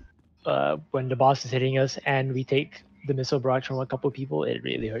 because when the boss is hitting us and we take the missile barrage from a couple people, it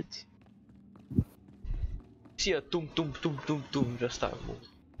really hurts. See a toom toom toom toom toom just start move.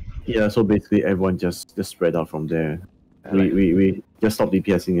 Yeah, so basically everyone just spread out from there. Like, We just stop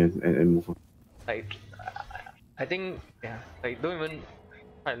DPSing and move on. like I think yeah, like don't even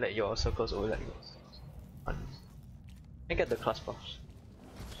try to let your circles overlap yours. And get the class buffs.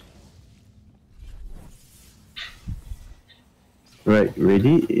 Right,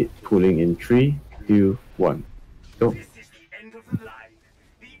 ready? Pulling in 3, 2, 1. Go. This is the end of the line.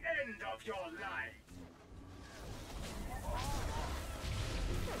 The end of your life.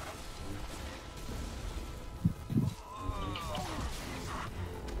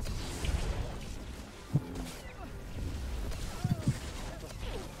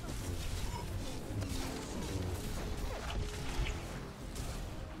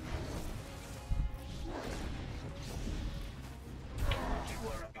 You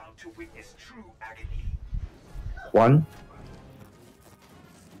are about to witness true agony. 1.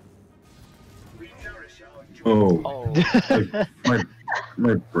 We nourish our joints. Oh, Oh,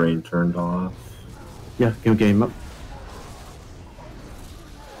 my brain turned off. Yeah, can we get him up?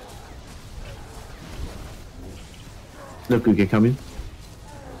 Look, we can come in. Fear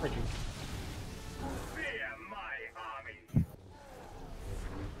my army.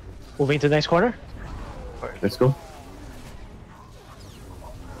 Moving to the next corner. Let's go.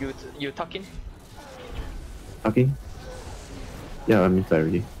 you tuck in. Okay. Yeah, I'm inside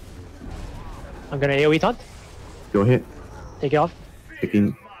already. I'm gonna AoE taunt. Go ahead. Take it off. Taking.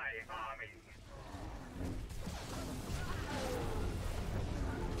 My army.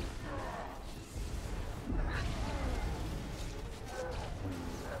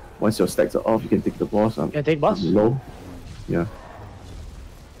 Once your stacks are off, you can take the boss. I'm Can I take boss? low. Yeah.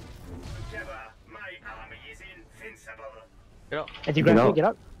 Together, my army is invincible. Get out. Anti-gravity, out. get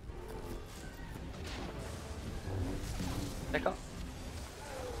out. Back up.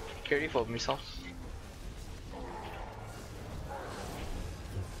 Get ready for missiles.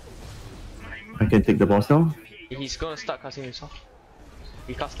 I can take the boss now. He's gonna start casting missiles.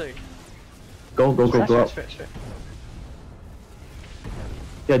 He casted it. Go, go, go, go up. Straight.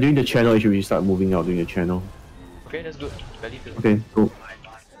 Yeah, during the channel, you should really start moving out during the channel. Okay, that's good. Ready to Okay, go.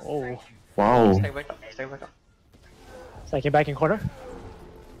 Oh, Wow. stack back up. Stack back up. second back in corner.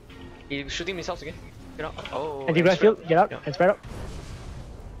 He's shooting missiles again. Get out. Oh. Anti-gravity and spread. field, get out Yeah. and spread out.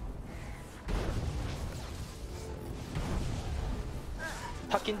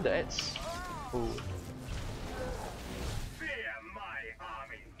 Tuck in the ads. Ooh. Fear my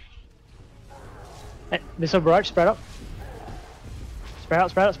army. Missile barrage, spread out. Spread out,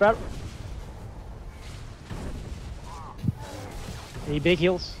 spread out, spread out. Any big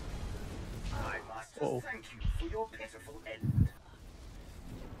heals? My masters Uh-oh. thank you for your pitiful end.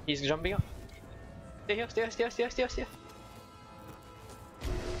 He's jumping up. Stay here, stay here, stay here, stay here, stay here, stay here.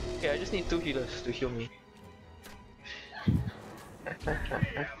 Okay, I just need 2 healers to heal me. Fear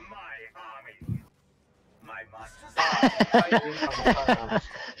my army. My masters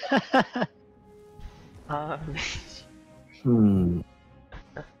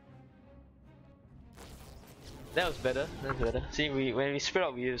That was better. That was better. See, when we spread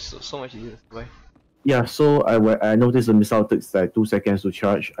out, we use so much easier. Why? Yeah, so I noticed the missile takes like 2 seconds to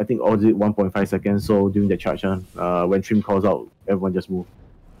charge. I think all did 1.5 seconds. So during the charge, when Trim calls out, everyone just move.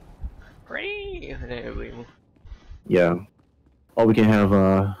 Great! And then everybody move. Yeah. Or we can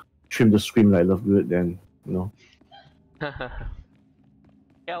have Trim to scream like love good. Then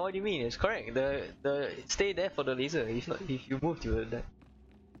Yeah, what do you mean? It's correct. The stay there for the laser. If not, if you move, you will die.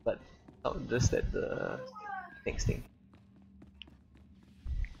 But not just that the next thing.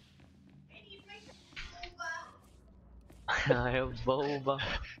 I have boba.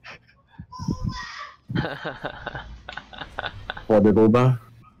 for the boba.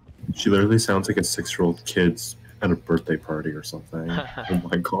 She literally sounds like a 6-year-old kid's at a birthday party or something. Oh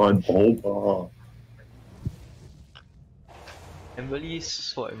my god, Bulba. Emberly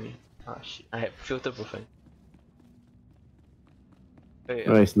sword at me. Ah shit, I have filter profile. Wait,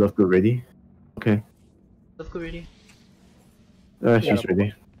 Alright, love good ready. Okay. Love good ready. She's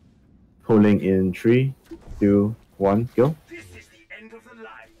ready. Pulling in 3, 2, 1, go. This is the end of the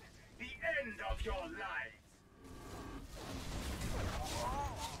line. The end of your lives.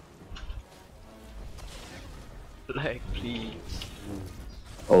 Like, please.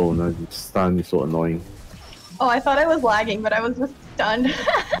 Oh no, the stun is so annoying. Oh, I thought I was lagging, but I was just stunned.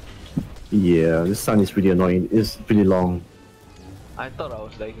 Yeah, this stun is pretty annoying. It's pretty long. I thought I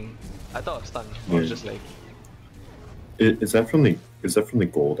was lagging. I thought I was stunned. I was Yeah. just like, Is that from the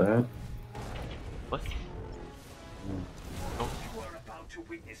gold ad? what? You are about to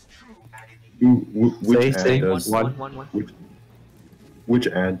witness true agony. Which Say ad does one. which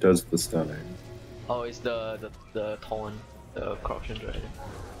ad does the stunning? Oh, it's the tall one, the corruption rider. You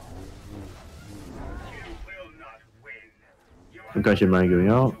will not win. You are Concussion mine going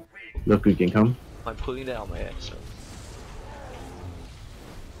out. Love creep can come. I'm pulling that out my ass. So.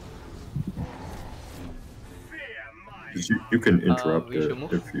 fear my 'Cause you can interrupt we should it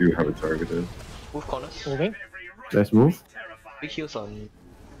move. if you have it targeted. Move corners. Moving. every right. Let's move. Terrified. Big heals on.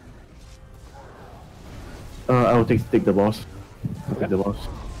 I will take the boss. Take the boss.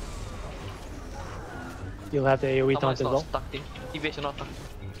 You'll have the AoE Someone's taunt as not well. stuck in. Evasion not stuck.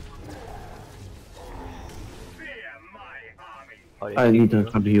 Fear my army. Oh, yeah, I need you know.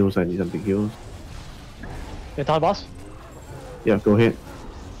 some heals. I need some big heals. You taunt boss? Yeah, go ahead.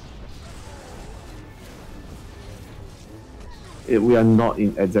 We are not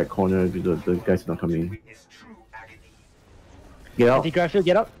in exact corner because the guys are not coming. Witness true agony. Get out. Anti-grav field,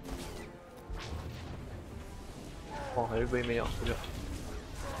 get up. Oh, everybody made it off. Good job.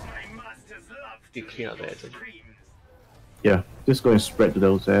 My masters love You to clean out the eat edge. creams. Yeah, just go and spread to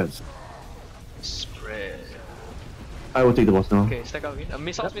those ads. Spread. I will take the boss now. Okay, stack up again.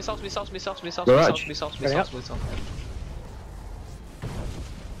 Missiles. Barrage. Missiles.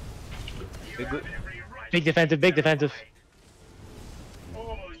 We're good. Big defensive, big defensive.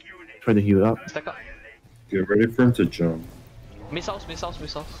 All units. Try to heal up. Stack up. Get ready for him to jump. Missiles.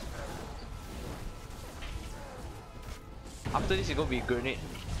 After this, it's gonna be grenade.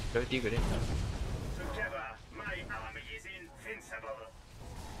 Gravity grenade. Together, my army is invincible.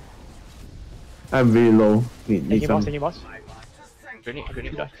 I'm really low. Need Taking some. boss, taking boss. My masters thank Grenade, you for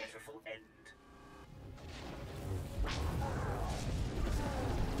grenade. your pitiful end.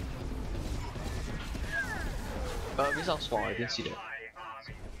 Missiles. Wow, I didn't see that. My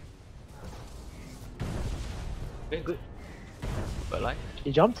army. Very good. But like,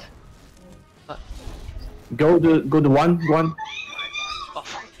 He jumped. Go the one. oh,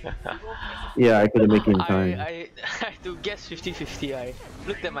 fuck. Yeah, I couldn't make it in I time. I had to guess 50-50. I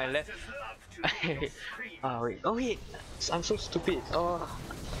looked at my left. Love to eat cream. Wait. Oh wait. I'm so stupid. Oh.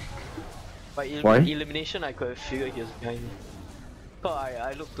 By Why? elimination, I could have figured he was behind me. So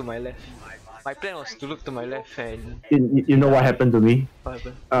I looked to my left. My plan was to look to my left and You know what happened to me? what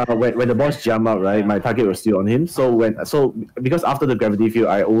happened? When the boss jumped up, right, my target was still on him. So because after the gravity field,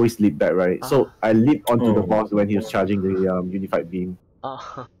 I always leap back, right? So I leaped onto the Oh. boss when he was charging the unified beam.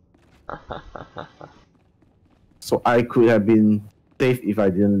 Oh. So I could have been safe if I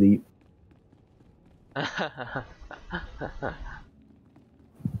didn't leap.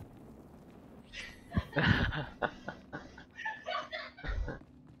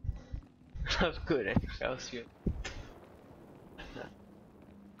 That was good, eh? That was good.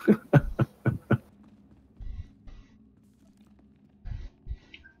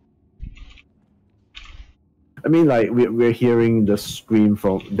 I mean, like we're hearing the scream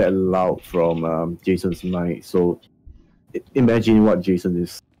from that loud from Jason's mic. So imagine what Jason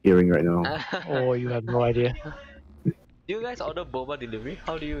is hearing right now. Oh, you have no idea. Do you guys order boba delivery?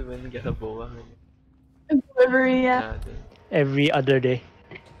 How do you even get a boba? Delivery, yeah. Every other day.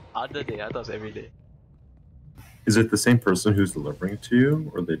 Other day, I thought it was every day. Is it the same person who's delivering it to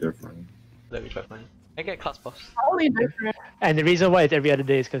you, or are they different? Let me try mine. I get class buffs. Totally different. And the reason why it's every other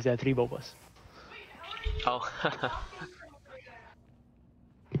day is because there are 3 bobas. Oh.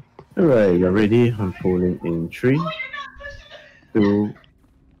 Alright, you're ready. I'm pulling in 3, 2,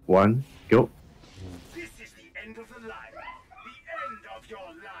 1, go. This is the end of the line. The end of your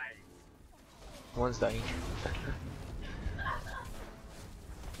life. One's dying.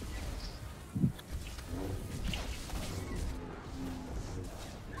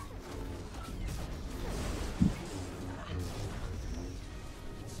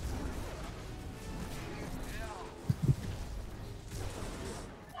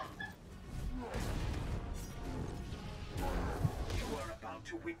 You are about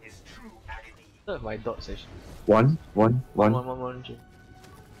to witness true agony. My dot session. 1. One.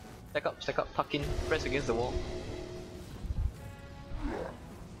 Stack up, tuck in, press against the wall. You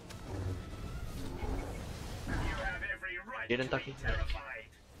have every right Didn't to tuck be in. terrified.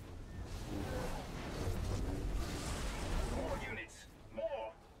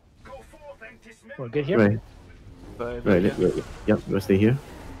 We're good here. Right. But Right. yeah. Yep. We'll stay here.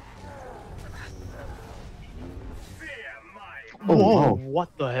 Oh, Whoa! wow.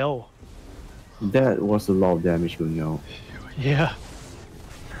 What the hell? That was a lot of damage going out. Yeah.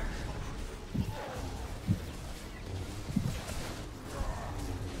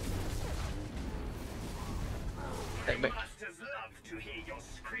 Back. Masters love to hear your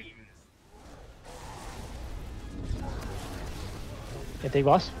screams. Can take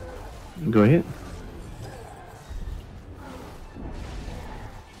boss. Go ahead.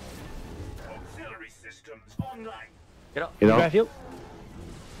 Auxiliary systems online. Get out. Get Dry out. field.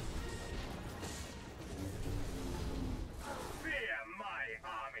 Fear my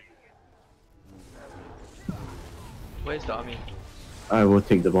army. Where's the army? I will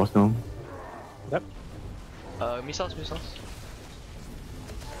take the boss now. Yep. Missiles. Missiles,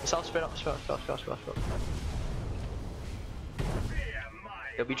 spread out. Fear my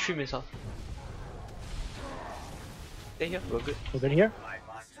There'll be 3 missiles. Stay here, we're good. We're good here. my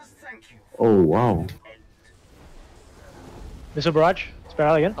masters thank you. Oh, wow. End. Missile barrage. Spread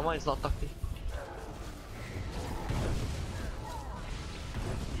out again. Someone is not tucked in.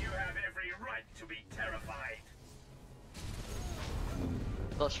 You have every right to be terrified.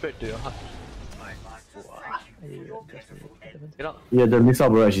 Not spread to your heart. My masters thank you for your pitiful end. Get out. Yeah, the missile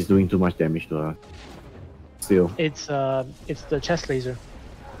barrage is doing too much damage to her. Still. It's the chest laser.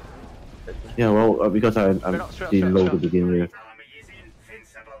 Yeah, well, because I'm Straight out, being low to straight out. begin with. Army is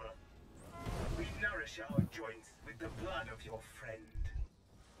invincible. We nourish our joints with the blood of your friend.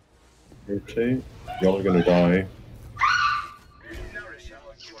 Rotate. Y'all are gonna die. We nourish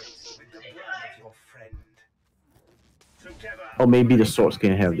our joints with the blood of your friend. Together. Or maybe the swords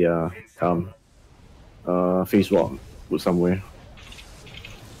can have their face walk put somewhere.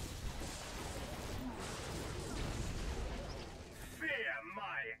 Fear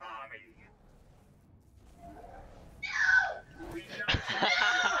my army. We nourish our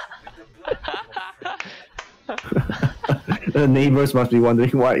joints with the blood of your friend. The neighbors must be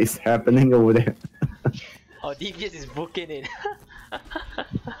wondering what is happening over there. Oh, DPS is booking it.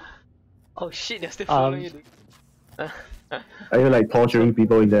 Oh shit, they're still following you. Dude. Are you like torturing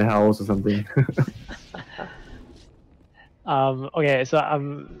people in their house or something? Okay,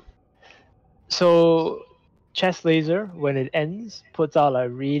 so chest laser when it ends puts out a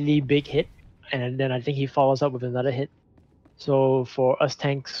really big hit, and then I think he follows up with another hit. So for us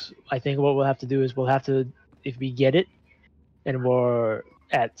tanks, I think what we'll have to do is we'll have to, if we get it, and we're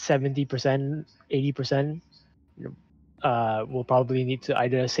at 70%, 80%, we'll probably need to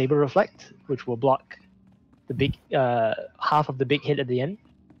either saber reflect, which will block the big half of the big hit at the end,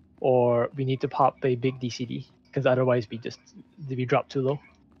 or we need to pop a big DCD because otherwise we drop too low.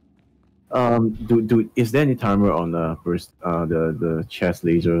 Is there any timer on the chest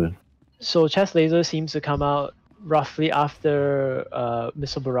laser? So chest laser seems to come out roughly after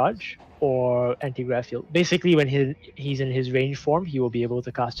missile barrage or anti-grav field. Basically, when he's in his range form, he will be able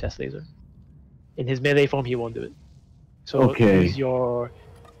to cast chest laser. In his melee form, he won't do it. So Okay. use your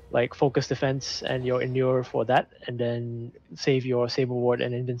like focus defense and your endure for that, and then save your saber ward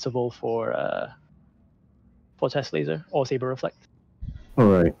and invincible for chest laser or saber reflect. All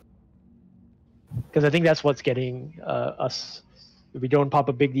right. Because I think that's what's getting us. If we don't pop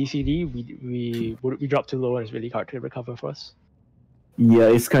a big DCD, we drop too low and it's really hard to recover for us. Yeah,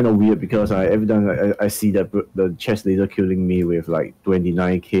 it's kind of weird because every time I see that the chest laser killing me with like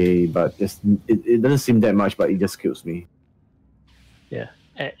 29k, but it doesn't seem that much, but it just kills me. Yeah,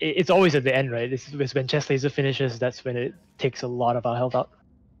 it's always at the end, right? This is when chest laser finishes. That's when it takes a lot of our health out.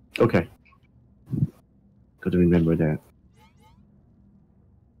 Okay. Got to remember that.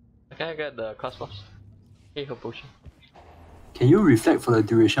 Can I get the class boss? Hey, her potion. Can you reflect for the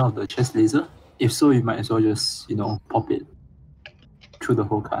duration of the chest laser? If so, you might as well just, pop it through the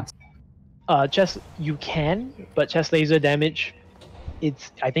whole cast. Chest you can, but chest laser damage,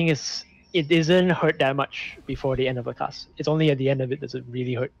 I think it isn't hurt that much before the end of the cast. It's only at the end of it does it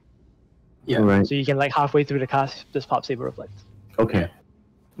really hurt. Yeah. All right. So you can like halfway through the cast just pop saber reflect. Okay.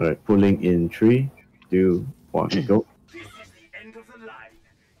 All right. Pulling in 3, 2, 1, go. This is the end of the line.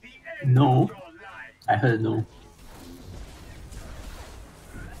 The end No. of your line. I heard no.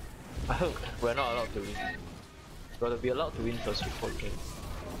 I hope we're not allowed to win. We've got to be allowed to win first before we can.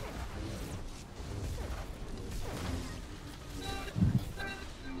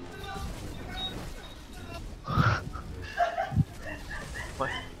 What?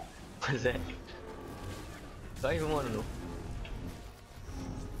 What's that? Do I even want to know?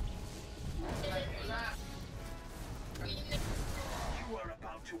 You are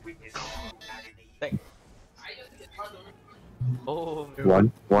about to witness true agony. Thanks. Oh,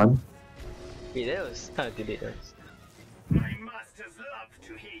 1, 1. Wait, that was kind of delayed. That was... My masters love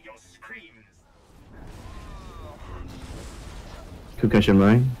to hear your screams. Quick question,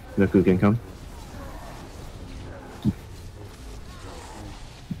 Ryan. The coup can come.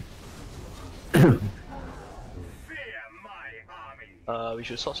 Fear my army. We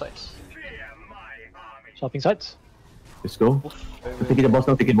should swap sides. Fear my army. Swapping sides. Let's go. Oof, very, Take it, the boss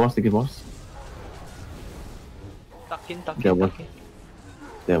now. Take it, boss. Take it, boss. Tuck in, tuck That in, was- tuck in.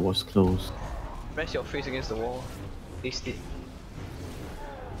 That was close. Press your face against the wall. Taste it.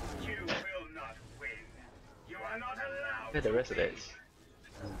 You will not win. You are not allowed. Where the rest of that is?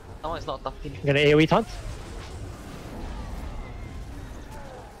 Someone is not tucked in. I'm gonna AoE taunt.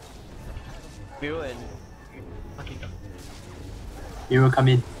 Miro and... Tuck in. Hero come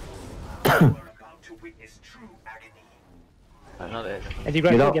in. You are about to witness true agony. Not that.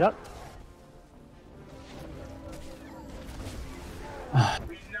 Anti-grapple, Get out. get out.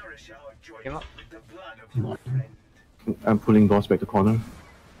 We nourish our joints Came up. with the blood of your friend. I'm pulling boss back to corner.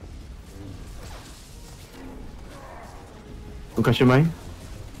 Concussion mine.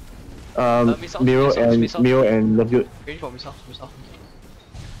 Missile, Miro missile, and missile. Miro and Love Good. Ready for missile, missile.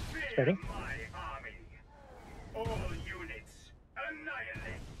 Spreading. My army. All units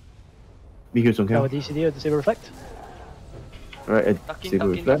annihilate. Be good, Power okay. DCD or Disable Reflect. Alright, Tuck in, Saber tuck in,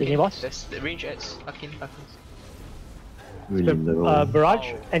 Reflect. tuck Taking in. boss. There's the range adds. Tuck in, tuck in. Really low.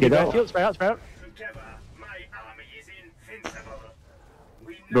 Barrage. Oh. Anti-grapple out. field. Spread out, spread out. Together, my army is invincible.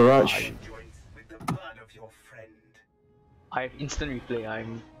 We Barrage. nourish our joints with the blood of your friend. I have instant replay.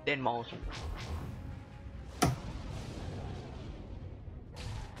 I'm 10 miles.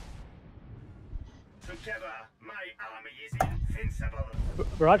 Together, my army is invincible.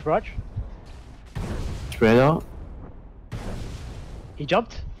 Barrage, barrage. Spread out. He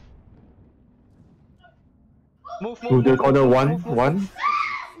jumped. Move, Move the corner one. For your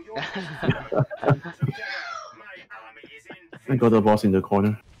Together, my army is I got the boss in the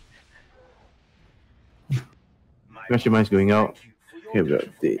corner. My Question mine's going out. thank you for your Okay, we are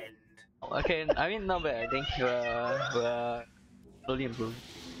beautiful dead. end. Okay, I mean not bad. I think we're slowly improving.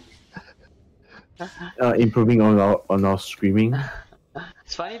 Improving on our screaming.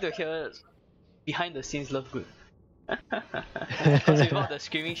 It's funny to hear behind the scenes love good. Because without the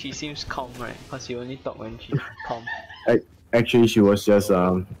screaming, she seems calm, right? Because you only talk when she's calm. Actually, she was just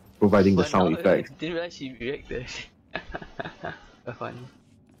providing the But sound now, effect. I didn't realize she reacted. Very funny.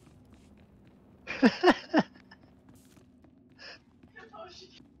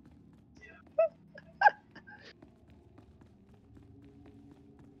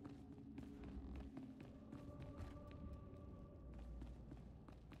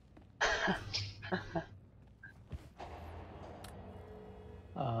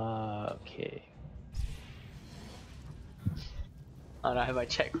 Okay. And I have my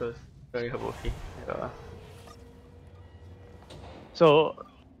chat closed. Very okay. So,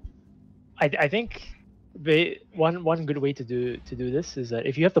 I think one good way to do this is that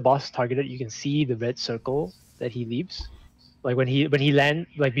if you have the boss targeted, you can see the red circle that he leaves. Like when he land,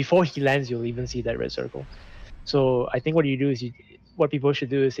 like before he lands, you'll even see that red circle. So I think what you do is what people should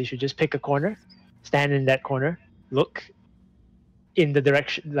do is they should just pick a corner, stand in that corner, look in the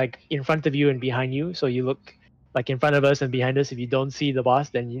direction like in front of you and behind you. So you look like in front of us and behind us. If you don't see the boss,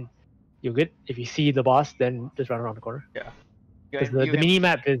 then you're good. If you see the boss, then just run around the corner. Yeah. Because the mini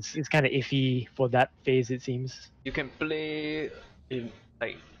map is kind of iffy for that phase, it seems. You can play in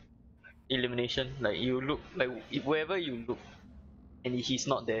like elimination. Like you look like wherever you look, and he's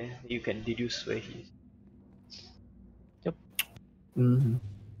not there, you can deduce where he is. Mhm.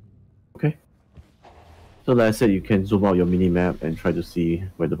 Okay. So like I said, you can zoom out your mini map and try to see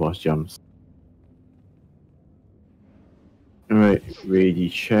where the boss jumps. Alright, ready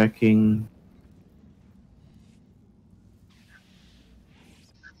checking.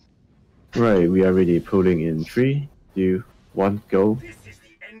 Right, we are ready. Pulling in 3, 2, 1, go. This is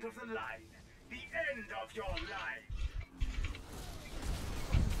the end of the line. The end of your life.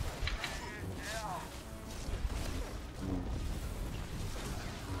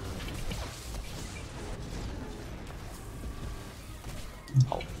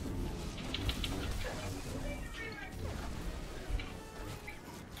 Oh.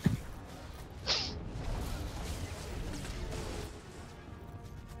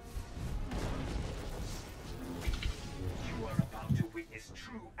 You are about to witness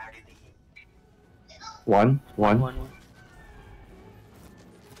true agony. 1, 1. One.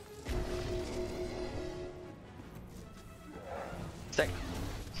 Stack.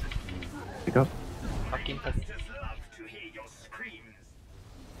 Pick up. Fucking Masters love to hear your screams.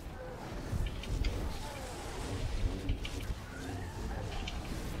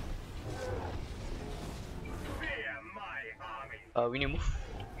 We need to move.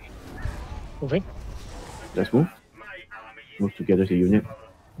 Moving. Let's move. Move together to unit.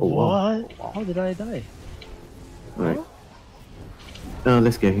 Oh wow. What? How did I die? Right.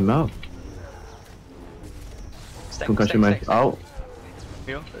 Let's get him out. Stack, Concussion stack, mine stack, out.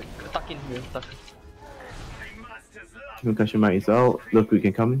 Miro, tuck in, Miro, tuck in. Concussion mine is out. Look, we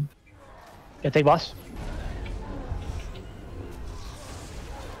can come. Can take boss.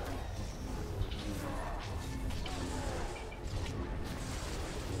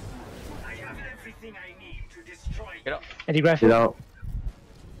 I have everything I need to destroy Get out. Anti-graph. Get out.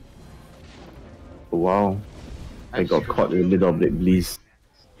 Oh, wow. I got caught in the middle of the Bleeze.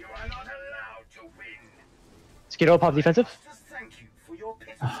 You are not allowed to win. Skiddo pop defensive. Just thank you for your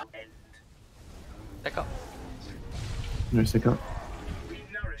pitiful end. Stack up. Nice pick up. We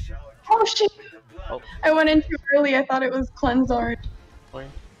nourish our Oh shit! with the blood. I went in too early. I thought it was cleanse already.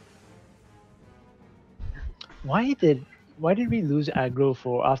 Why did we lose aggro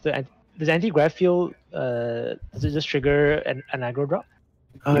for after? Does anti-graph feel? Does it just trigger an aggro drop?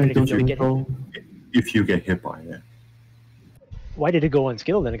 I Even if don't you don't think get so. If you get hit by it, Why did it go on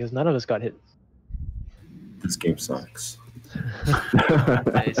skill then? Because none of us got hit. this game sucks.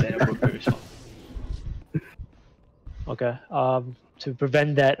 That is an appropriate response. Okay. To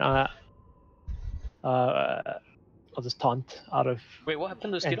prevent that, I'll just taunt out of Wait, what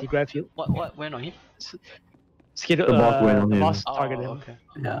happened to Skiddo? anti-graph field. What went on him? Skiddo, The boss went on the him. boss Oh, targeted him. okay.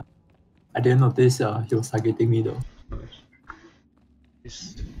 Yeah. I didn't notice he was targeting me though.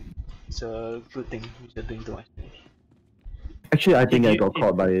 It's a good thing you're doing too much. Actually, I think If I you- got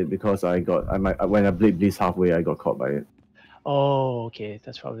caught by it because when I played Bleeze halfway, I got caught by it. Oh, okay.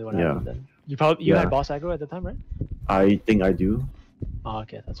 That's probably what Yeah. happened then. You Yeah. had boss aggro at the time, right? I think I do. Oh,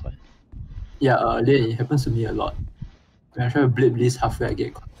 okay. That's fine. Yeah, it happens to me a lot. When I try to blade Blitz halfway, I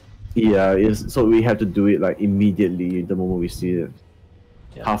get caught. Yeah, so we have to do it like immediately the moment we see it.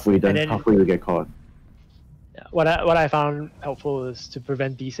 Yeah. Halfway done, And then- halfway we get caught. Yeah. What I found helpful is to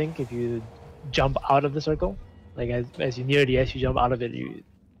prevent desync. If you jump out of the circle, like as you near the edge, you jump out of it. It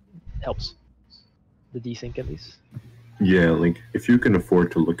helps the desync at least. Yeah, like if you can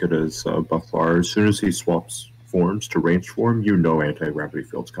afford to look at his buff bar, as soon as he swaps forms to ranged form, you know anti-gravity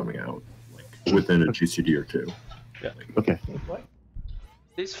field's coming out, like within a GCD or two. Okay.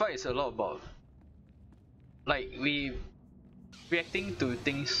 This fight is a lot about like we reacting to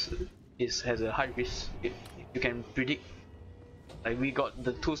things has a high risk. If you can predict, like we got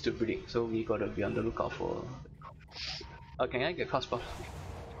the tools to predict, so we gotta be on the lookout for. Can I get cast buff?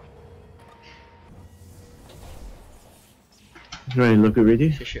 Right, look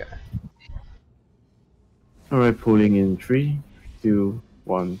ready. Sure. Alright, pulling in 3, 2,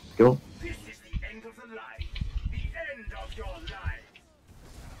 1, go. This is the end of the line. The end of your life.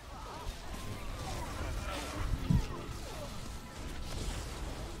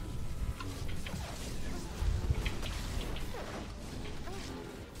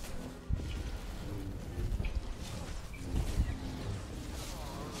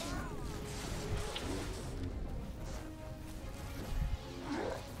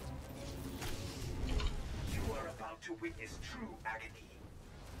 You are about to witness true agony.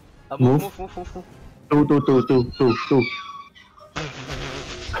 Move. Move. 2.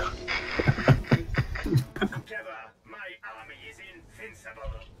 Together, my army is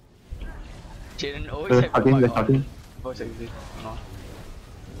invincible. Jaden always have Talking, your they're mic on. talking. Always have it. No.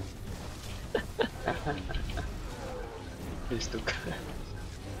 It's too good.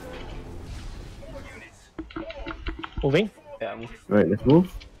 All units, Moving. Yeah, move. Right, let's move.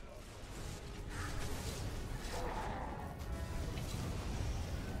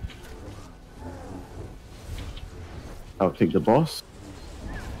 I'll take the boss.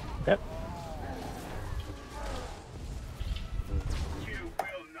 Yep. you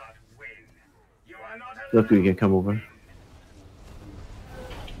will not win. You are not allowed. Look, we can come over.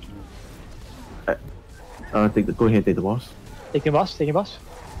 Go ahead, take the boss. Taking boss. Taking boss.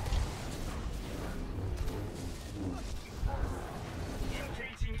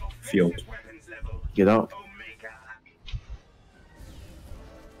 Engaging offensive Field. weapons level. Get out. Omega.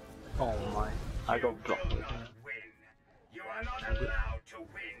 Oh my. I got blocked. Will not win. You are not allowed to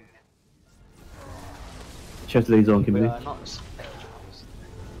win. Chest laser on We Kimberly. are not spectrals.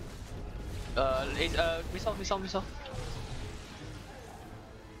 Missile.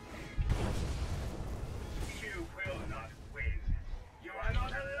 You will not win. You are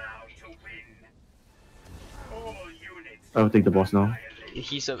not allowed to win. All units. I'll take the boss now.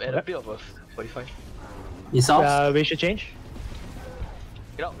 He's at a bit of a 45. Missiles? We should change.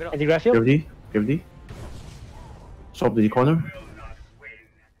 Get out. Anti-graph field. Gravity. Swap to the corner. Will not win.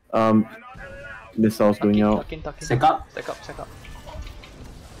 Um, You are not allowed Missiles going out. Tuck in. Stack up. Stack up.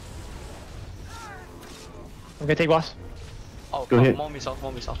 I'm gonna take boss. Oh, Go ahead. more missiles.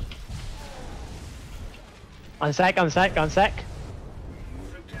 On sack. Together,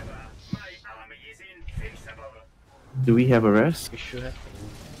 my army is invincible. Do we have a rest? We should have.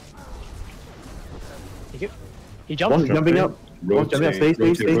 Thank you. He Boss jumps. is jumping up. Boss jumping up. Stay. Stay.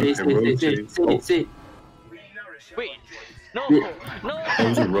 We nourish Wait. No. That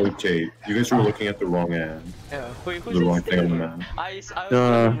was a rotate. You guys were looking at the wrong end. Yeah. Wait, who's The wrong this thing on the map. I was trying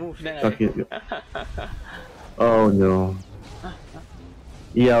to move. Then Okay. Oh no.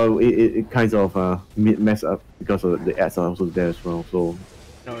 Yeah, it kind of messed up because of the ads are also there as well. So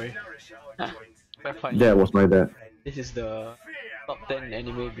no way. nourish our joints. Quite funny. that was my bad. This is the top 10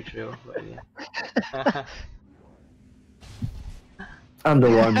 anime betrayal. But yeah. I'm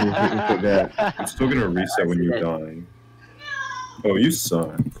the one who put that. I'm still gonna reset when you die. Oh, you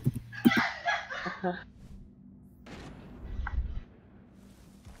suck.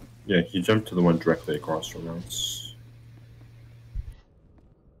 Yeah, he jumped to the one directly across from us.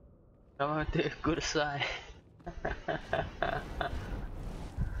 Oh, the good side.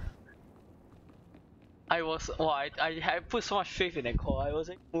 I put so much faith in that call. I was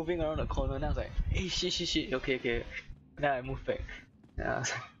like moving around the corner and I was like, hey, shit. Okay. Then I moved back. Yeah, I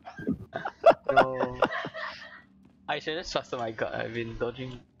was like, no. I should just trusted my gut. I've been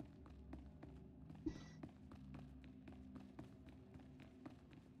dodging.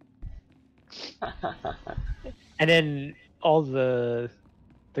 And then all the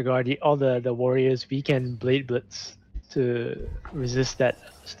warriors, we can blade blitz to resist that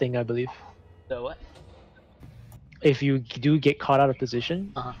sting, I believe. The what? If you do get caught out of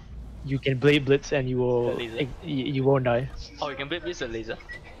position, Uh-huh. you can blade blitz and you will The laser? you won't die. Oh, you can blade blitz the laser.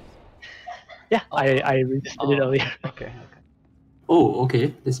 Yeah, Oh. I resisted it earlier. Okay. Oh,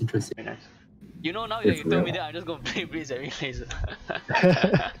 okay. That's interesting. Very nice. You know, now that It's you told me real. that, I'm just gonna blade blitz every laser. But you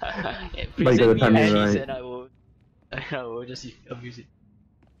gotta Present me time it a right. piece and I will just abuse it.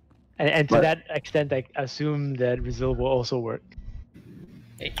 And to But- that extent, I assume that Rizal will also work.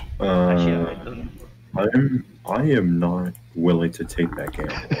 Hey, actually, I don't know. I am not willing to take that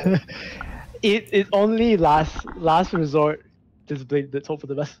gamble. It only last resort. Just blade blitz, hope for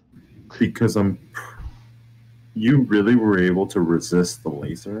the best. Because you really were able to resist the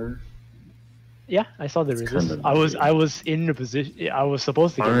laser? Yeah, I saw the It's resist. kinda I was in the position. I was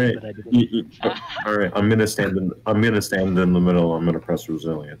supposed to get Alright. it, but I didn't. Alright, I'm gonna stand in the middle, I'm gonna press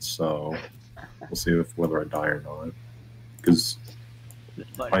resilience, so we'll see whether I die or not. Because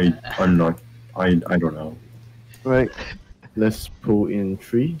But I'm not I don't know. Right. Let's pull in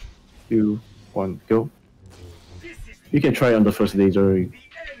 3, 2, 1, go. This is You can try on the first laser. the end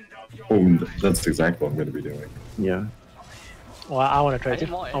of your Oh, that's exactly what I'm gonna be doing. Yeah. Well, I want to try I need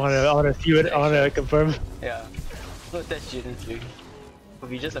to. more I want to see it. I want to confirm. yeah, so that's Jaden's doing. It'll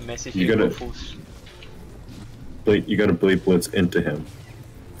be just a massive You April gotta- Fools. You gotta blade blitz into him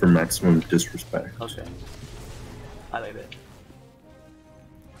for maximum disrespect. Okay. I like that.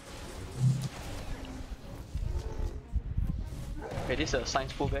 Okay, this is a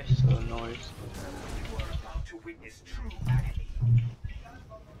science pool bash, so no worries. You are about to witness true agony.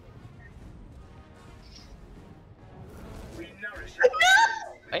 We nourish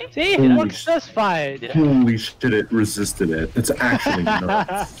our Hey, See, did it I- works just fine. Did I? Holy shit, it resisted it. It's actually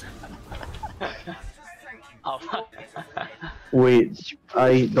nuts. thank you Oh, for your pitiful end. Wait,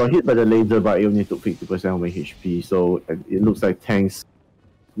 I got hit by the laser, but I only took 50% of my HP, so it looks like tanks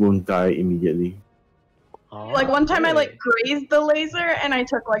won't die immediately. Like one time I like Okay. grazed the laser and I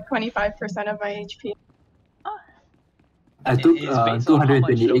took like 25% of my HP. I took It's based on how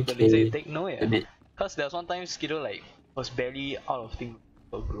much of the laser you 228k take, no, yeah. damage. Cause there was one time Skiddo like was barely out of thing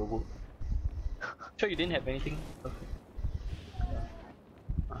for global. Sure you didn't have anything? Okay.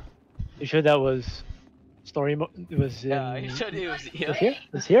 You sure that was story mode? It was in. Yeah, you sure it was It here? was here.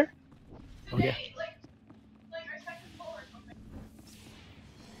 It was here. Okay.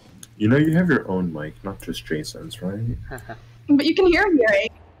 You know, you have your own mic, not just Jason's, right? But you can hear me,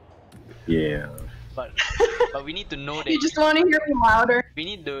 right? Yeah. but we need to know that You just want to hear me louder. we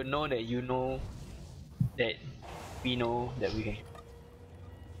need to know that you know that we know that we can.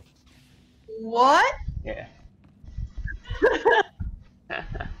 What? Yeah.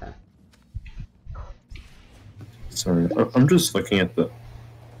 Sorry, I'm just looking at the.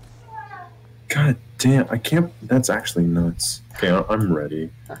 God damn, I can't. That's actually nuts. Okay, I'm ready.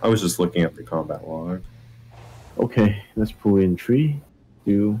 I was just looking at the combat log. Okay, let's pull in 3,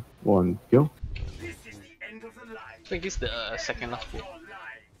 2, 1, go. This is the end of the line. I think it's the second last pool. Your lives.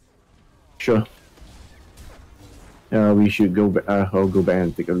 Sure. We should go back. I'll go back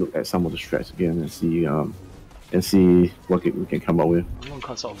and take a look at some of the strats again and see what we can come up with. I'm gonna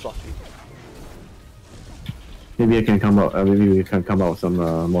consult Fluffy. Maybe I can come out. Maybe we can come out with some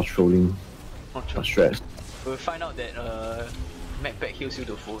more trolling Not sure. strats. We'll find out that Macpack heals you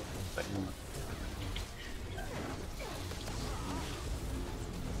to full. But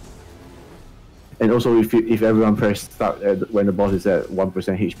And also, if everyone press start when the boss is at 1%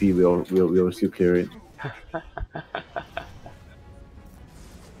 HP, we'll still clear it.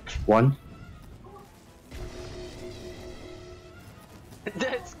 1.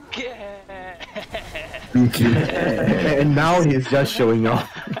 that's good. And now he's just showing off.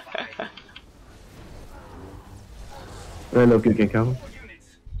 Well, look, you can come.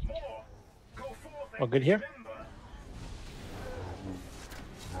 All good here?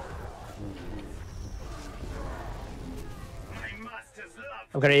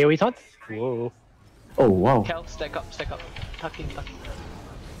 I'm gonna AoE taunt. Whoa. Oh wow. Cal, stack up, tuck in.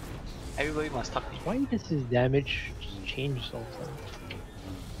 Everybody must tuck in. Why does his damage change so much?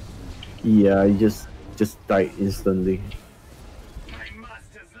 Yeah, he just died instantly.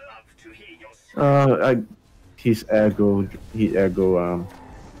 His ergo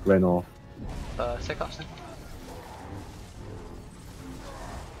ran off. Stack up.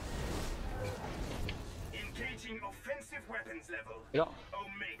 Engaging offensive weapons level. Yeah.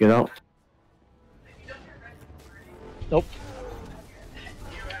 Get out. Nope.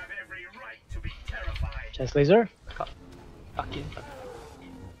 You have every right to be terrified. Chest laser. Tuck in.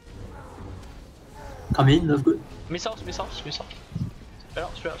 Come in, that's good. Missiles. Spread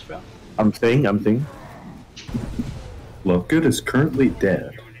out. I'm staying. Lovegood is currently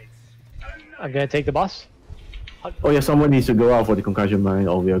dead. I'm gonna take the boss. Oh yeah, someone needs to go out for the concussion mine,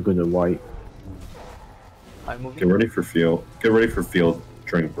 or we are gonna wipe. I'm moving. Get ready for field. Get ready for field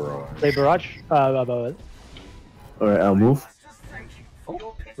during barrage. Play barrage. Alright, I'll move.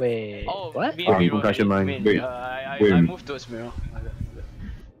 Wait. Oh, what? me, Concussion mine. Wait, I wait. moved towards Mirror.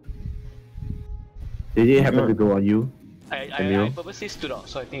 Did it happen to go on you? I purposely stood out,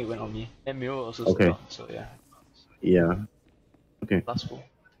 so I think it went on me. And Mirror also stood Okay. out, so yeah. Yeah. Okay. Last full.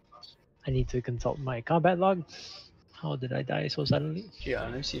 I need to consult my combat log. How did I die so suddenly? Yeah,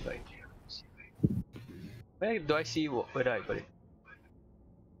 let me see if I. Where do I see whether I got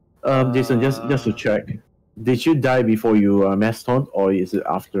it? Jason, just to check, did you die before you mass taunt, or is it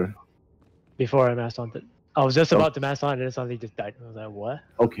after? Before I mass taunted. I was just about to mass taunt and then suddenly just died. I was like, what?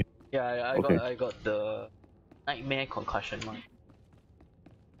 Okay. Yeah, Okay. I got the Nightmare Concussion one.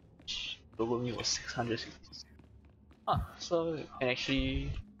 Global me was 660. So can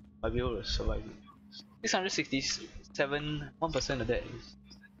actually I'll be able to survive it. 667, 1% of that is.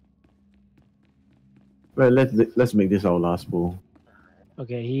 Well, let's make this our last pull.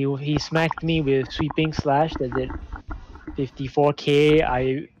 Okay, he smacked me with sweeping slash that did 54k.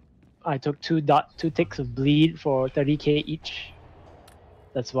 I took two ticks of bleed for 30k each.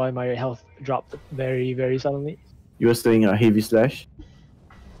 That's why my health dropped very, very suddenly. You were saying a heavy slash?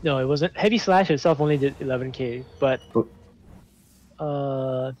 No, it wasn't. Heavy slash itself only did 11k, but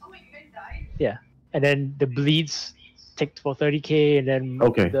yeah. And then the bleeds ticked for 30k, and then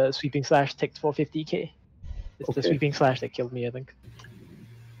Okay. the sweeping slash ticked for 50k. It's the Okay. sweeping slash that killed me, I think.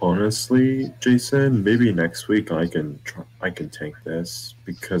 Honestly, Jason, maybe next week I can tank this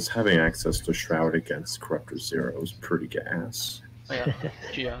because having access to Shroud against Corruptor Zero is pretty gas. Oh, yeah,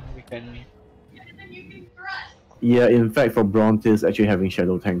 yeah, we can. Yeah, in fact, for Brontis, actually having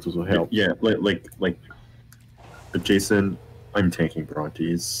shadow tanks also helps. Yeah, like. But Jason, I'm tanking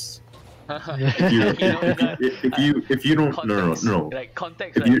Brontes. If you don't no. Like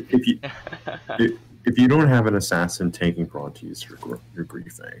context. If you don't have an assassin tanking Brontes, you're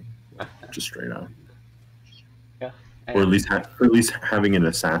griefing, just straight up. Yeah. Or at least having an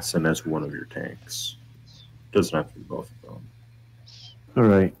assassin as one of your tanks. Doesn't have to be both of them.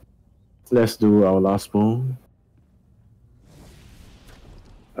 Alright. Let's do our last pull.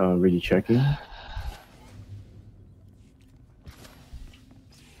 Really checking.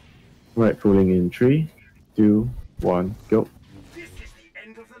 Right, pulling in 3, 2, 1, go. This is the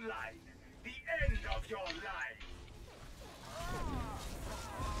end of the line. The end of your life.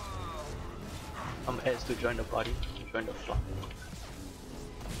 Adds to join the party, join the flock.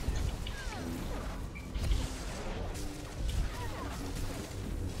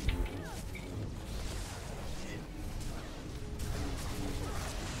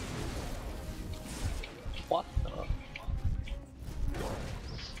 What the?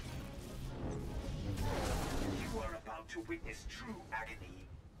 You are about to witness true agony.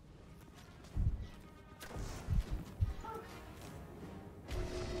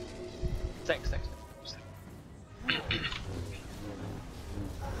 Thanks.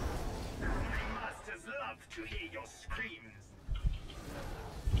 to hear your screams.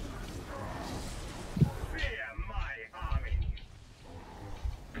 Fear my army.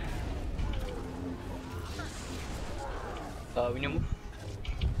 We need to move.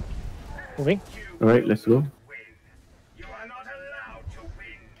 Moving. Alright, let's go. Win. You are not allowed to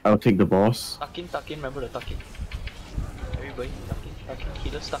win. I'll take the boss. Tuck in, remember the tuck in. Everybody, tuck in,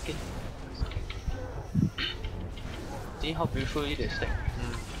 healers tuck in. See how beautifully they stack.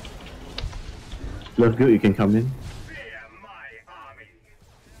 Love good, you can come in. Fear my army.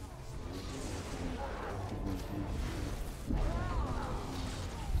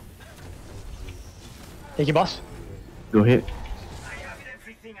 Thank you, boss. Go ahead. I have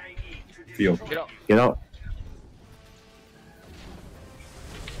everything I need to Field. destroy Get out. Get out.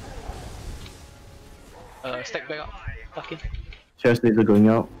 Stack back up. Tuck in. Chest laser going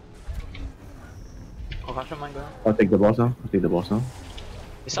out. Concussion mine going. I'll take the boss now. I'll take the boss now.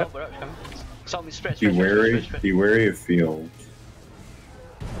 It's out, barrage coming. It's out, we spread, Be wary. Be wary of field.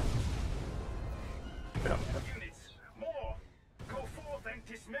 units. More. Go forth and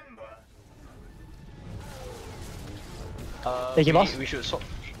dismember. Thank you, boss. We should swap.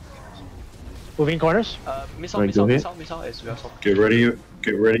 Moving corners. Missile, Right, missile, go missile, missile as well. Swap. Get ready.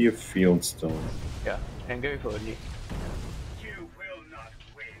 Get ready of field still. Yeah, and go for a lead. You will not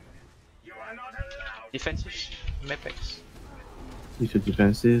win. You are not allowed. Defensive, Mepex. Use your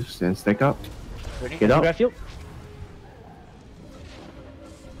defensives and stack up. Ready? Get out. Grab field.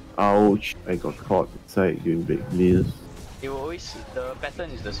 Ouch. I got caught inside doing big bleeds. It will always, the pattern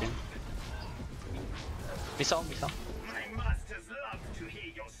is the same. Missile, missile. My masters love to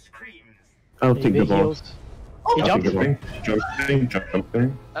hear your screams. I'll take the Big boss. heals. He I'll jumped. take the boss.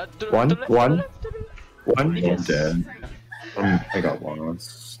 Jumping. One, To the left, one. to the left, to the left. One. Yes. I'm dead. I got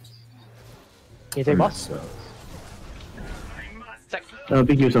lost. Can you take boss? My masters Stack.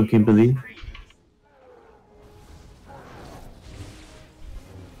 Big use on Kimberly.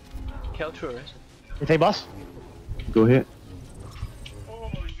 Kill through, right? Can you take boss? Go ahead.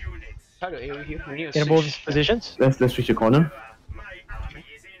 all units. Try to AoE here. We need to Can you move switch. positions? Let's switch the corner. My army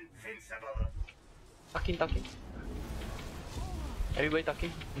is invincible. Tuck in, tuck in. Everybody tuck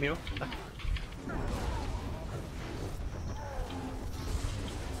in. Miro, tuck in.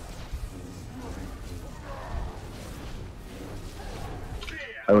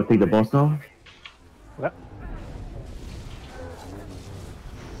 I will take the boss now. Okay.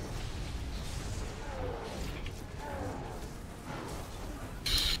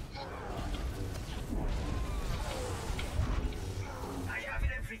 I have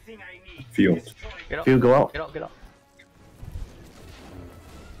everything I need. Field. Destroy Get out. Field, go out. Get out, get out.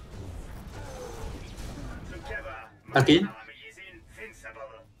 together. Tuck in. Army is invincible.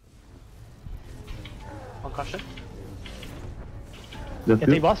 Concussion. Love Can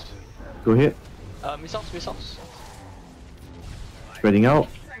you take good. boss? Go ahead. Missiles, missiles. Spreading out.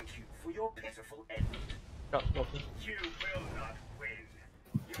 Thank you for your pitiful end. Get out, go. You will not win.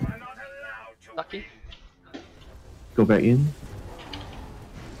 You are not allowed to Tuck in. win. Go back in.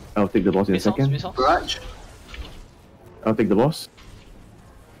 I'll take the boss in a Missiles, second. missiles. Barrage. I'll take the boss.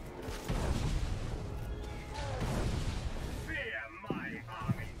 Fear my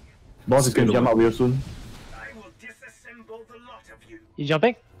army. Boss is gonna Skittle. jump out real soon. I will disassemble the lot of you. You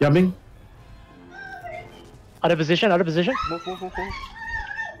jumping? Jumping. Out of position, out of position. Move, move, move, move.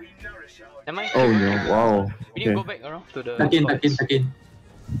 We nourish our Am I? Oh no, wow. We need to go Okay. back around to the. Tuck in, tuck in, spots. tuck in.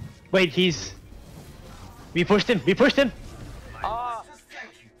 Wait, he's. We pushed him. We pushed him. Ah! masters.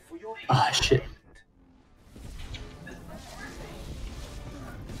 Thank you for your Ah, shit.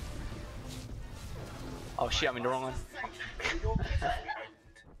 Oh shit, I'm in the wrong one. Thank you for your pitiful end.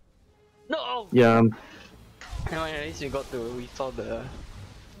 No! Yeah, Never mind, at least we saw the.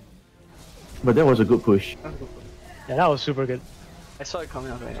 but that was a good push. Yeah, that was super good. I saw it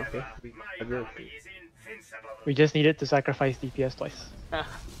coming. I was like, okay. I My will. army is invincible. We just needed to sacrifice DPS twice.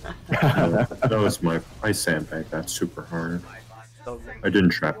 That was my sandbag. That's super hard. My masters. So, I didn't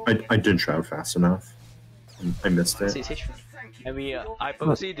trap. I didn't trap fast enough. I missed see, it. see. Thank you And we, for your I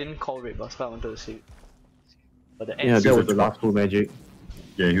purposely didn't call Red Buster, I wanted to see. But the Yeah, ends. that was the last full magic.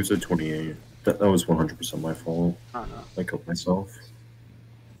 Yeah, he was at 28. That was 100% my fault. I don't know. I killed myself.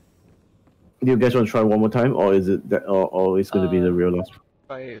 Do you guys want to try one more time, or is it that, or it's going to be the real last?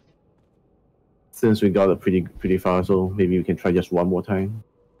 Try. Since we got it pretty far, so maybe we can try just one more time.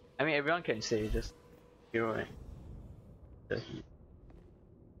 I mean, everyone can say just hero, right? The heat.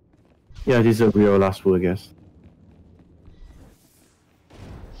 Yeah, this is a real last full, I guess.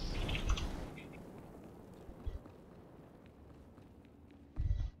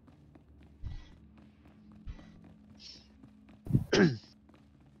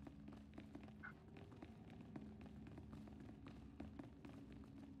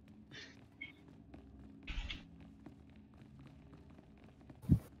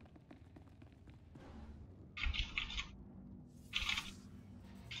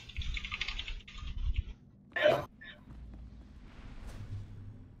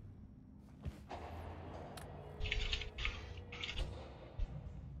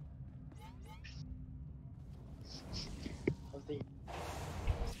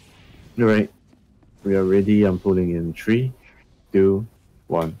 Alright. We are ready. I'm pulling in 3, 2,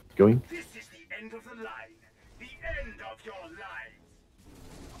 1. Going. This is the end of the line. The end of your lives.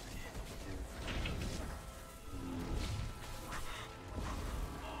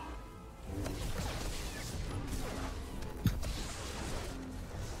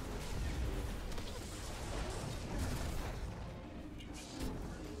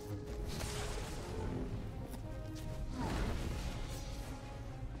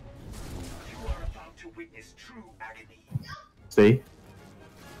 You are about to witness true agony. Stay.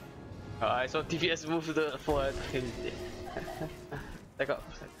 I saw TPS move to the forward. Back up.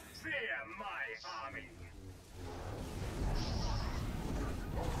 Fear my army.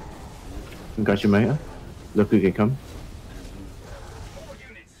 Got you, Maya. Look, you can come. More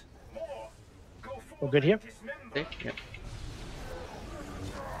units. More. Go forward. We're good here? Dismember. Okay, yeah.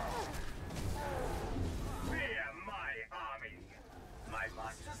 Fear my army. My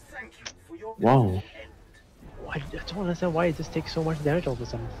masters thank you for your Wow. end. I don't understand why it just takes so much damage all of a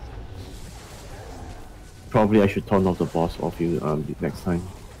sudden. Probably I should turn off the boss off you next time.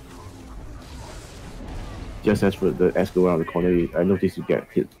 Just as for the as go around the corner, I noticed you get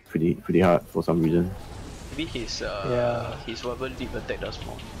hit pretty hard for some reason. Maybe his Yeah. his whatever deep attack does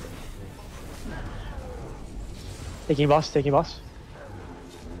more. Taking boss, taking boss.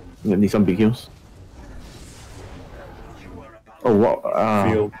 Yeah, need some big heals. Oh what?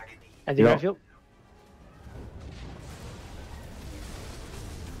 Field. Anti-grav Yeah. field.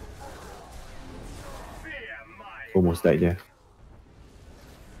 Fear my Almost died there.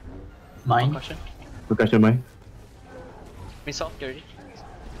 Mine. Caution. Percussion mine. Missile, get ready.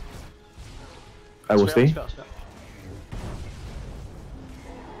 I will Spell, stay. spell, spell.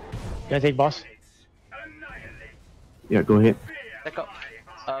 Gonna take boss. annihilate. Yeah, go ahead. Fear Back up.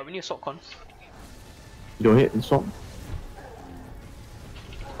 We need a sword cons. Go ahead and swap.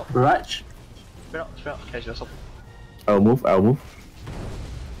 Barrage. Spread out, spread out. There's your sword. I'll move. my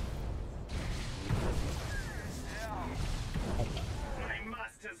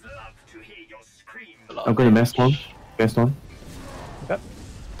masters love to hear your scream. A lot I'm of gonna damage. mess on.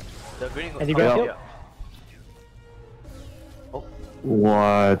 The green Anti-grav field? yeah. Oh,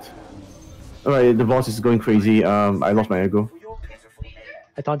 What? Alright, the boss is going crazy. I lost my aggro. For your pitiful end.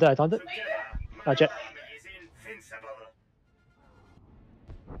 I taunted. Together, my Jet. army is invincible.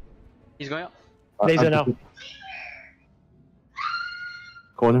 he's going up. Laser I'm- now.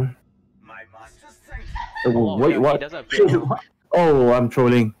 Corner. My masters thank Oh, Oh, wait, yeah, what? He doesn't appear. Oh, I'm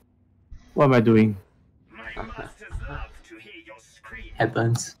trolling. What am I doing? you. My masters love to hear your scream.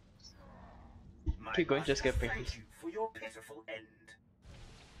 Happens. My Keep going, just get masters practice. thank you for your pitiful end.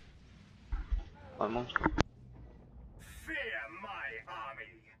 One more. Fear my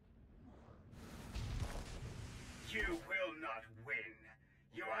army. You will not win.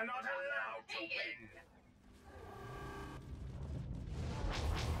 You are not allowed to win.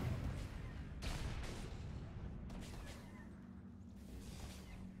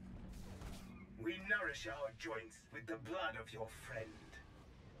 We nourish our joints with the blood of your friend.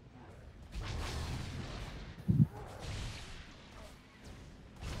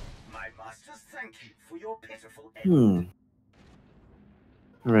 My masters thank you for your pitiful end.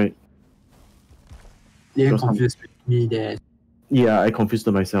 Alright. They're Because I'm- confused with me there. Yeah, I confused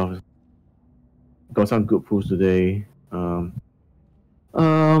myself. Got some good pulls today.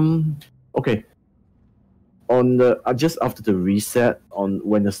 Okay. On the just after the reset on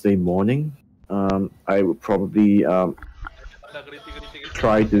Wednesday morning, I would probably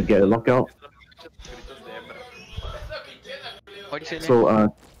try to get a lockout. What do you say?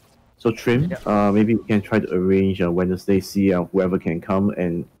 So Trim, maybe we can try to arrange Wednesday, see whoever can come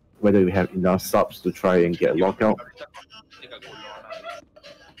and whether we have enough subs to try and get a lockout.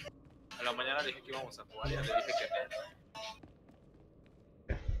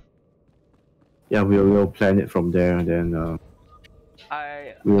 Yeah, we'll plan it from there, and then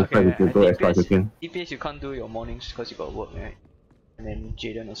we will try to go as far as we can. DPS you can't do your mornings because you got work, right? And then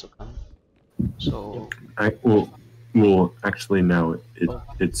Jaden also can't. So Well, actually now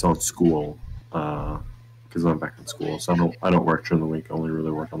it's on school, because I'm back in school, so I don't work during the week. I only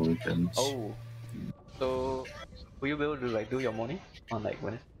really work on the weekends. so will you be able to like do your morning on like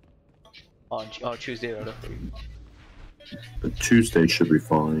when? On Tuesday rather. But Tuesday should be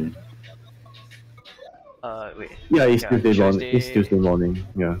fine. Wait. Yeah, it's Yeah, Tuesday morning. It's Tuesday- Tuesday morning.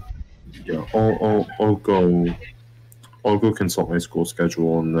 Yeah. Yeah, I'll go consult my school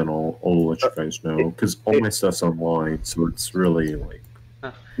schedule and then I'll let you guys know because all my stuff's online, so it's really like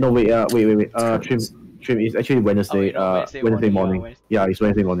No, wait. Trim is actually Wednesday. no, Wednesday morning. Wednesday. Yeah, it's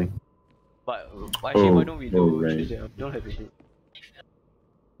Wednesday morning. But actually, why don't we do right. Tuesday? We don't have to do.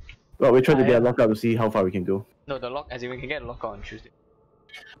 Well, we're trying to I, get a lockout to see how far we can go. No, the lock, as in we can get a lockout on Tuesday.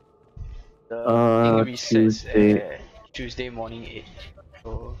 The thing resets Tuesday. at Tuesday morning 8.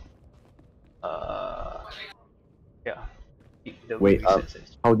 So, yeah. The Wait, resets at.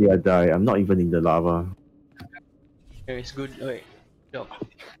 how did I die? I'm not even in the lava. Okay, it's good. Wait, job.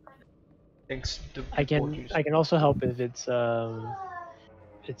 Thanks to I can also help if it's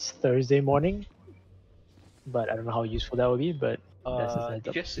Thursday morning, but I don't know how useful that would be. But that's just a heads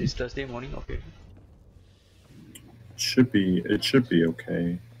up. Yes, it's Thursday morning. Okay. It should be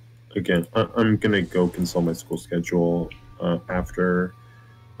okay. Again, I'm gonna go consult my school schedule after,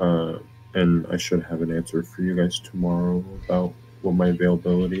 and I should have an answer for you guys tomorrow about what my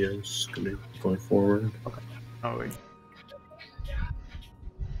availability is going forward. Okay. Alright.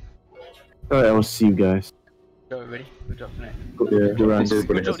 Alright, I'll see you guys. So everybody, good job tonight. Yeah, job this-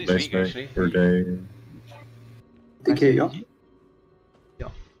 everybody good job has a this nice week, night actually. or day. Take care, y'all. Yeah.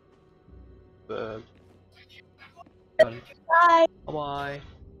 Bye. Bye bye.